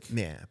 Sick.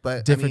 Yeah,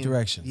 but Different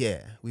direction.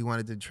 Yeah, we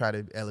wanted to try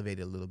to elevate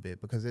it a little bit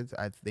because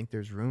I think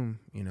there's room,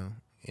 you know,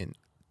 and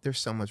there's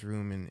so much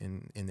room in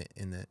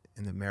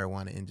the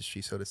marijuana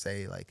industry, so to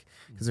say, like,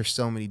 because there's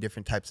so many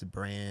different types of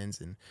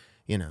brands, and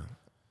you know,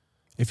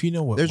 if you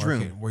know what there's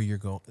market, room. where you're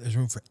going, there's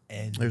room for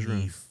any There's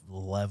room.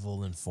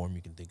 level and form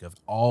you can think of.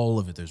 All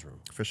of it, there's room.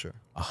 For sure.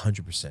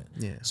 100%.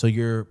 Yeah. So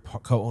you're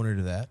co-owner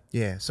to that.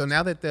 Yeah. So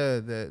now that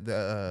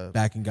the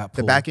Back end got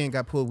the pulled. back end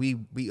got pulled,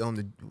 we own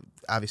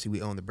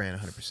the brand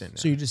 100% now.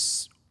 So you're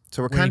just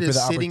So we're waiting kind for of the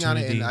sitting on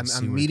it, and opportunity to see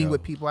I'm where it meeting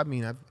with goes. people. I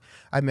mean,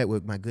 I've met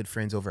with my good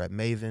friends over at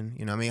Maven.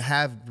 You know, I mean, I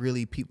have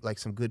really people, like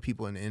some good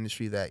people in the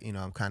industry that, you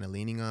know, I'm kind of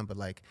leaning on. But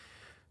like,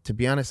 to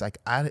be honest, like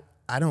I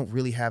don't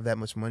really have that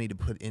much money to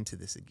put into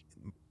this,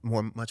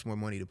 much more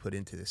money to put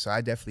into this. So I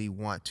definitely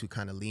want to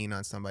kind of lean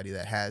on somebody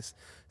that has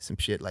some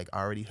shit like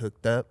already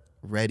hooked up,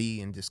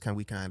 ready, and just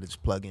we kind of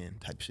just plug in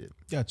type shit.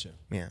 Gotcha.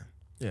 Yeah.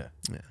 Yeah.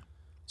 Yeah.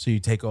 So you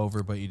take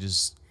over, but you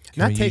just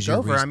Not kinda take use your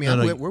over, I mean,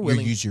 we're you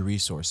willing- use your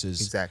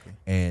resources Exactly.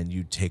 and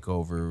you take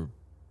over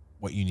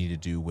what you need to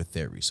do with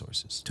their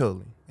resources.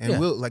 Totally. And Yeah.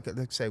 we'll like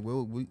I say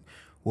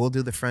we'll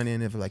do the front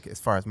end of like as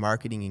far as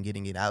marketing and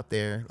getting it out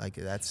there. Like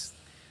that's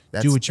Do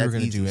what you were that's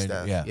gonna easy do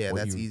stuff. yeah, what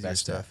that's you were easier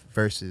best at. stuff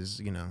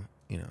versus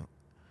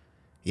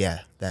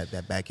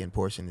that back end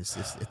portion is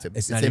just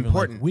it's not even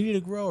important. like, we need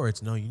to grow, or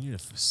it's no, you need a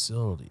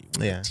facility.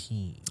 We need Yeah. a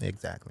team.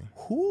 Exactly.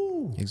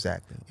 Whoo.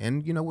 Exactly.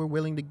 And we're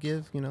willing to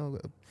give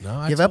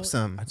I give up totally-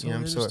 some. I So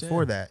understand.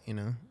 for that,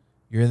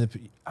 You're in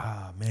the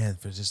man,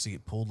 for just to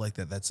get pulled like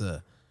that, that's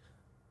a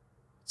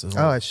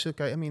Oh, I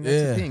shook. I mean,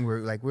 that's the thing.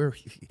 We're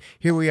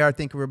here. We are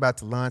thinking we're about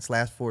to launch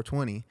last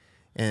 420,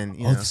 and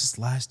this is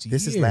last year.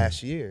 this is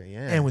last year.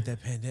 Yeah. And with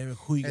that pandemic,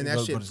 who you and gonna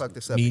that go shit to fucked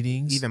us up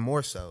meetings? even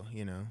more so,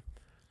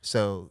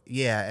 So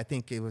yeah, I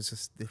think it was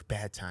just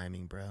bad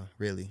timing, bro.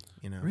 Really,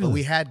 But Really?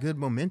 we had good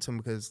momentum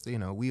because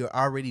we were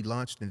already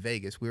launched in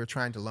Vegas. We were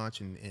trying to launch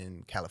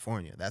in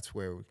California. That's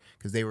where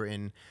because they were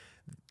in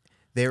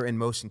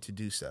motion to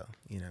do so.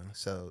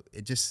 So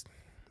it just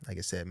like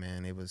I said,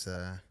 man, it was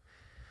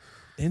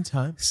in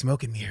time.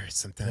 smoke and mirrors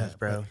sometimes,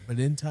 bro. But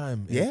in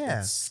time,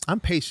 Yeah, I'm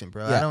patient,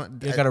 bro. Yeah,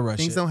 you gotta rush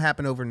Things it. don't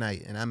happen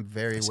overnight, and I'm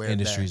very this aware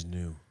industry's of that.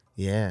 new.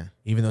 Yeah,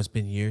 Even though it's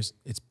been years,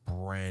 it's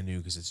brand new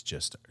because it's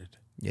just started.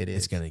 it is.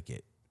 It's gonna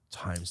get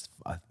times.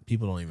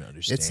 People don't even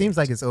understand. It seems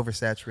like it's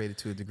oversaturated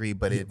to a degree,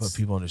 but but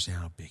people understand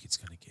how big it's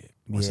going to get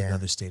once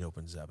another state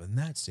opens up, and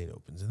that state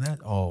opens, and that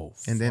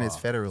then it's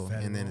federal,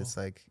 and then it's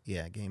like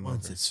game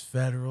once over. It's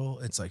federal,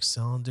 it's like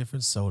selling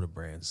different soda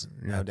brands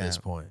at this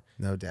point.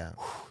 No doubt.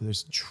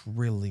 There's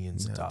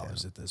trillions of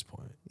dollars at this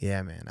point.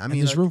 Yeah, man. I mean,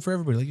 and there's room for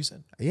everybody, like you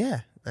said.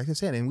 Yeah, like I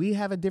said, and we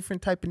have a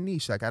different type of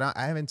niche. Like I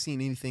haven't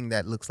seen anything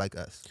that looks like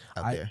us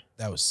out there.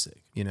 That was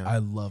sick. You know, I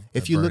love.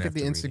 If you look at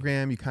the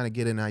Instagram, you kind of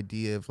get an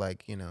idea of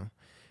like,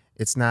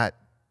 it's not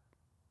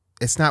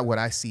what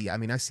I see. I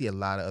mean, I see a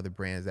lot of other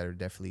brands that are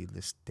definitely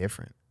just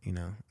different.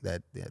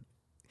 That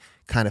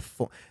kind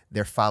of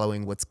they're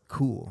following what's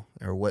cool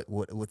or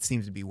what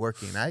seems to be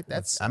working.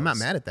 I'm not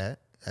mad at that.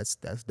 That's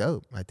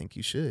dope. I think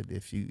you should.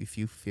 If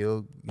you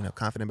feel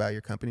confident about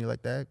your company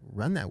like that,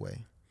 run that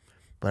way.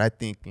 But I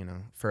think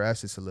for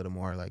us, it's a little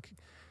more like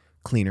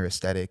cleaner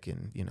aesthetic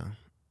and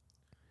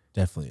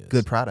definitely is.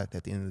 Good product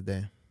at the end of the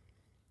day.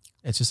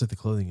 It's just like the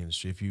clothing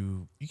industry. If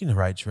you can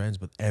ride trends,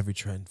 but every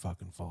trend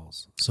fucking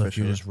falls. So if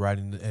you're just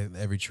riding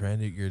every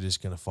trend, you're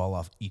just gonna fall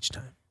off each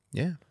time.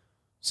 Yeah.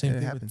 Same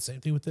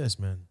thing with this,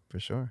 man.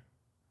 For sure.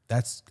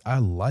 I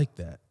like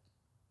that.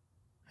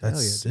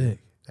 That's sick. Dude.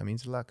 That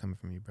means a lot coming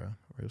from you, bro.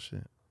 Real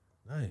shit.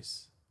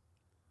 Nice.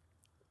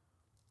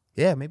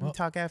 Yeah, maybe we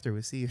talk after.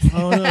 We'll see.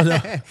 Oh no,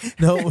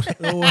 don't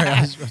worry.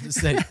 I was about to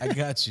say, I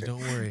got you.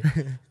 Don't worry.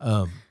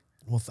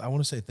 Well, I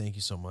want to say thank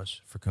you so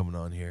much for coming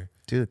on here,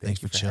 dude. Thanks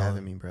for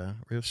having me, bro.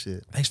 Real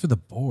shit. Thanks for the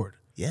board.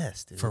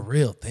 Yes, dude. For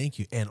real. Thank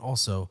you. And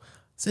also,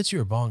 since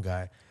you're a bong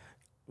guy,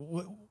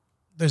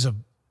 there's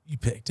you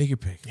pick. Take your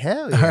pick.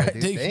 Hell yeah, all right,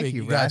 dude. Thank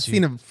you, bro. I've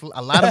seen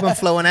a lot of them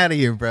flowing out of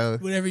here, bro.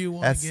 Whatever you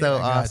want. That's so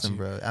awesome,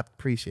 bro. I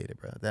appreciate it,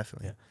 bro.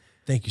 Definitely. Yeah.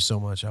 Thank you so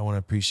much. I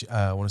want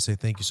to say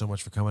thank you so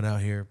much for coming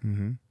out here.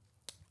 Mm-hmm.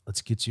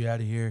 Let's get you out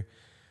of here.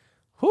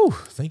 Whew.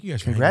 Thank you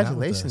guys for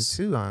congratulations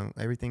too on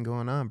everything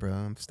going on, bro.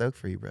 I'm stoked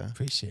for you, bro.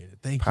 Appreciate it.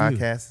 Thank you.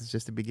 Podcast is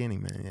just the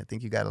beginning, man. I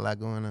think you got a lot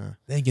going on.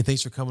 Thank you.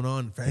 Thanks for coming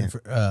on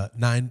for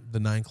the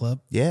 9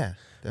 Club. Yeah,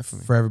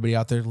 definitely. For everybody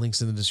out there,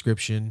 links in the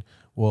description.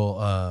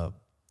 We'll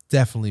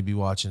definitely be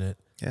watching it.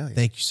 Yeah.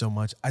 Thank you so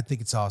much. I think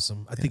it's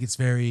awesome. I think it's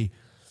very.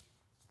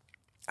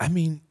 I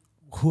mean,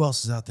 who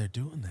else is out there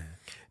doing that?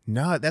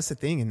 No, that's the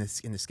thing in the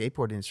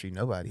skateboard industry.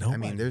 Nobody. I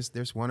mean,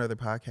 there's one other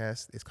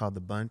podcast. It's called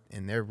The Bunt,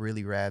 and they're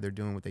really rad. They're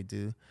doing what they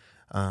do,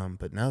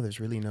 but no, there's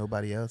really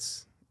nobody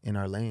else in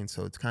our lane.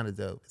 So it's kind of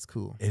dope. It's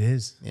cool. It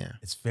is. Yeah,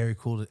 it's very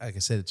cool. Like I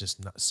said, it's just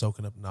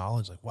soaking up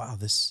knowledge. Like, wow,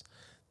 this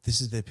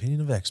is the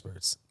opinion of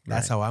experts.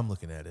 That's how I'm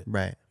looking at it.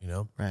 Right.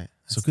 Right.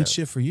 So good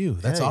shit for you.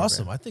 That's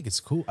awesome. Bro. I think it's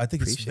cool. I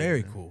think it's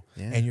very cool.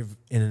 Yeah. And you're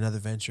in another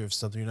venture of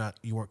something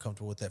you weren't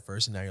comfortable with at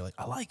first, and now you're like,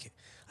 I like it.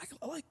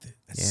 I liked it.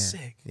 That's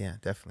sick. Yeah,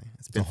 definitely.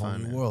 It's been fun.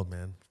 It's a whole new world,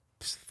 man.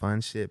 It's fun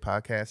shit.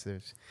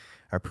 Podcasts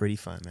are pretty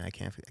fun, man. I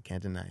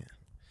can't deny it.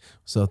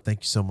 So thank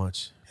you so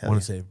much. I want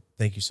to say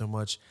thank you so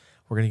much.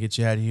 We're gonna get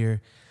you out of here,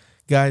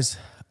 guys.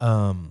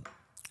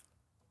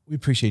 We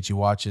appreciate you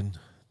watching.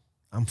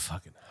 I'm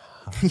fucking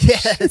hot.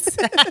 Yes.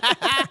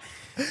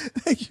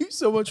 Thank you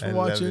so much for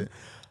watching.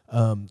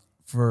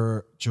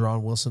 For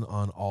Jeron Wilson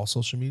on all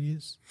social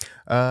medias?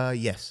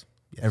 Yes.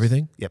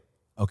 Everything? Yep.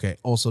 Okay.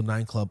 Also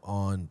 9 Club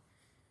on,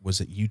 was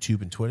it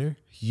YouTube and Twitter?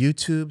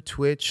 YouTube,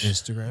 Twitch.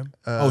 Instagram?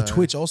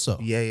 Twitch also.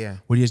 Yeah.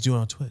 What are you guys doing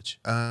on Twitch?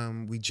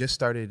 We just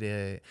started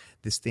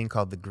this thing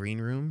called the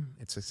Green Room.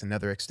 It's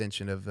another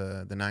extension of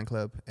the 9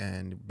 Club.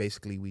 And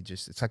basically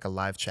it's like a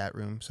live chat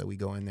room. So we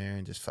go in there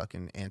and just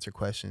fucking answer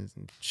questions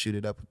and shoot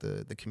it up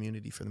with the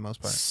community for the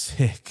most part.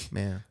 Sick.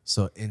 Man.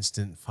 So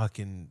instant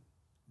fucking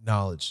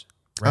knowledge.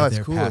 Right,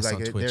 it's cool. Like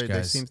on Twitch,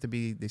 they seem to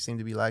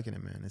be liking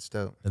it, man. It's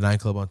dope. The 9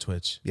 Club on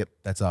Twitch. Yep.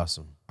 That's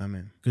awesome. I'm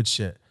in. Good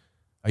shit.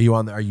 Are you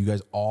on there? Are you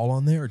guys all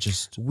on there or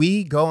just?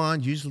 We go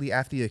on usually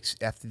after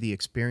the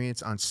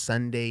experience on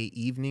Sunday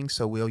evening.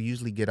 So we'll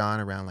usually get on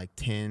around like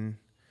 10,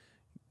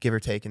 give or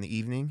take, in the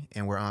evening,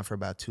 and we're on for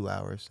about 2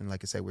 hours. And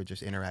like I said, we're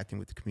just interacting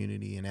with the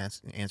community and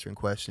answering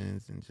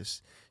questions and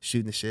just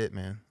shooting the shit,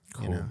 man.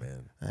 Cool,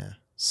 man. Yeah.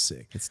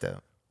 Sick. It's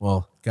dope.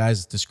 Well,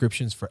 guys,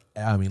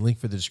 link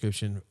for the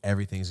description.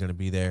 Everything's going to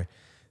be there.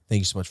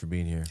 Thank you so much for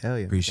being here. Hell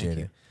yeah. Appreciate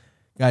it.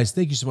 Guys,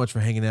 thank you so much for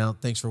hanging out.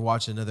 Thanks for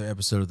watching another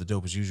episode of the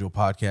Dope As Usual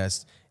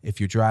podcast.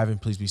 If you're driving,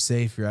 please be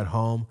safe. If you're at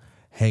home,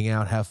 hang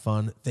out, have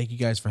fun. Thank you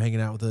guys for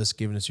hanging out with us,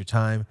 giving us your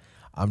time.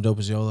 I'm Dope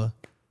As Yola.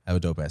 Have a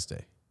dope-ass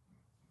day.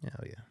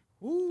 Hell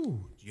yeah.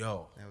 Ooh,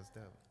 yo. That was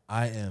dope.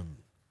 I'm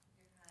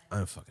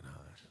fucking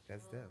hot.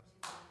 That's dope.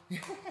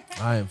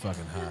 I am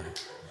fucking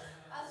hot.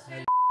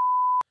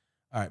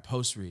 All right,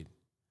 post read.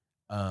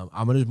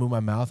 I'm going to move my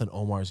mouth and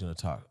Omar's going to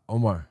talk.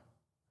 Omar,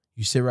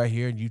 you sit right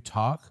here and you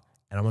talk,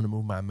 and I'm going to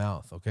move my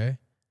mouth, okay?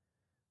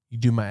 You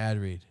do my ad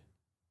read.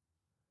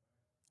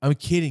 I'm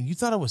kidding. You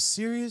thought I was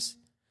serious?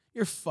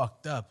 You're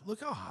fucked up.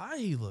 Look how high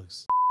he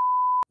looks.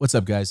 What's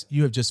up, guys?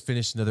 You have just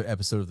finished another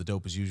episode of the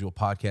Dope As Usual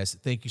podcast.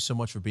 Thank you so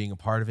much for being a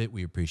part of it.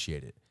 We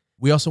appreciate it.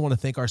 We also want to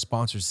thank our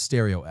sponsors,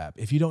 Stereo app.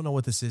 If you don't know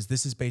what this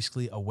is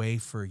basically a way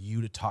for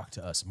you to talk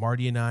to us.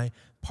 Marty and I,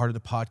 part of the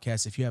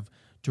podcast. If you have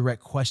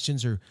direct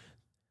questions or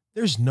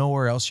there's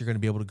nowhere else you're going to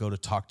be able to go to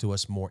talk to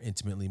us more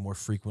intimately, more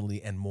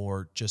frequently, and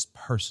more just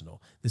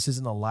personal. This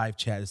isn't a live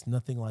chat. It's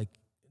nothing like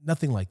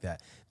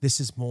that. This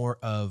is more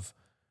of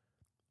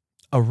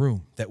a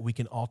room that we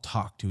can all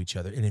talk to each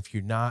other. And if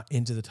you're not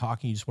into the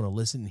talking, you just want to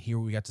listen and hear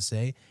what we got to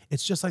say,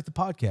 it's just like the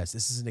podcast.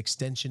 This is an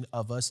extension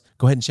of us.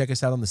 Go ahead and check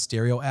us out on the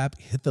Stereo app.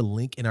 Hit the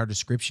link in our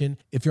description.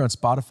 If you're on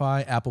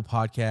Spotify, Apple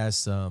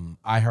Podcasts,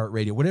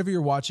 iHeartRadio, whatever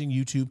you're watching,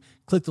 YouTube,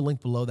 click the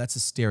link below. That's a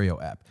Stereo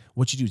app.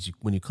 What you do is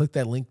when you click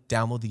that link,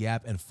 download the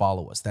app and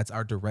follow us. That's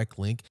our direct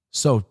link.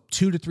 So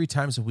 2 to 3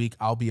 times a week,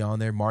 I'll be on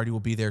there. Marty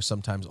will be there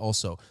sometimes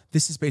also.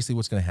 This is basically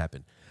what's going to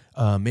happen.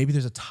 Maybe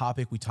there's a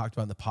topic we talked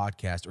about in the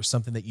podcast or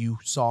something that you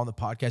saw on the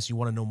podcast you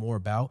want to know more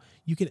about.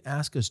 You can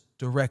ask us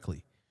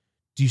directly.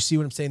 Do you see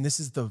what I'm saying? This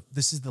is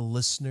the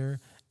listener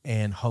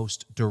and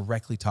host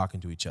directly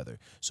talking to each other.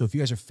 So if you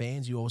guys are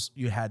fans,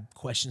 you had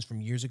questions from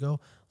years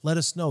ago, let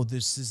us know.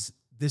 This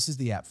is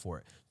the app for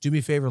it. Do me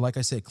a favor, like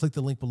I said, click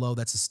the link below.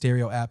 That's a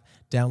Stereo app.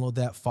 Download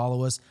that,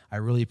 follow us. I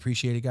really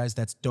appreciate it, guys.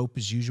 That's dope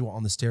as usual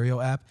on the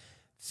Stereo app.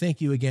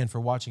 Thank you again for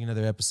watching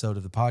another episode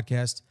of the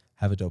podcast.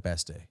 Have a dope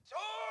ass day.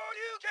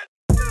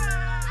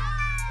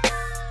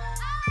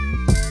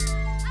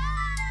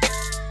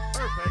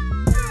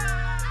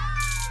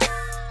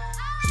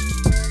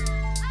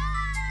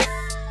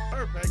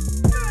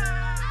 Perfect.